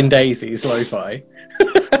 Pushing daisies, lo-fi.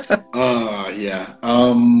 Yeah.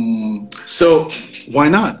 So why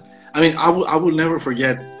not? I mean, I will never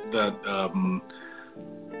forget that.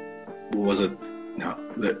 What was it? No.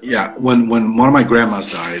 When one of my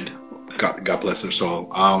grandmas died, God bless her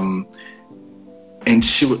soul. And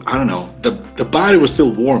she, I don't know, the body was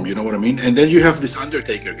still warm, you know what I mean? And then you have this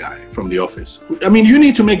Undertaker guy from the office. I mean, you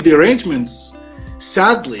need to make the arrangements.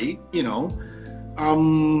 Sadly, you know,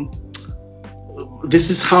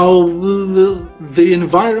 this is how the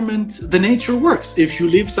environment, the nature works. If you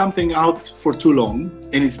leave something out for too long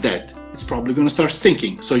and it's dead, it's probably going to start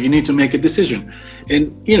stinking. So you need to make a decision.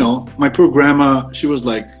 And, you know, my poor grandma, she was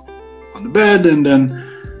like on the bed, and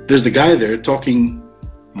then there's the guy there talking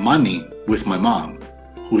money with my mom,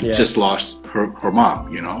 who just lost her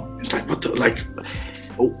mom, you know? It's like, what the, like,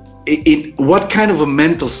 in what kind of a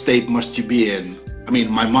mental state must you be in? I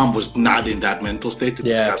mean, my mom was not in that mental state to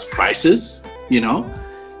discuss prices, you know?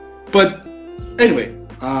 But anyway,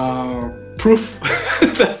 proof,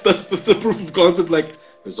 that's the proof of concept. Like,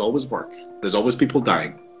 there's always work. There's always people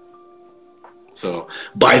dying. So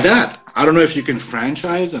by that, I don't know if you can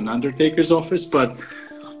franchise an undertaker's office, but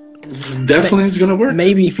definitely it's going to work.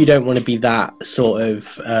 Maybe if you don't want to be that sort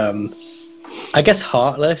of, I guess,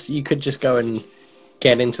 heartless, you could just go and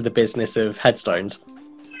get into the business of headstones.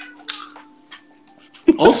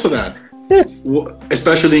 Also that.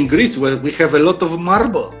 Especially in Greece, where we have a lot of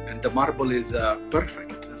marble, and the marble is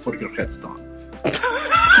perfect for your headstone.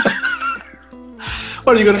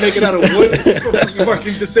 What are you going to make it out of wood? It's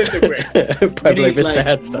fucking disintegrate. Probably you need like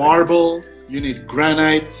headstones. Marble, you need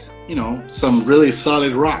granite, you know, some really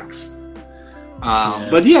solid rocks.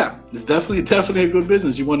 But yeah, it's definitely a good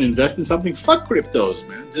business. You want to invest in something? Fuck cryptos,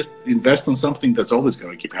 man. Just invest on something that's always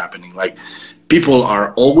going to keep happening. Like, people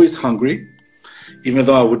are always hungry. Even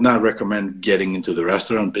though I would not recommend getting into the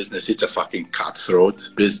restaurant business, it's a fucking cutthroat.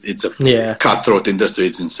 It's a cutthroat industry.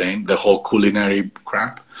 It's insane. The whole culinary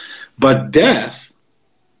crap. But death,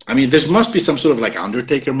 I mean, there must be some sort of like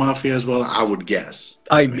Undertaker mafia as well, I would guess.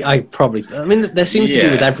 I mean, there seems to be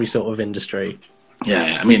with every sort of industry.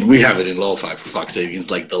 Yeah, I mean, we have it in lo-fi, for fuck's sake.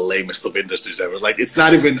 It's like the lamest of industries ever. Like, it's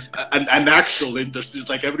not even an actual industry. It's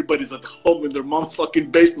like everybody's at home in their mom's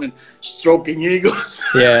fucking basement stroking egos.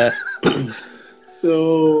 Yeah.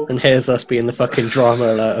 So... And here's us being the fucking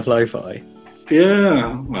drama alert of lo-fi.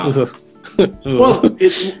 Yeah. Wow. Well,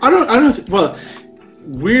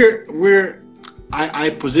 I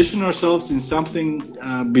position ourselves in something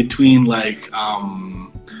between like...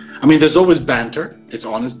 I mean, there's always banter. It's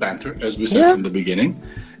honest banter, as we said from the beginning.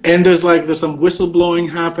 And there's some whistleblowing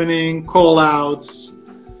happening, call-outs,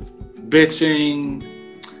 bitching,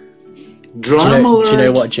 drama alert. Do you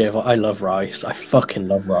know what, Jiv? I love rice. I fucking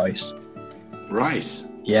love rice.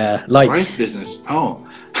 Rice? Yeah. Like rice business. Oh.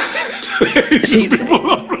 See,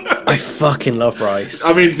 I fucking love rice.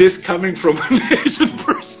 I mean, this coming from an Asian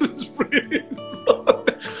person is really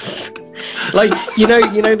like, you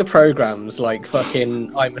know the programs like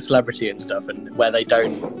fucking I'm a Celebrity and stuff, and where they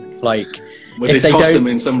don't like if they don't them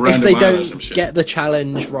in some random if they don't get the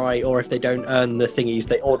challenge right, or if they don't earn the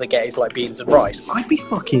thingies, all they get is like beans and rice. I'd be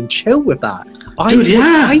fucking chill with that. I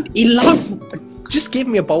love. Just give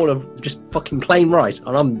me a bowl of just fucking plain rice,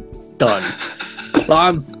 and I'm done. Like,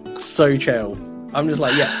 I'm so chill. I'm just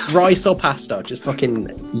like, yeah, rice or pasta, just fucking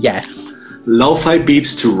yes. Lo-fi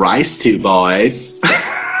beats to rice too, boys.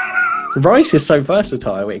 Rice is so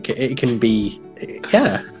versatile. It can be,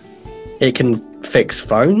 yeah. It can fix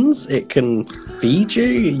phones. It can feed you.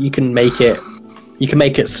 You can make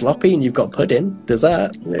it sloppy, and you've got pudding,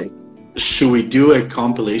 dessert. Yeah. Should we do a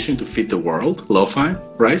compilation to feed the world? Lo-fi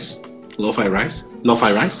rice, lo-fi rice,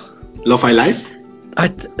 lo-fi rice, lo-fi lice.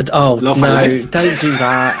 Lo-fi no! Lice? Don't do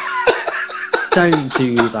that. Don't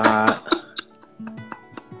do that.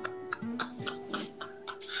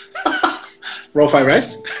 Lo-fi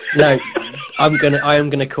rice? No, I am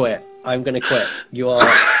gonna quit. I'm gonna quit. You are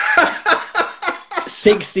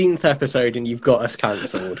 16th episode and you've got us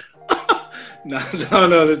cancelled. No,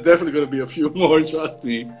 there's definitely gonna be a few more, trust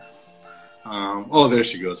me. Oh, there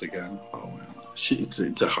she goes again. Oh, man.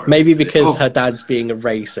 It's a hard. Maybe because her dad's being a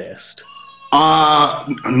racist.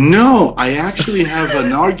 No, I actually have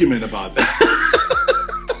an argument about that.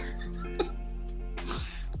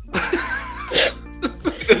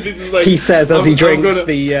 This is like, he says as he drinks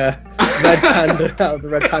the red panda out of the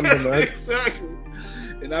red panda mug. Exactly.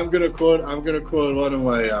 And I'm gonna quote one of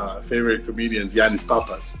my favorite comedians, Yanis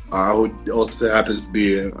Papas, who also happens to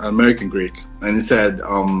be an American Greek, and he said,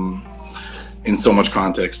 in so much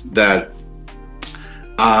context, that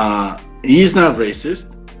he's not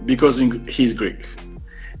racist because he's Greek,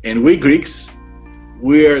 and we Greeks,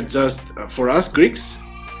 we're just for us Greeks,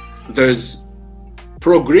 there's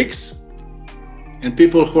pro-Greeks and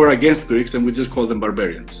people who are against Greeks, and we just call them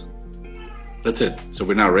barbarians. That's it. So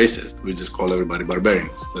we're not racist. We just call everybody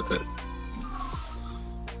barbarians. That's it.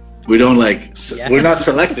 We don't we're not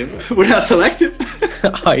selective. We're not selective.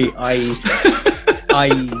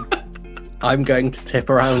 I'm going to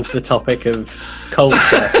tip around the topic of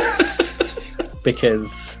culture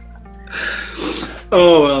because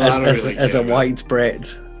as a white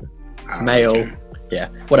Brit male, yeah,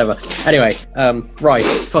 whatever. Anyway,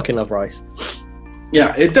 rice. Fucking love rice.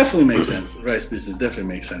 Yeah, it definitely makes sense. Rice business definitely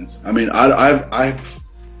makes sense. I mean, I've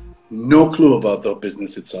no clue about the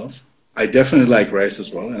business itself. I definitely like rice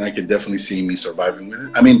as well, and I can definitely see me surviving with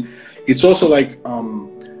it. I mean, it's also like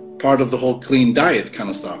part of the whole clean diet kind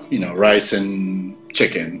of stuff, you know, rice and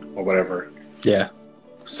chicken or whatever. Yeah.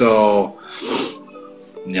 So,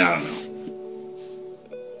 yeah, I don't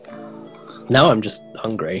know. Now I'm just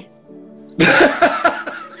hungry.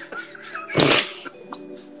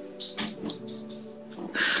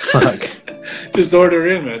 Fuck. Just order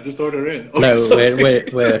in, man. Just order in. No,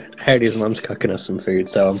 we're Harry's mum's cooking us some food,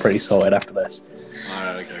 so I'm pretty sorted after this.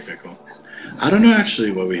 Alright, okay, cool. I don't know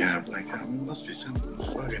actually what we have. Like, it must be something.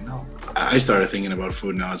 Fucking no. I started thinking about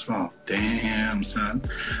food now as well. Damn, son.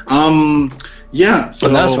 Yeah. So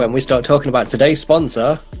And that's when we start talking about today's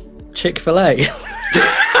sponsor, Chick-fil-A.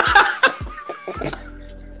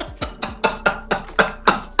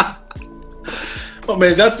 Oh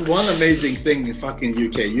man, that's one amazing thing in fucking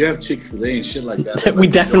UK. You have Chick-fil-A and shit like that. We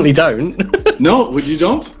definitely don't. No, you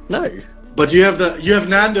don't. No. But you have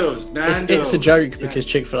Nando's. Nando's. It's a joke because Yes.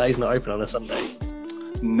 Chick-fil-A is not open on a Sunday.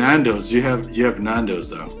 Nando's. You have Nando's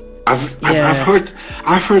though. I've Yeah.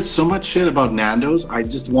 heard so much shit about Nando's. I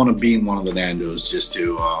just want to be in one of the Nando's just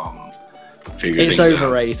to figure It's things out.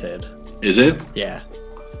 overrated. Is it? Yeah.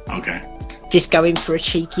 Okay. Just going for a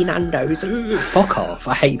cheeky Nando's. Fuck off.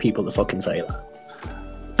 I hate people that fucking say that.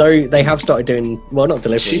 Though they have started doing, well, not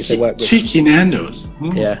deliveries, they work with... Cheeky Nando's.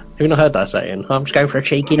 Hmm. Yeah. Have you not heard that saying? I'm just going for a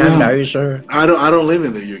cheeky No. Nando's. Or... I don't live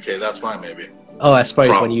in the UK. That's why maybe. Oh, I suppose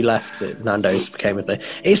Prob- when you left, that Nando's became a thing.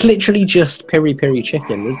 It's literally just piri-piri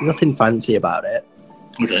chicken. There's nothing fancy about it.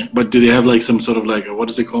 Okay, but do they have like some sort of like what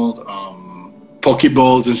is it called? Poke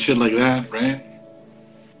bowls and shit like that, right?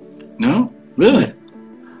 No, really?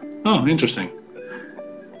 Oh, interesting.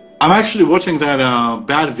 I'm actually watching that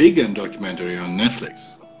Bad Vegan documentary on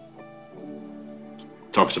Netflix.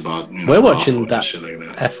 Talks about We're watching awful and that shit like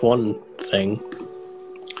that. F1 thing.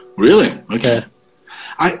 Really? Okay.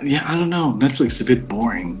 Yeah. I don't know. Netflix is a bit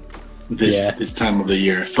boring Yeah. this time of the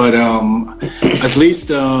year, but at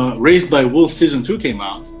least Raised by Wolves season 2 came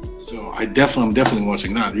out, so I'm definitely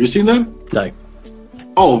watching that. You seen that? No.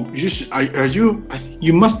 Oh, you should. Are you? I think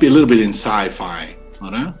you must be a little bit in sci-fi,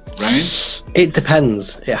 right? It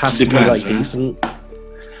depends. It has to be Depends, like right? decent.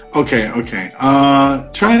 Okay.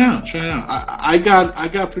 Try it out. I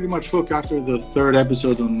got pretty much hooked after the third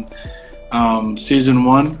episode on season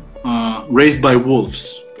 1. Raised by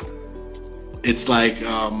Wolves. It's like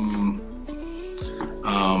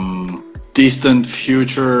distant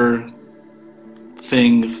future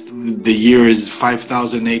thing. The year is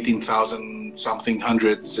 5,000, 18,000 something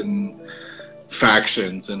hundreds and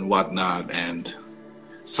factions and whatnot and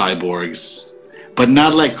cyborgs, but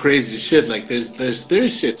not like crazy shit. Like there's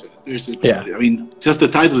shit to it. Yeah. I mean, just the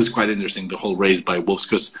title is quite interesting. The whole Raised by Wolves,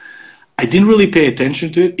 because I didn't really pay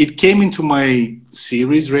attention to it. It came into my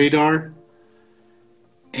series radar,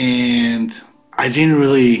 and I didn't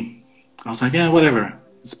really. I was like, yeah, whatever.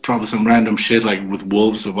 It's probably some random shit like with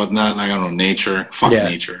wolves or whatnot. Like I don't know, nature, fuck Yeah.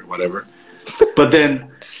 nature, whatever. But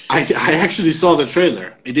then I actually saw the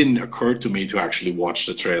trailer. It didn't occur to me to actually watch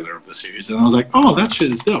the trailer of the series, and I was like, oh, that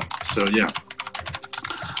shit is dope. So yeah.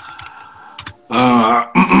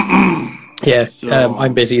 Yeah, So-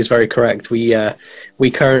 I'm busy is very correct. We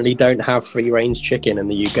currently don't have free-range chicken in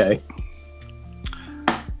the UK.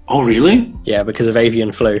 Oh really? Yeah, because of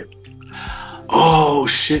avian flu. Oh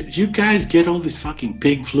shit! You guys get all this fucking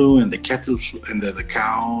pig flu and the cattle flu and the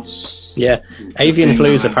cows. Yeah, avian thing,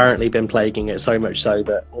 flu's man. apparently been plaguing it so much so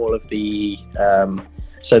that all of the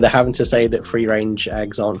so they're having to say that free-range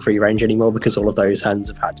eggs aren't free-range anymore because all of those hens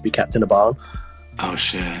have had to be kept in a barn. Oh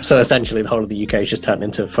shit! So essentially, the whole of the UK is just turned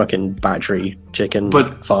into fucking battery chicken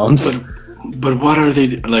But- farms. But what are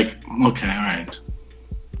they like? Okay, all right.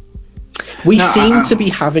 We No, seem to be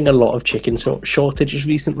having a lot of chicken shortages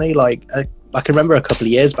recently. Like, I can remember a couple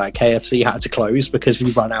of years back, KFC had to close because we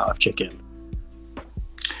ran out of chicken.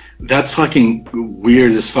 That's fucking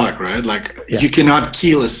weird as fuck, right? Like Yeah. you cannot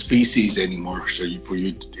kill a species anymore, so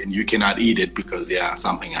and you cannot eat it because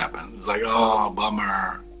something happened. It's like, oh,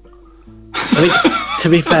 bummer. I think, to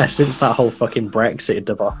be fair, since that whole fucking Brexit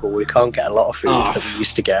debacle, we can't get a lot of food Oh. that we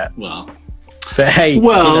used to get. Well, But hey,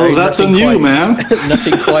 that's on nothing you, quite- man.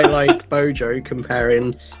 Nothing quite like Bojo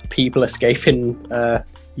comparing people escaping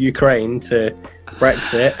Ukraine to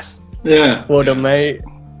Brexit. Yeah. Well done, mate.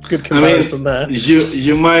 Good I comparison mean, there.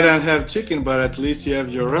 you might not have chicken, but at least you have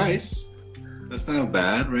your rice. That's not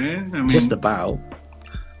bad, right? I mean, Just about.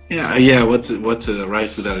 yeah. What's a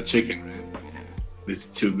rice without a chicken, right? Yeah. These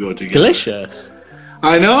two go together. Delicious.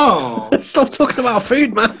 I know. Stop talking about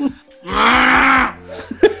food, man.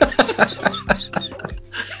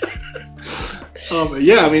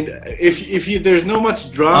 Yeah, I mean, if you there's no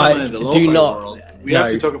much drama in the lo-fi world, we have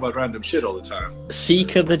to talk about random shit all the time.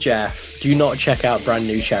 Seeker the Jeff, do not check out Brand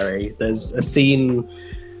New Cherry. There's a scene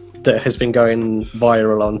that has been going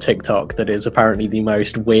viral on TikTok that is apparently the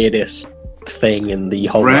most weirdest thing in the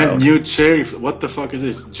whole Brand world. New Cherry. What the fuck is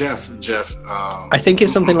this, Jeff? I think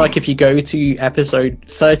it's something like if you go to episode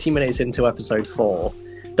 30 minutes into episode 4,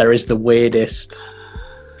 there is the weirdest,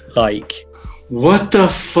 like. What the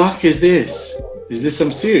fuck is this? Is this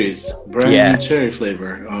some series? Brand Yeah. New Cherry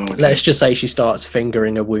flavor. Oh, okay. Let's just say she starts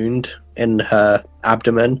fingering a wound in her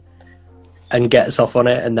abdomen and gets off on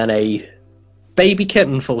it, and then a baby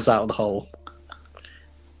kitten falls out of the hole.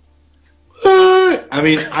 I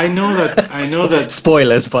mean, I know that.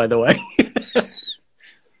 Spoilers, by the way.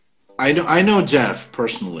 I know Jeff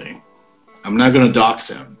personally. I'm not gonna dox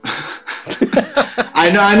him.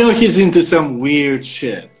 I know he's into some weird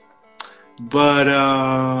shit, but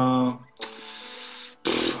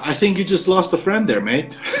I think you just lost a friend there,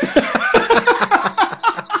 mate.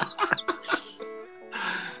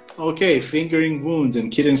 Okay, fingering wounds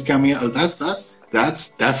and kittens coming out. That's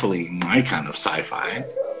definitely my kind of sci-fi.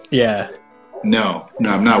 Yeah. No,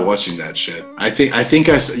 I'm not watching that shit. I think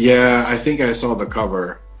I saw the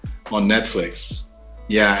cover on Netflix.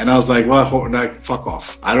 Yeah, and I was like, well, fuck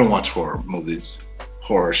off. I don't watch horror movies,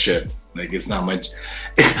 horror shit. Like it's not my jam.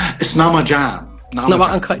 It's not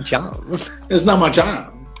about Uncut Gems. It's not my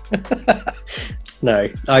jam. No,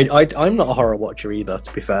 I'm not a horror watcher either,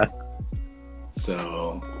 to be fair.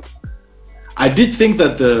 So, I did think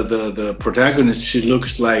that the protagonist, she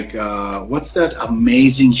looks like what's that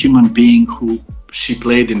amazing human being who she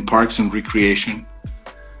played in Parks and Recreation?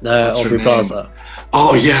 What's her Aubrey name? Plaza.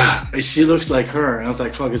 Oh yeah, she looks like her. And I was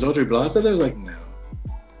like, "Fuck, is Audrey Plaza there?" I was like, "No."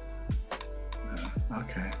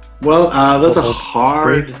 Okay. Well, that's a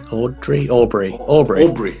hard. Aubrey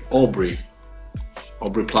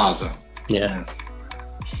Plaza. Yeah.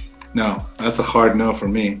 No, that's a hard no for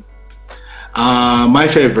me. My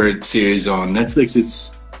favorite series on Netflix,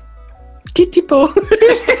 it's Titipo.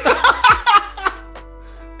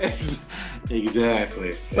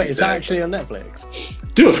 Exactly. Wait, is that actually on Netflix?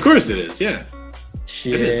 Dude, of course it is. Yeah.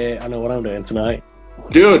 Shit, I know what I'm doing tonight.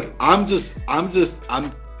 Dude, I'm just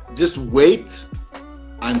wait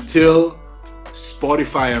until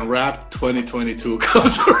Spotify and Rap 2022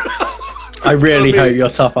 comes around. I really hope your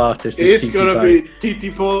top artist is It's gonna be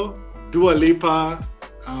Titipo, Dua Lipa.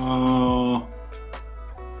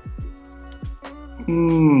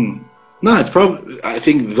 No, it's probably. I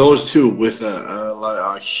think those two with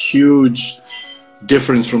a huge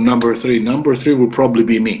difference from number 3. Number 3 would probably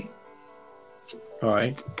be me. All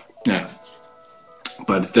right. Yeah,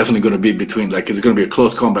 but it's definitely going to be between. Like, it's going to be a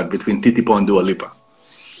close combat between Titipo and Dua Lipa.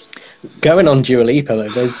 Going on Dua Lipa, though,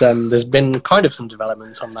 there's been kind of some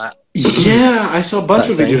developments on that. Yeah, I saw a bunch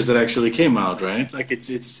of thing. videos that actually came out. Right, like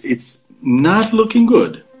it's not looking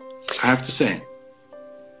good, I have to say.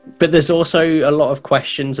 But there's also a lot of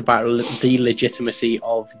questions about the legitimacy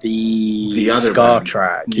of the other Scar band.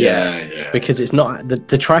 track. Yeah. Because it's not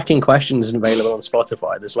the track in question isn't available on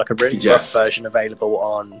Spotify. There's like a really rough version available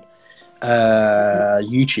on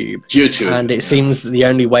YouTube. And it seems that the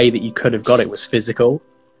only way that you could have got it was physical,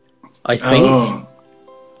 I think. Oh.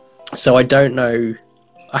 So I don't know.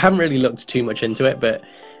 I haven't really looked too much into it, but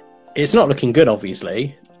it's not looking good,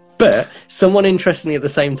 obviously. But someone interestingly at the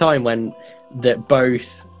same time when that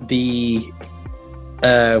both the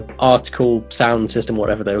Article Sound System,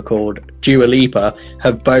 whatever they were called, Dua Lipa,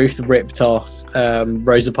 have both ripped off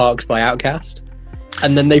Rosa Parks by Outkast,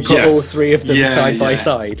 and then they put all three of them side by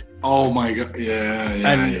side. Oh my god!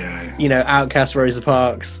 Yeah. You know, Outkast, Rosa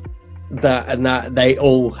Parks, that they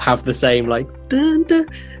all have the same like dun dun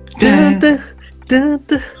dun dun dun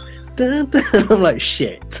dun dun dun. I'm like,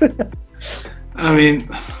 shit. I mean,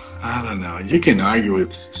 I don't know. You can argue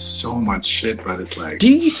with so much shit, but it's like...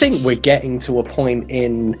 Do you think we're getting to a point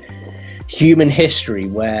in human history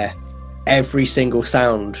where every single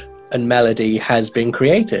sound and melody has been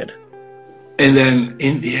created? And then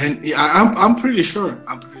in the end, I'm pretty sure.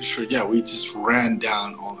 Yeah, we just ran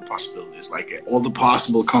down all the possibilities, like all the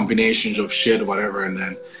possible combinations of shit or whatever, and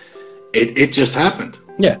then it just happened.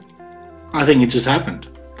 Yeah. I think it just happened.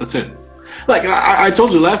 That's it. Like I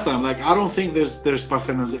told you last time, like I don't think there's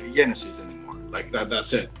parthenogenesis anymore. Like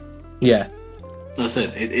that's it. Yeah. That's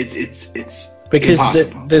it. It's because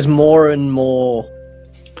impossible. There's more and more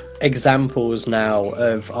examples now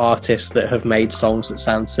of artists that have made songs that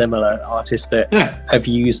sound similar, artists that have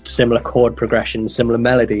used similar chord progressions, similar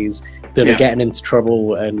melodies that are getting into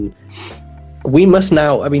trouble. And we must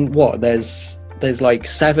now, I mean, what, there's like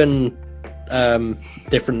 7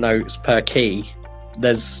 different notes per key.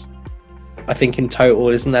 There's I think in total,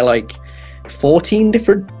 isn't there like 14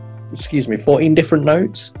 different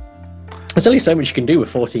notes? There's only so much you can do with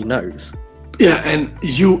 14 notes. Yeah, and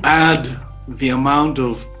you add the amount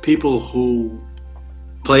of people who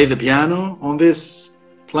play the piano on this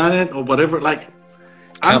planet or whatever. Like,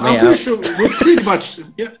 I'm pretty sure we pretty much,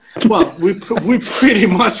 well, we pretty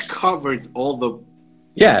much covered all the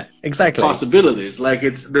exactly possibilities. Like,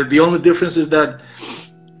 it's the only difference is that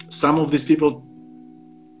some of these people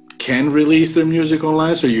can release their music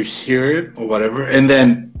online, so you hear it or whatever, and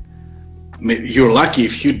then you're lucky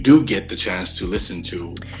if you do get the chance to listen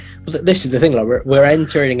to. Well, this is the thing, like we're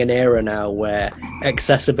entering an era now where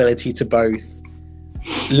accessibility to both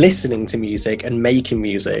listening to music and making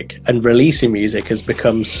music and releasing music has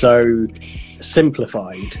become so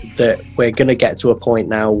simplified that we're going to get to a point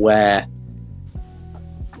now where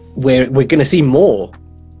we're going to see more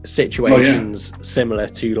situations similar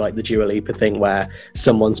to like the Dua Lipa thing, where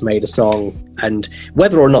someone's made a song, and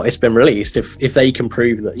whether or not it's been released, if they can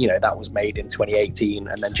prove that, you know, that was made in 2018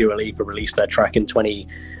 and then Dua Lipa released their track in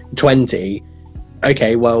 2020,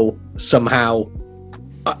 okay, well, somehow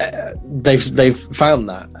they've found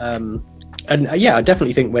that, and I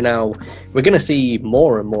definitely think we're going to see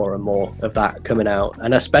more and more and more of that coming out,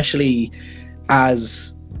 and especially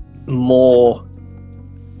as more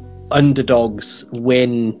underdogs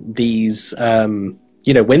win these lawsuits,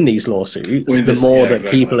 the more that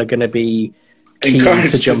people are going to be keen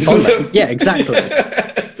to jump on them. Yeah, exactly.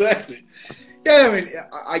 Exactly. Yeah, I mean,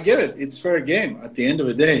 I get it. It's fair game at the end of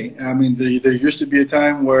the day. I mean, there used to be a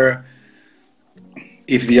time where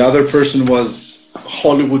if the other person was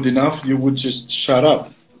Hollywood enough, you would just shut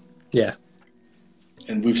up. Yeah.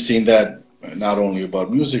 And we've seen that not only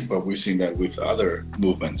about music, but we've seen that with other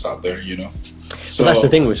movements out there, you know. So that's the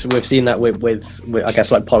thing. We've seen that with I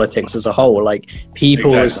guess like politics as a whole. Like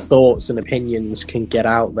people's thoughts and opinions can get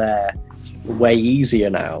out there way easier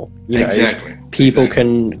now. You know, people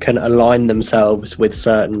can align themselves with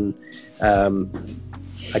certain,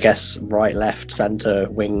 I guess, right, left, center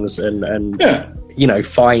wings, and you know,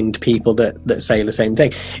 find people that say the same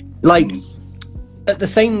thing. Like at the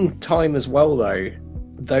same time as well, though,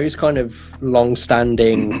 those kind of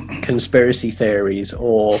long-standing conspiracy theories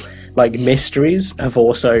or like mysteries have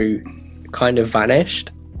also kind of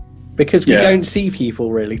vanished, because we don't see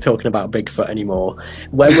people really talking about Bigfoot anymore.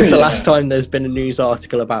 When was the last time there's been a news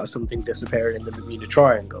article about something disappearing in the Bermuda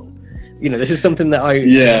Triangle? You know, this is something that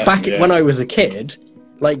when I was a kid,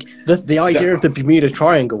 like the idea of the Bermuda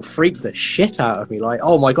Triangle freaked the shit out of me. Like,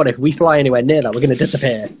 oh my God, if we fly anywhere near that, we're going to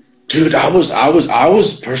disappear. Dude, I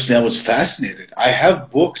was personally fascinated. I have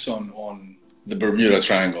books on the Bermuda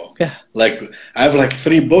Triangle. Yeah. Like, I have like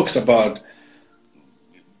 3 books about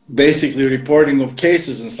basically reporting of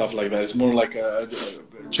cases and stuff like that. It's more like a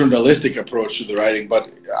journalistic approach to the writing, but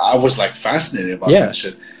I was like fascinated about that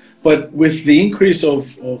shit. But with the increase of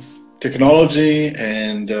technology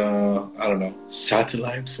and I don't know,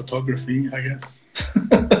 satellite photography, I guess,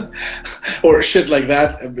 or shit like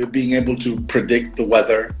that, being able to predict the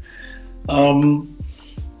weather,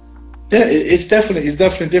 it's definitely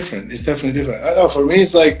different. It's definitely different. I know, for me,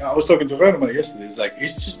 it's like, I was talking to a friend of mine yesterday. It's like,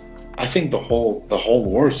 it's just, I think the whole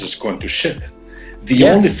world is just going to shit. The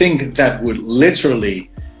only thing that would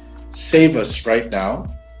literally save us right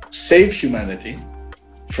now, save humanity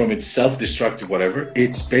from its self-destructive whatever,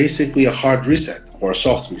 it's basically a hard reset or a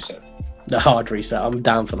soft reset. The hard reset, I'm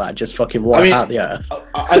down for that. Just fucking wipe out the earth.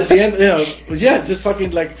 At the end, you know, just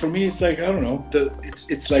fucking, like, for me, it's like, I don't know,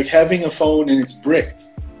 it's like having a phone and it's bricked.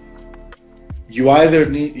 You either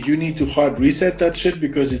need to hard reset that shit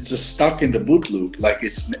because it's just stuck in the boot loop. Like,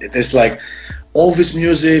 there's like all this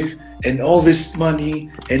music and all this money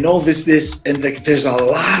and all this, and like there's a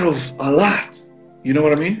lot. You know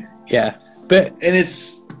what I mean? Yeah, and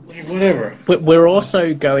it's like, whatever. But we're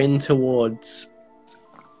also going towards.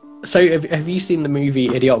 So have you seen the movie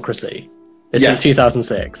Idiocracy? It's in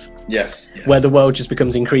 2006. Yes. Where the world just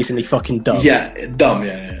becomes increasingly fucking dumb. Yeah, dumb.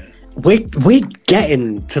 Yeah. We're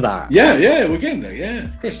getting to that. Yeah, we're getting there. Yeah,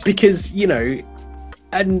 of course. Because, you know,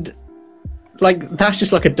 and like that's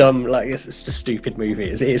just like a dumb, like it's just a stupid movie.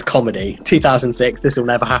 It is comedy. 2006. This will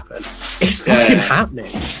never happen. It's fucking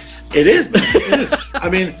happening. It is. Man. It is. I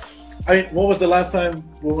mean, when was the last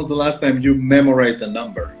time you memorized a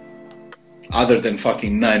number other than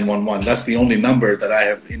fucking 911? That's the only number that I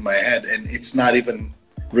have in my head, and it's not even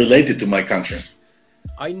related to my country.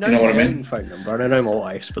 I know my own phone number. I don't know my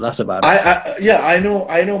wife's, but that's about it. I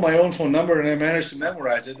know my own phone number, and I managed to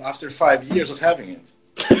memorize it after 5 years of having it.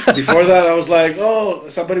 Before that, I was like,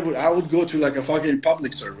 I would go to like a fucking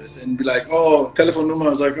public service and be like, telephone number. I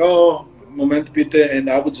was like, moment bitte, and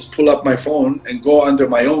I would just pull up my phone and go under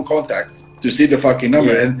my own contacts to see the fucking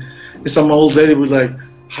number. Yeah. And some old lady would like,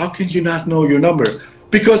 how can you not know your number?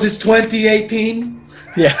 Because it's 2018.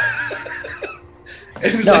 Yeah.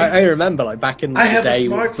 It's No, like, I remember like back in the I have a day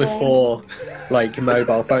smartphone. before like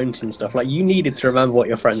mobile phones and stuff. Like you needed to remember what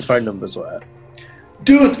your friends' phone numbers were.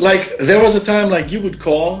 dude, like there was a time like you would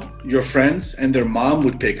call your friends and their mom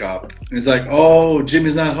would pick up. It's like, oh,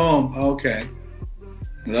 Jimmy's not home. Okay.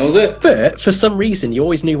 And that was it. But for some reason, you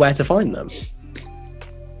always knew where to find them.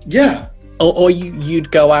 Yeah. Or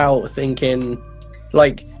you'd go out thinking,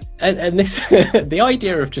 like, and this, the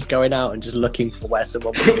idea of just going out and just looking for where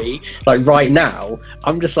someone would be, like right now,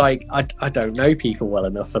 I'm just like, I don't know people well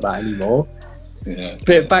enough for that anymore. Yeah.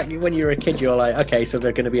 But back when you were a kid, you're like, okay, so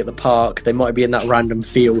they're going to be at the park. They might be in that random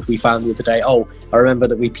field we found the other day. Oh, I remember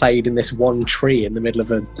that we played in this one tree in the middle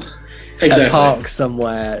of a park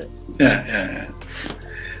somewhere. Yeah.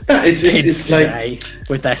 It's like today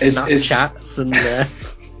with their it's- Snapchats and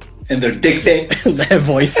and their dick pics their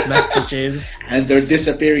voice messages. and their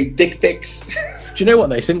disappearing dick pics. Do you know what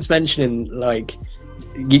though? Since mentioning like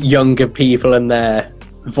younger people and their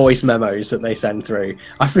voice memos that they send through,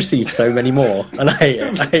 I've received so many more, and I hate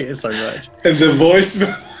it. I hate it so much. And the voice.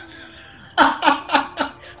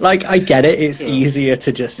 Like I get it. It's easier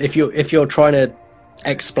to just if you're trying to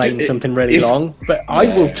explain something really long, but I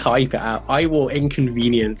will type it out. I will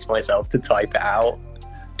inconvenience myself to type it out.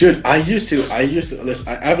 Dude, I used to listen.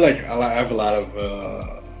 I have a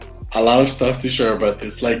lot of stuff to share about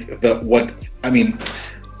this. Like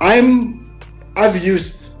I've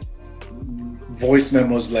used voice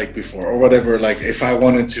memos like before or whatever. Like if I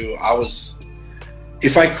wanted to,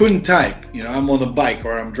 if I couldn't type, I'm on a bike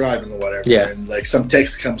or I'm driving or whatever, and like some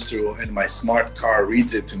text comes through and my smart car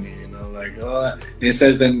reads it to me, like and it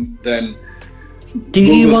says then. Do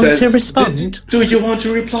Google you want says, to respond? Do you want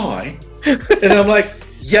to reply? And I'm like,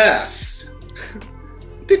 yes.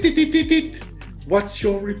 What's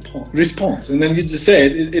your response? And then you just say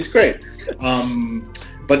it. It's great.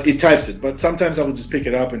 But it types it. But sometimes I would just pick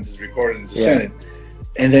it up and just record it and just send it.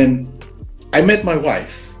 And then I met my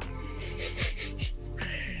wife.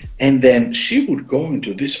 And then she would go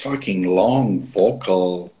into this fucking long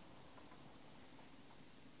vocal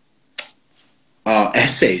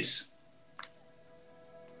essays.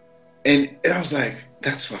 And I was like,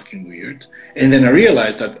 that's fucking weird. And then I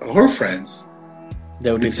realized that her friends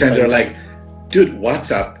would send her like, dude,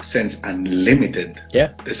 WhatsApp sends unlimited.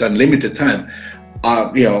 Yeah. It's unlimited time.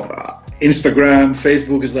 Instagram,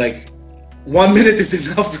 Facebook is like 1 minute is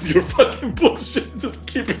enough with your fucking bullshit. Just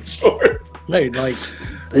keep it short. No, like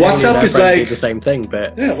WhatsApp is like the same thing,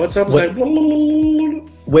 but WhatsApp is like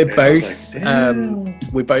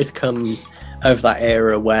we both come of that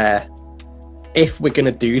era where if we're going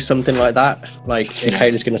to do something like that, like if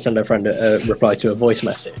Hayden's going to send her friend a reply to a voice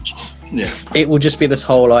message, it will just be this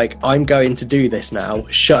whole like, I'm going to do this now,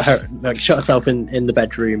 shut herself in the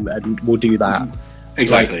bedroom and we'll do that.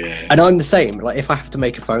 Exactly. Like, and I'm the same. Like if I have to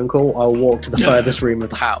make a phone call, I'll walk to the furthest room of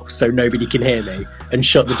the house so nobody can hear me and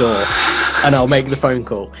shut the door, and I'll make the phone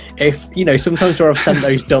call. If sometimes where I've sent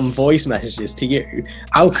those dumb voice messages to you,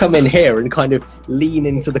 I'll come in here and kind of lean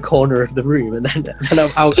into the corner of the room, and then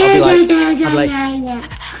I'll be like, and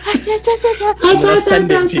I'll send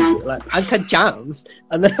it to you like Anka Jams,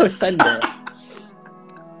 and then I'll send it.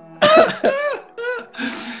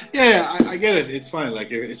 I get it. It's fine. Like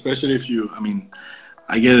especially if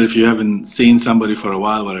I get it if you haven't seen somebody for a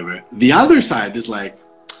while, whatever. The other side is like,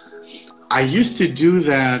 I used to do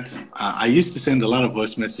that. I used to send a lot of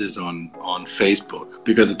voice messages on Facebook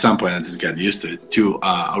because at some point I just got used to it, to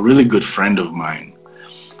a really good friend of mine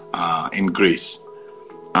in Greece.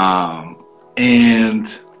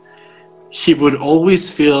 And he would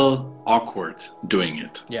always feel awkward doing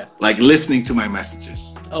it. Yeah. Like listening to my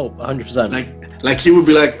messages. Oh, 100%. Like he would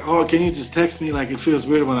be like, oh, can you just text me? Like it feels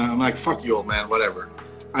weird when I'm like, fuck you, old man, whatever.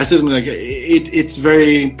 I said to him like, it's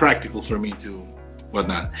very practical for me to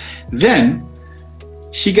whatnot. Then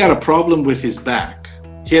he got a problem with his back.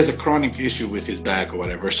 He has a chronic issue with his back or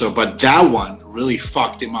whatever. So, but that one really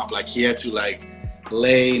fucked him up. Like he had to like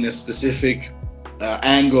lay in a specific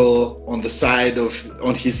angle on his side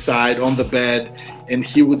on the bed, and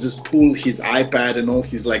he would just pull his iPad and all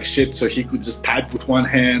his like shit so he could just type with one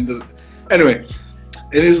hand. Anyway,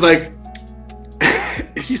 it is like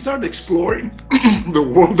he started exploring the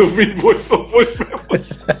world of voice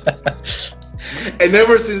memos. And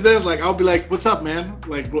ever since then, it's like I'll be like, "What's up, man?"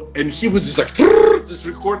 Like, and he would just like just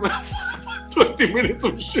record like 20 minutes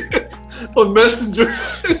of shit on Messenger.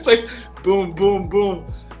 It's like boom, boom, boom.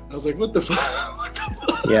 I was like, "What the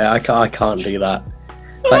fuck?" Yeah, I can't do that.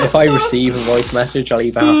 Like if I receive a voice message, I'll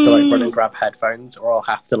either have to like run and grab headphones, or I'll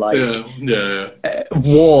have to like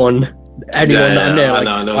warn anyone that I'm near.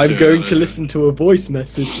 Like, I'm going to listen to a voice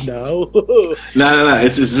message now. No.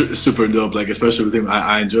 It's super dope. Like especially with him,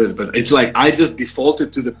 I enjoyed it. But it's like I just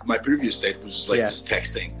defaulted to my previous state, which is like just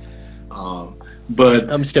texting. But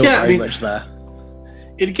I'm still very much there.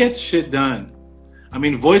 It gets shit done. I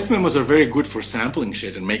mean, voice memos are very good for sampling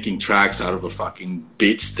shit and making tracks out of a fucking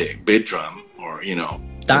beat drum, or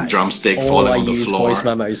some drumstick falling on the floor. Voice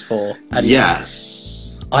memos for. And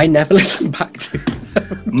yes. I never listen back to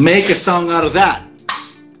them. Make a song out of that.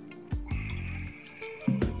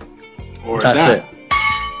 Or that's that. It.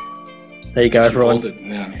 There you go, everyone.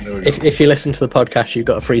 There we go. If you listen to the podcast, you've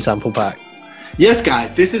got a free sample pack. Yes,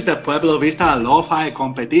 guys, this is the Pueblo Vista Lo-Fi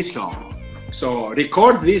competition. So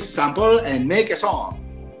record this sample and make a song.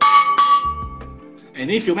 And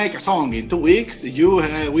if you make a song in 2 weeks, you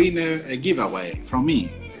win a giveaway from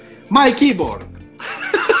me. My keyboard.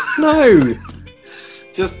 No.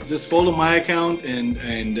 Just follow my account and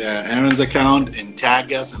Aaron's account and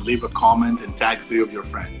tag us and leave a comment and tag 3 of your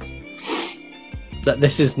friends.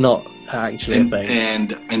 This is not actually a thing.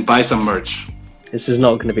 And buy some merch. This is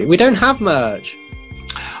not going to be. We don't have merch.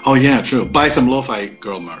 Oh yeah, true. Buy some Lo-Fi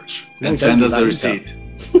Girl merch and send us the receipt.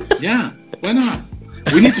 Yeah, why not?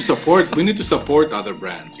 We need to support. We need to support other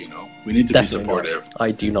brands. We need to be supportive. Not.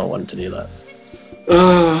 I do not want to do that.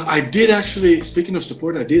 I did actually. Speaking of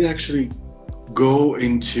support, I did actually go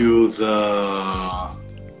into the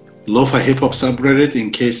Lo-Fi hip hop subreddit in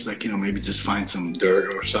case, maybe just find some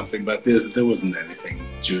dirt or something. But there wasn't anything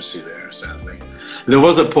juicy there, sadly. There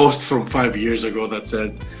was a post from 5 years ago that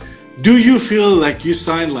said, "Do you feel like you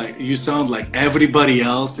sound like everybody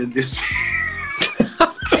else in this?"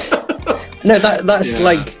 No, that's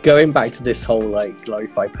like going back to this whole like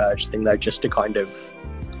lo-fi purge thing though, just to kind of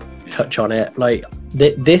touch on it. Like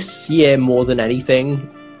this year more than anything,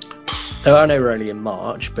 though I know we're only in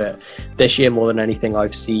March, but this year more than anything,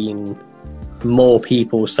 I've seen more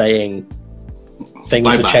people saying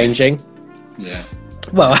things are changing. Yeah.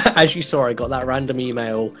 Well, as you saw, I got that random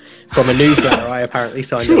email from a newsletter I apparently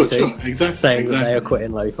signed up to, saying that they are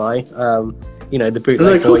quitting lo-fi. The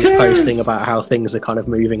Bootleg Boys posting about how things are kind of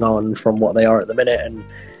moving on from what they are at the minute, and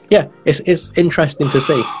it's interesting to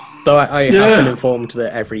see. Though I have been informed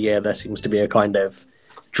that every year there seems to be a kind of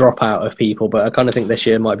dropout of people, but I kind of think this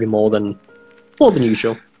year might be more than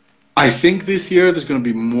usual. I think this year there's going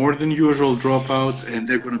to be more than usual dropouts, and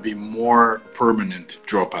they're going to be more permanent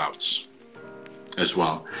dropouts as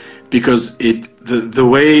well, because the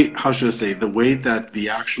way, how should I say, the way that the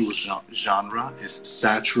actual genre is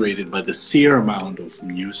saturated by the sheer amount of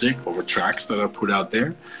music over tracks that are put out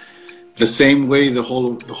there, the same way the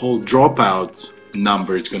whole dropout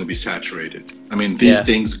number is going to be saturated. I mean, these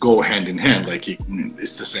things go hand in hand, like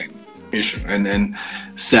it's the same issue, and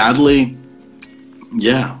sadly,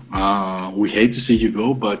 we hate to see you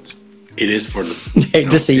go, but it is for the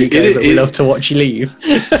hate to see you go, but we love to watch you leave.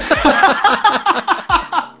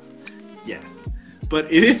 Yes, but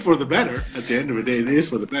it is for the better. At the end of the day, it is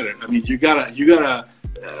for the better. I mean, you gotta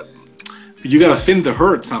thin the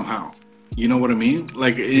herd somehow. You know what I mean?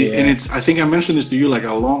 Like, and it's. I think I mentioned this to you like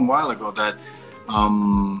a long while ago that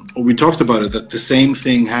we talked about it. That the same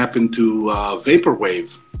thing happened to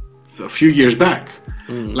vaporwave a few years back.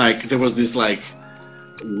 Like there was this like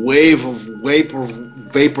wave of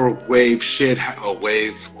vaporwave shit,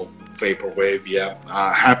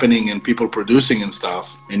 happening and people producing and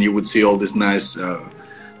stuff, and you would see all this nice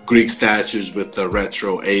Greek statues with the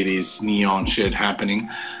retro 80s neon shit happening,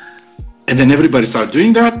 and then everybody started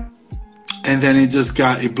doing that, and then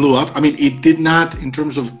it blew up. I mean, it did not, in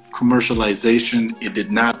terms of commercialization, it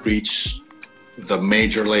did not reach the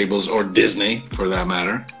major labels or Disney for that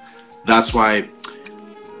matter. That's why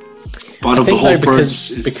part of the whole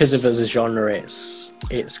purge is because of as a genre,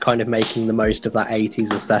 it's kind of making the most of that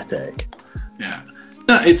 80s aesthetic. Yeah.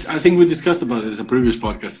 No, I think we discussed about it in a previous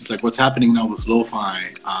podcast. It's like what's happening now with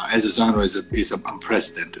lo-fi as a genre is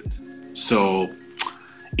unprecedented. So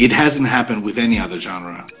it hasn't happened with any other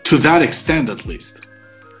genre to that extent, at least.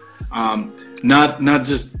 Not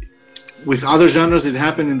just with other genres. It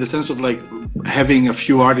happened in the sense of like having a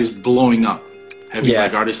few artists blowing up, having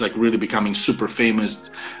like artists like really becoming super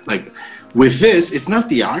famous. Like with this, it's not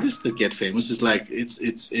the artists that get famous. It's like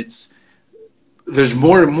it's there's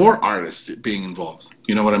more and more artists being involved.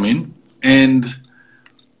 You know what I mean? And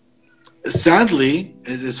sadly,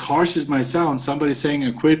 as harsh as my sound, somebody saying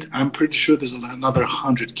I quit, I'm pretty sure there's another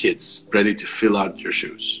 100 kids ready to fill out your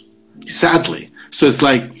shoes. Sadly. So it's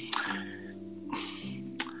like,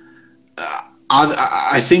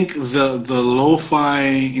 I think the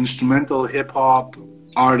lo-fi instrumental hip-hop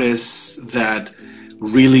artists that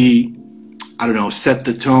really, I don't know, set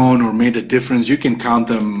the tone or made a difference, you can count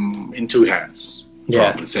them in two hands.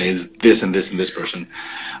 Yeah. Probably say it's this and this and this person.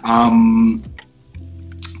 I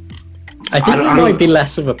think it might be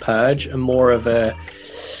less of a purge and more of a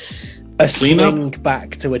swing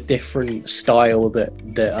back to a different style that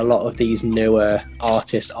a lot of these newer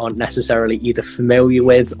artists aren't necessarily either familiar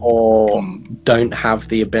with or don't have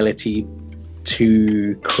the ability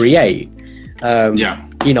to create.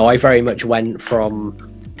 You know, I very much went from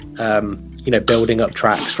you know, building up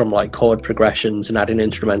tracks from like chord progressions and adding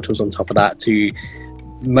instrumentals on top of that to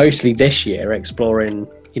mostly this year exploring,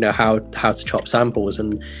 you know, how to chop samples.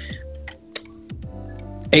 And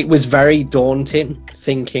it was very daunting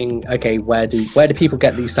thinking, okay, where do people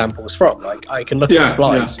get these samples from? Like, I can look at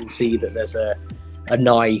Splice and see that there's a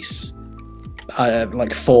nice like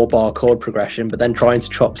 4-bar chord progression, but then trying to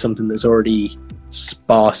chop something that's already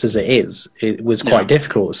sparse as it was quite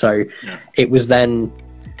difficult. So it was then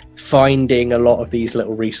finding a lot of these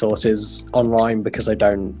little resources online, because I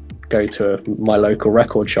don't go to my local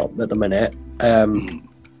record shop at the minute.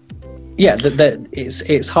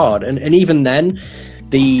 It's hard, and even then,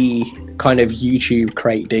 the kind of YouTube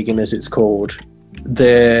crate digging, as it's called,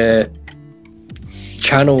 the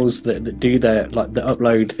channels that do that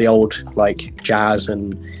upload the old like jazz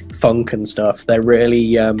and funk and stuff, they're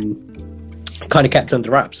really kind of kept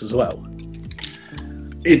under wraps as well.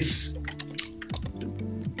 It's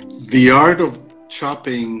the art of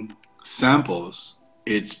chopping samples.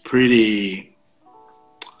 It's pretty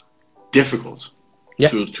difficult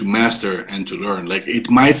to master and to learn. Like, it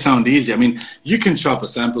might sound easy. I mean, you can chop a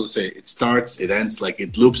sample, say it starts, it ends, like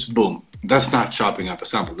it loops, boom. That's not chopping up a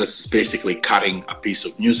sample. That's basically cutting a piece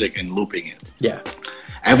of music and looping it. Yeah.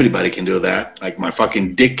 Everybody can do that. Like, my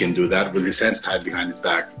fucking dick can do that with his hands tied behind his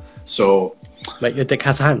back. So. Like, your dick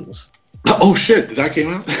has hands? Oh shit, did that came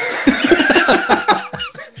out?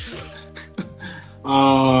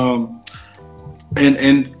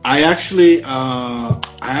 And I actually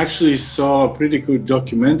saw a pretty good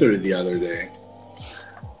documentary the other day.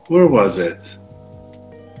 Where was it?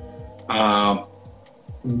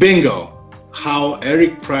 Bingo! How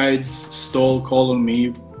Eric Prydz stole Call on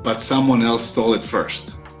Me, but someone else stole it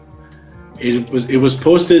first. It was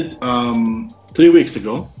posted 3 weeks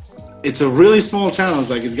ago. It's a really small channel.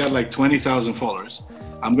 It's got like 20,000 followers.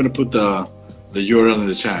 I'm gonna put the URL in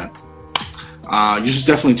the chat. You should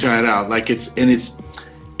definitely try it out. Like,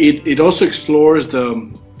 it also explores the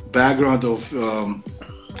background of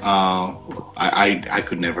I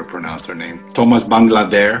could never pronounce her name. Thomas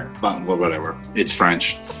Bangalter, whatever. It's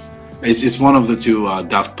French. It's one of the two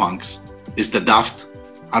Daft Punks. It's the Daft.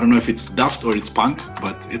 I don't know if it's Daft or it's Punk,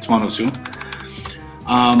 but it's one of two.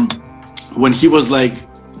 When he was like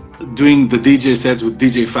doing the DJ sets with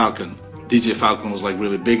DJ Falcon. DJ Falcon was like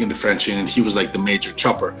really big in the French scene, and he was like the major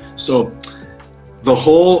chopper. So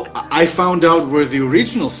I found out where the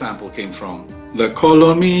original sample came from. The Call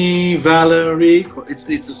on Me, Valerie. It's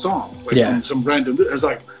a song, like from some random. It's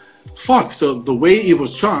like, fuck. So the way it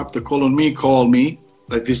was chopped, the Call on Me, Call Me,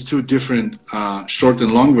 like these two different short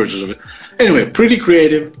and long versions of it. Anyway, pretty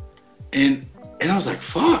creative, and I was like,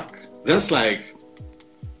 fuck, that's like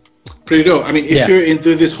pretty dope. I mean, if you're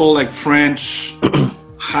into this whole like French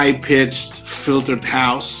high-pitched filtered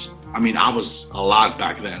house, I mean, I was a lot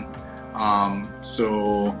back then.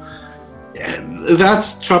 So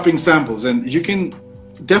that's chopping samples, and you can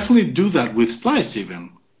definitely do that with Splice even.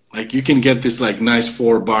 Like, you can get this like nice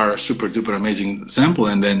 4-bar super duper amazing sample,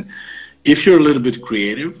 and then if you're a little bit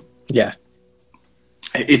creative,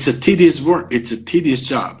 it's a tedious work. It's a tedious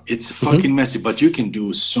job. It's fucking messy, but you can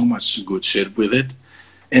do so much good shit with it.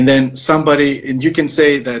 And then and you can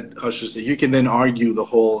say that, I should say, you can then argue the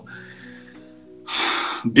whole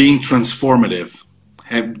being transformative.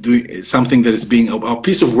 Doing something that is being a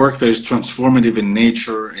piece of work that is transformative in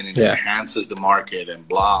nature, and it enhances the market and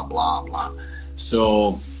blah blah blah.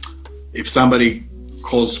 So if somebody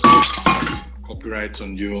calls copyrights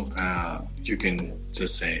on you, you can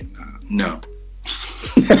just say no.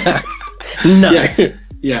 No.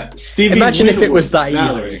 Yeah. Stevie Imagine Winwood, if it was that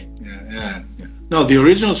Valerie. easy. Yeah. No, the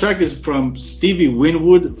original track is from Stevie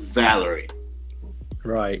Winwood, Valerie.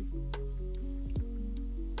 Right.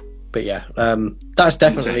 But yeah, that's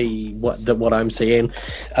definitely what I'm seeing.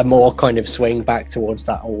 A more kind of swing back towards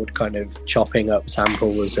that old kind of chopping up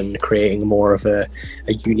samples and creating more of a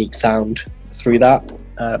unique sound through that.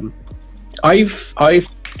 I've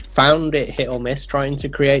found it hit or miss trying to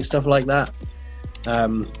create stuff like that.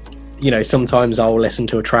 You know, sometimes I'll listen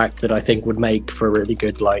to a track that I think would make for a really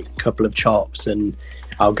good like couple of chops, and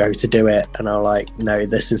I'll go to do it, and I'll like, no,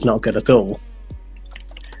 this is not good at all.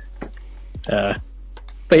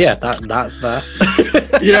 But yeah, that's that.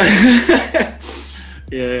 Yeah.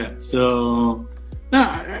 Yeah. So no,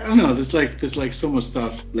 I don't know. There's like so much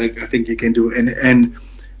stuff like I think you can do, and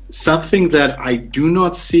something that I do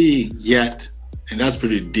not see yet, and that's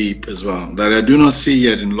pretty deep as well. That I do not see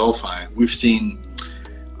yet in lo-fi. We've seen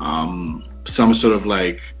some sort of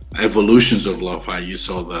like evolutions of lo-fi. You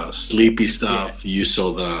saw the sleepy stuff. You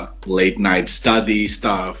saw the late night study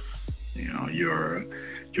stuff. You know,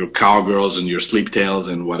 your cowgirls and your sleep tales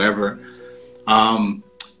and whatever.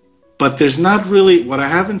 But there's not really, what I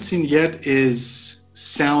haven't seen yet is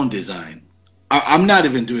sound design. I'm not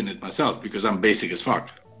even doing it myself because I'm basic as fuck.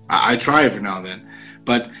 I try every now and then.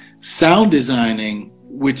 But sound designing,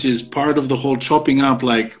 which is part of the whole chopping up,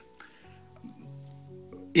 like,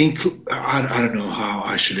 I don't know how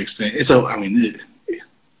I should explain it. I mean,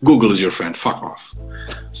 Google is your friend, fuck off.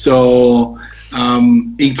 So,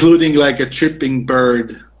 including like a chirping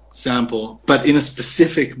bird sample, but in a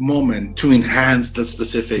specific moment to enhance that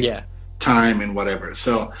specific time and whatever.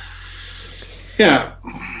 So, yeah.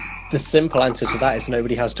 The simple answer to that is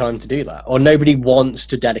nobody has time to do that, or nobody wants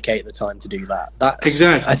to dedicate the time to do that. That's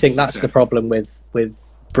exactly. I think that's the problem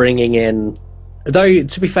with bringing in. Though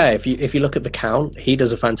to be fair, if you look at the Count, he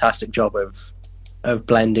does a fantastic job of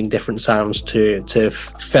blending different sounds to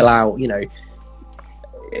fill out. You know,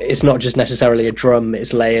 it's not just necessarily a drum;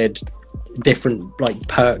 it's layered different like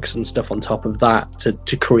perks and stuff on top of that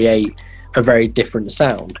to create a very different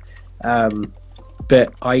sound.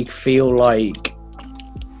 But I feel like,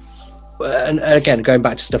 and again, going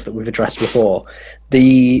back to stuff that we've addressed before,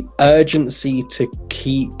 the urgency to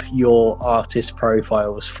keep your artist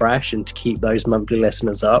profiles fresh and to keep those monthly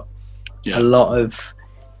listeners up. Yeah. A lot of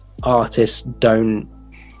artists don't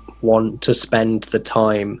want to spend the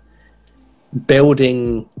time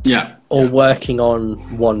building or working on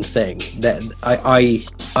one thing. That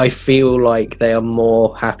I feel like they are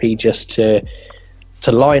more happy just to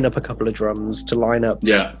line up a couple of drums, to line up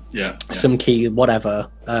some key, whatever,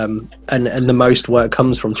 and the most work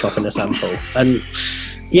comes from chopping a sample. And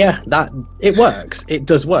that it works. It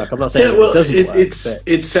does work. I'm not saying it doesn't work.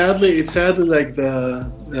 It's sadly like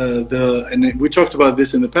the and we talked about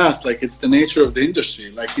this in the past. Like it's the nature of the industry.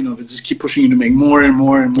 Like, you know, they just keep pushing you to make more and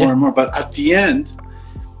more and more and more. But at the end,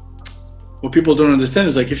 what people don't understand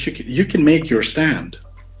is like if you can make your stand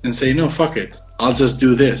and say, no, fuck it, I'll just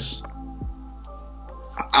do this.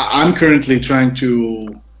 I'm currently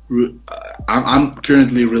I'm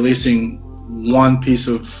currently releasing one piece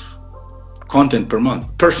of content per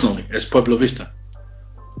month, personally, as Pueblo Vista.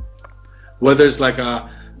 Whether it's like a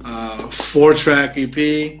 4-track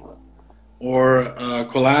EP or a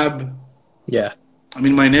collab. Yeah. I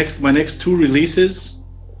mean, my next 2 releases,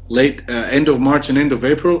 end of March and end of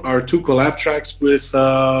April, are 2 collab tracks with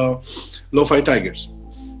Lo-Fi Tigers.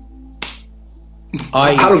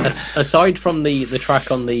 Aside from the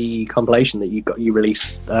track on the compilation that you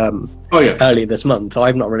released earlier this month,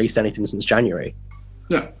 I've not released anything since January.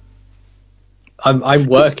 Yeah, I'm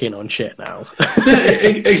working on shit now.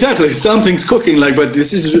 Exactly, something's cooking. Like, but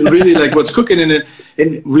this is really like what's cooking in it,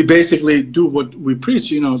 and we basically do what we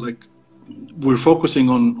preach. You know, like we're focusing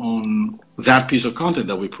on that piece of content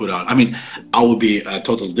that we put out. I mean, I would be a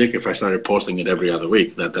total dick if I started posting it every other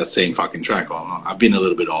week, that same fucking track. I've been a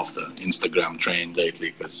little bit off the Instagram train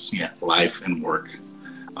lately because, life and work.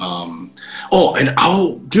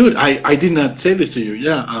 Dude, I did not say this to you.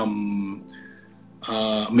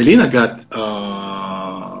 Melina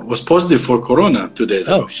was positive for Corona 2 days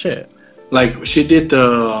ago. Oh, shit. Like, she did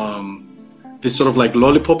this sort of like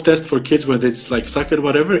lollipop test for kids where it's like suck it,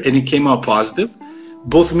 whatever, and it came out positive.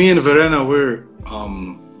 Both me and Verena were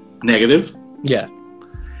negative. Yeah.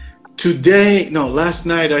 Last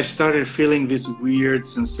night I started feeling this weird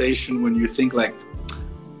sensation when you think like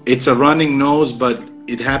it's a running nose, but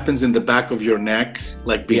it happens in the back of your neck,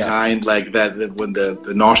 like behind like that when the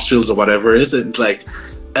nostrils or whatever is. It's like,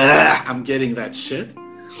 I'm getting that shit.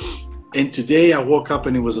 And today I woke up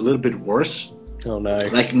and it was a little bit worse. Oh no.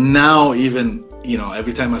 Like now even,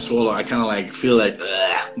 every time I swallow, I kind of like feel like,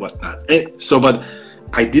 whatnot. But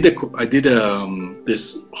I did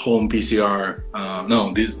this home PCR,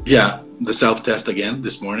 the self-test again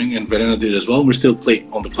this morning, and Verena did as well. We're still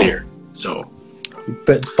on the clear, so.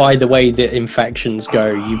 But by the way the infections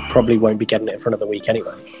go, you probably won't be getting it for another week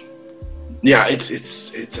anyway. Yeah, it's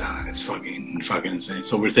fucking insane.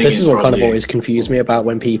 So we're thinking this is what kind of always confused me about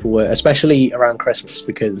when people were, especially around Christmas,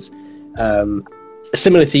 because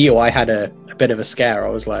similar to you, I had a bit of a scare. I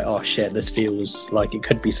was like, oh shit, this feels like it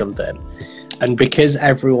could be something. And because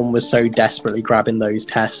everyone was so desperately grabbing those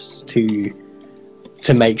tests to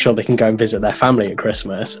make sure they can go and visit their family at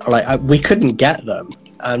Christmas, we couldn't get them.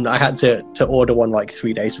 and I had to order one like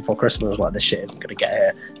 3 days before Christmas. I was like, this shit isn't gonna get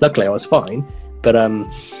here. Luckily, I was fine, but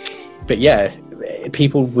yeah,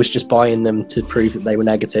 people was just buying them to prove that they were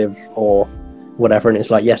negative or whatever, and it's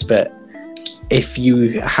like, yes, but if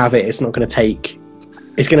you have it, it's going to take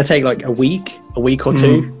like a week or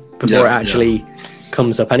two before it actually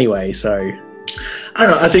comes up anyway. So I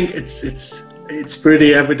don't know. I think it's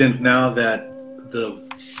pretty evident now that the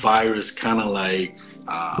virus kind of like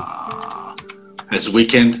has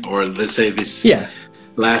weakened, or let's say these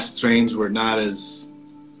last strains were not as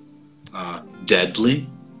deadly.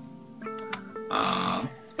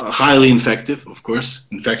 Highly infectious, of course,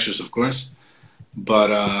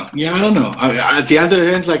 but I don't know. At the other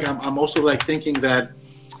hand, like I'm also like thinking that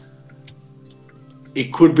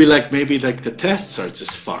it could be like maybe like the tests are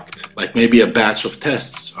just fucked. Like maybe a batch of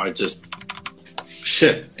tests are just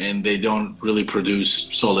shit, and they don't really produce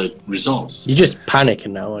solid results. You're just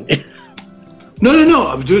panicking now, aren't you?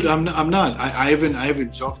 No, dude, I'm not. I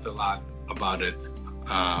even joked a lot about it.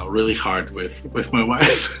 Really hard with my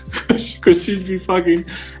wife because she'd be fucking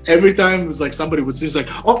every time. It's like somebody would say, like,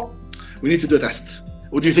 oh, we need to do a test.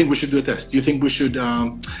 What do you think we should do a test? Do you think we should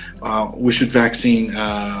vaccine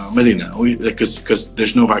Melina? Because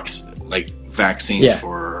there's no vaccines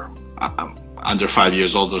for under 5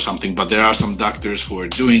 years old or something, but there are some doctors who are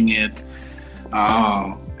doing it,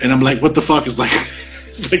 and I'm like, what the fuck is like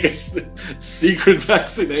it's like a secret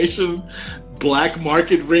vaccination black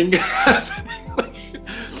market ring happening.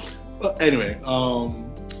 Well, anyway,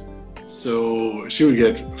 so she would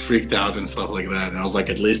get freaked out and stuff like that, and I was like,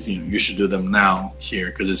 at least you should do them now here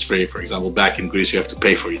because it's free. For example, back in Greece, you have to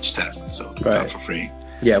pay for each test, so do that for free.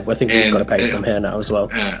 Yeah, well, I think we've got to pay for them here now as well.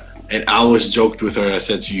 And I always joked with her. I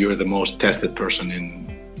said, "You're the most tested person in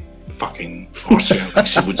fucking Austria." Like,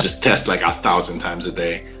 she would just test like 1,000 times a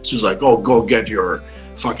day. She was like, "Oh, go get your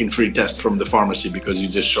fucking free test from the pharmacy because you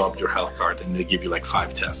just show up your health card and they give you like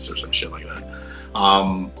 5 tests or some shit like that."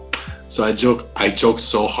 So I joked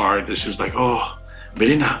so hard that she was like, "Oh,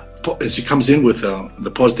 Melina," and she comes in with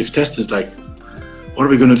the positive test. Is like, "What are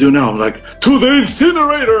we gonna do now?" I'm like, "To the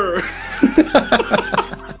incinerator."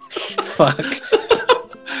 Fuck.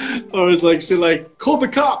 Or it's like she like, "Call the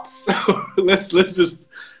cops." let's just.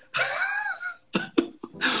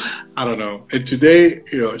 I don't know. And today,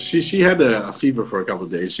 she had a fever for a couple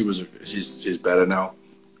of days. She's better now.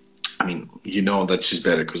 I mean, you know that she's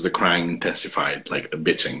better because the crying intensified, like the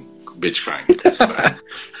bitch crying intensified.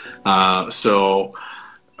 So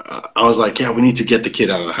I was like, yeah, we need to get the kid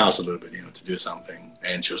out of the house a little bit, to do something.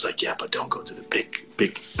 And she was like, yeah, but don't go to the big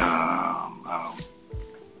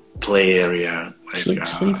play area. Like,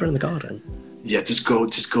 sleep her in the garden. Yeah, just go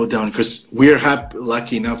down, because we're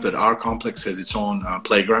lucky enough that our complex has its own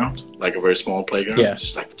playground, like a very small playground. Yeah.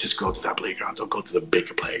 Just go to that playground. Don't go to the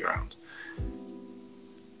bigger playground.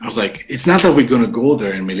 I was like, it's not that we're going to go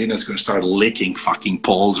there and Melina's going to start licking fucking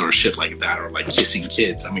poles or shit like that, or like kissing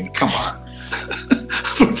kids. I mean, come on.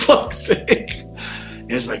 For fuck's sake.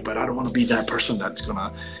 It's like, but I don't want to be that person that's going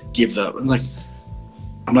to give the...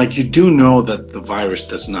 I'm like, you do know that the virus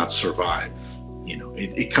does not survive.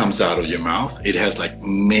 It comes out of your mouth. It has like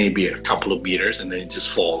maybe a couple of meters and then it just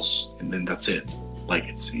falls and then that's it. Like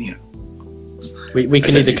it's, We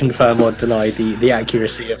can either confirm or deny the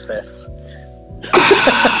accuracy of this.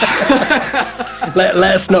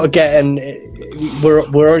 Let's not get in. We're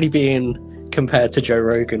already being compared to Joe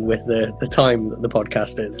Rogan with the time that the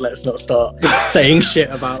podcast is. Let's not start saying shit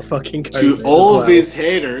about fucking COVID. To all these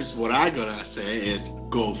haters, what I gotta say is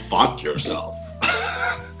go fuck yourself.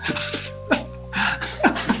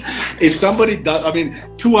 If somebody does,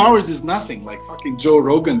 2 hours is nothing. Like fucking Joe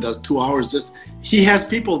Rogan does 2 hours. He has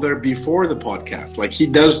people there before the podcast. Like he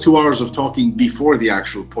does 2 hours of talking before the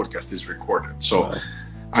actual podcast is recorded. So right.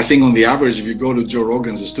 I think on the average, if you go to Joe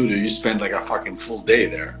Rogan's studio, you spend like a fucking full day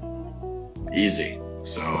there. Easy.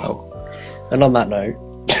 So. Oh. And on that note.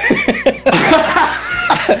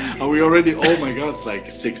 Are we already? Oh my God! It's like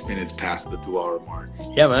 6 minutes past the 2 hour mark.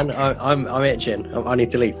 Yeah, man. I'm itching. I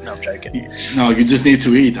need to leave. No, I'm joking. No, you just need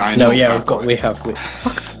to eat. I know. No, yeah, we have.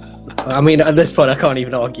 At this point, I can't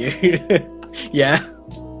even argue. Yeah.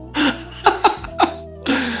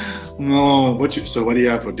 No. So what do you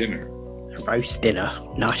have for dinner? Roast dinner.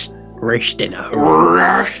 Nice roast dinner.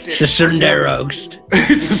 Roast. It's a Sunday roast.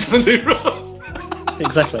 It's a Sunday roast.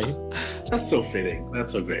 Exactly. That's so fitting.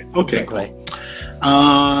 That's so great. Okay, exactly. Cool.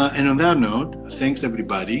 And on that note, thanks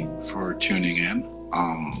everybody for tuning in.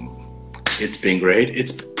 It's been great.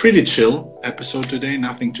 It's pretty chill episode today.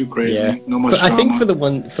 Nothing too crazy. Yeah. No much drama. I think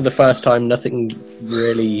for the first time, nothing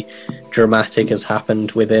really dramatic has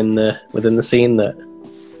happened within the scene. That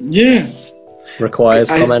requires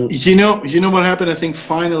comment. You know what happened? I think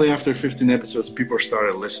finally after 15 episodes, people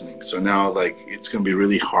started listening. So now, like, it's gonna be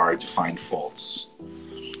really hard to find faults.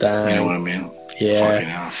 Damn. You know what I mean? Yeah. Fucking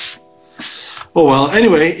hell. Oh well.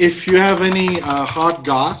 Anyway, if you have any hot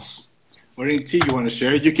goss or any tea you want to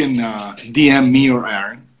share, you can DM me or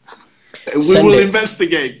Aaron. We will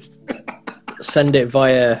investigate. Send it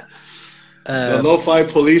via. The Lo-Fi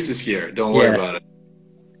police is here. Don't worry about it.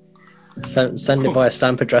 Send it via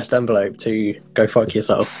stamp addressed envelope to Go Fuck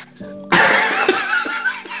Yourself.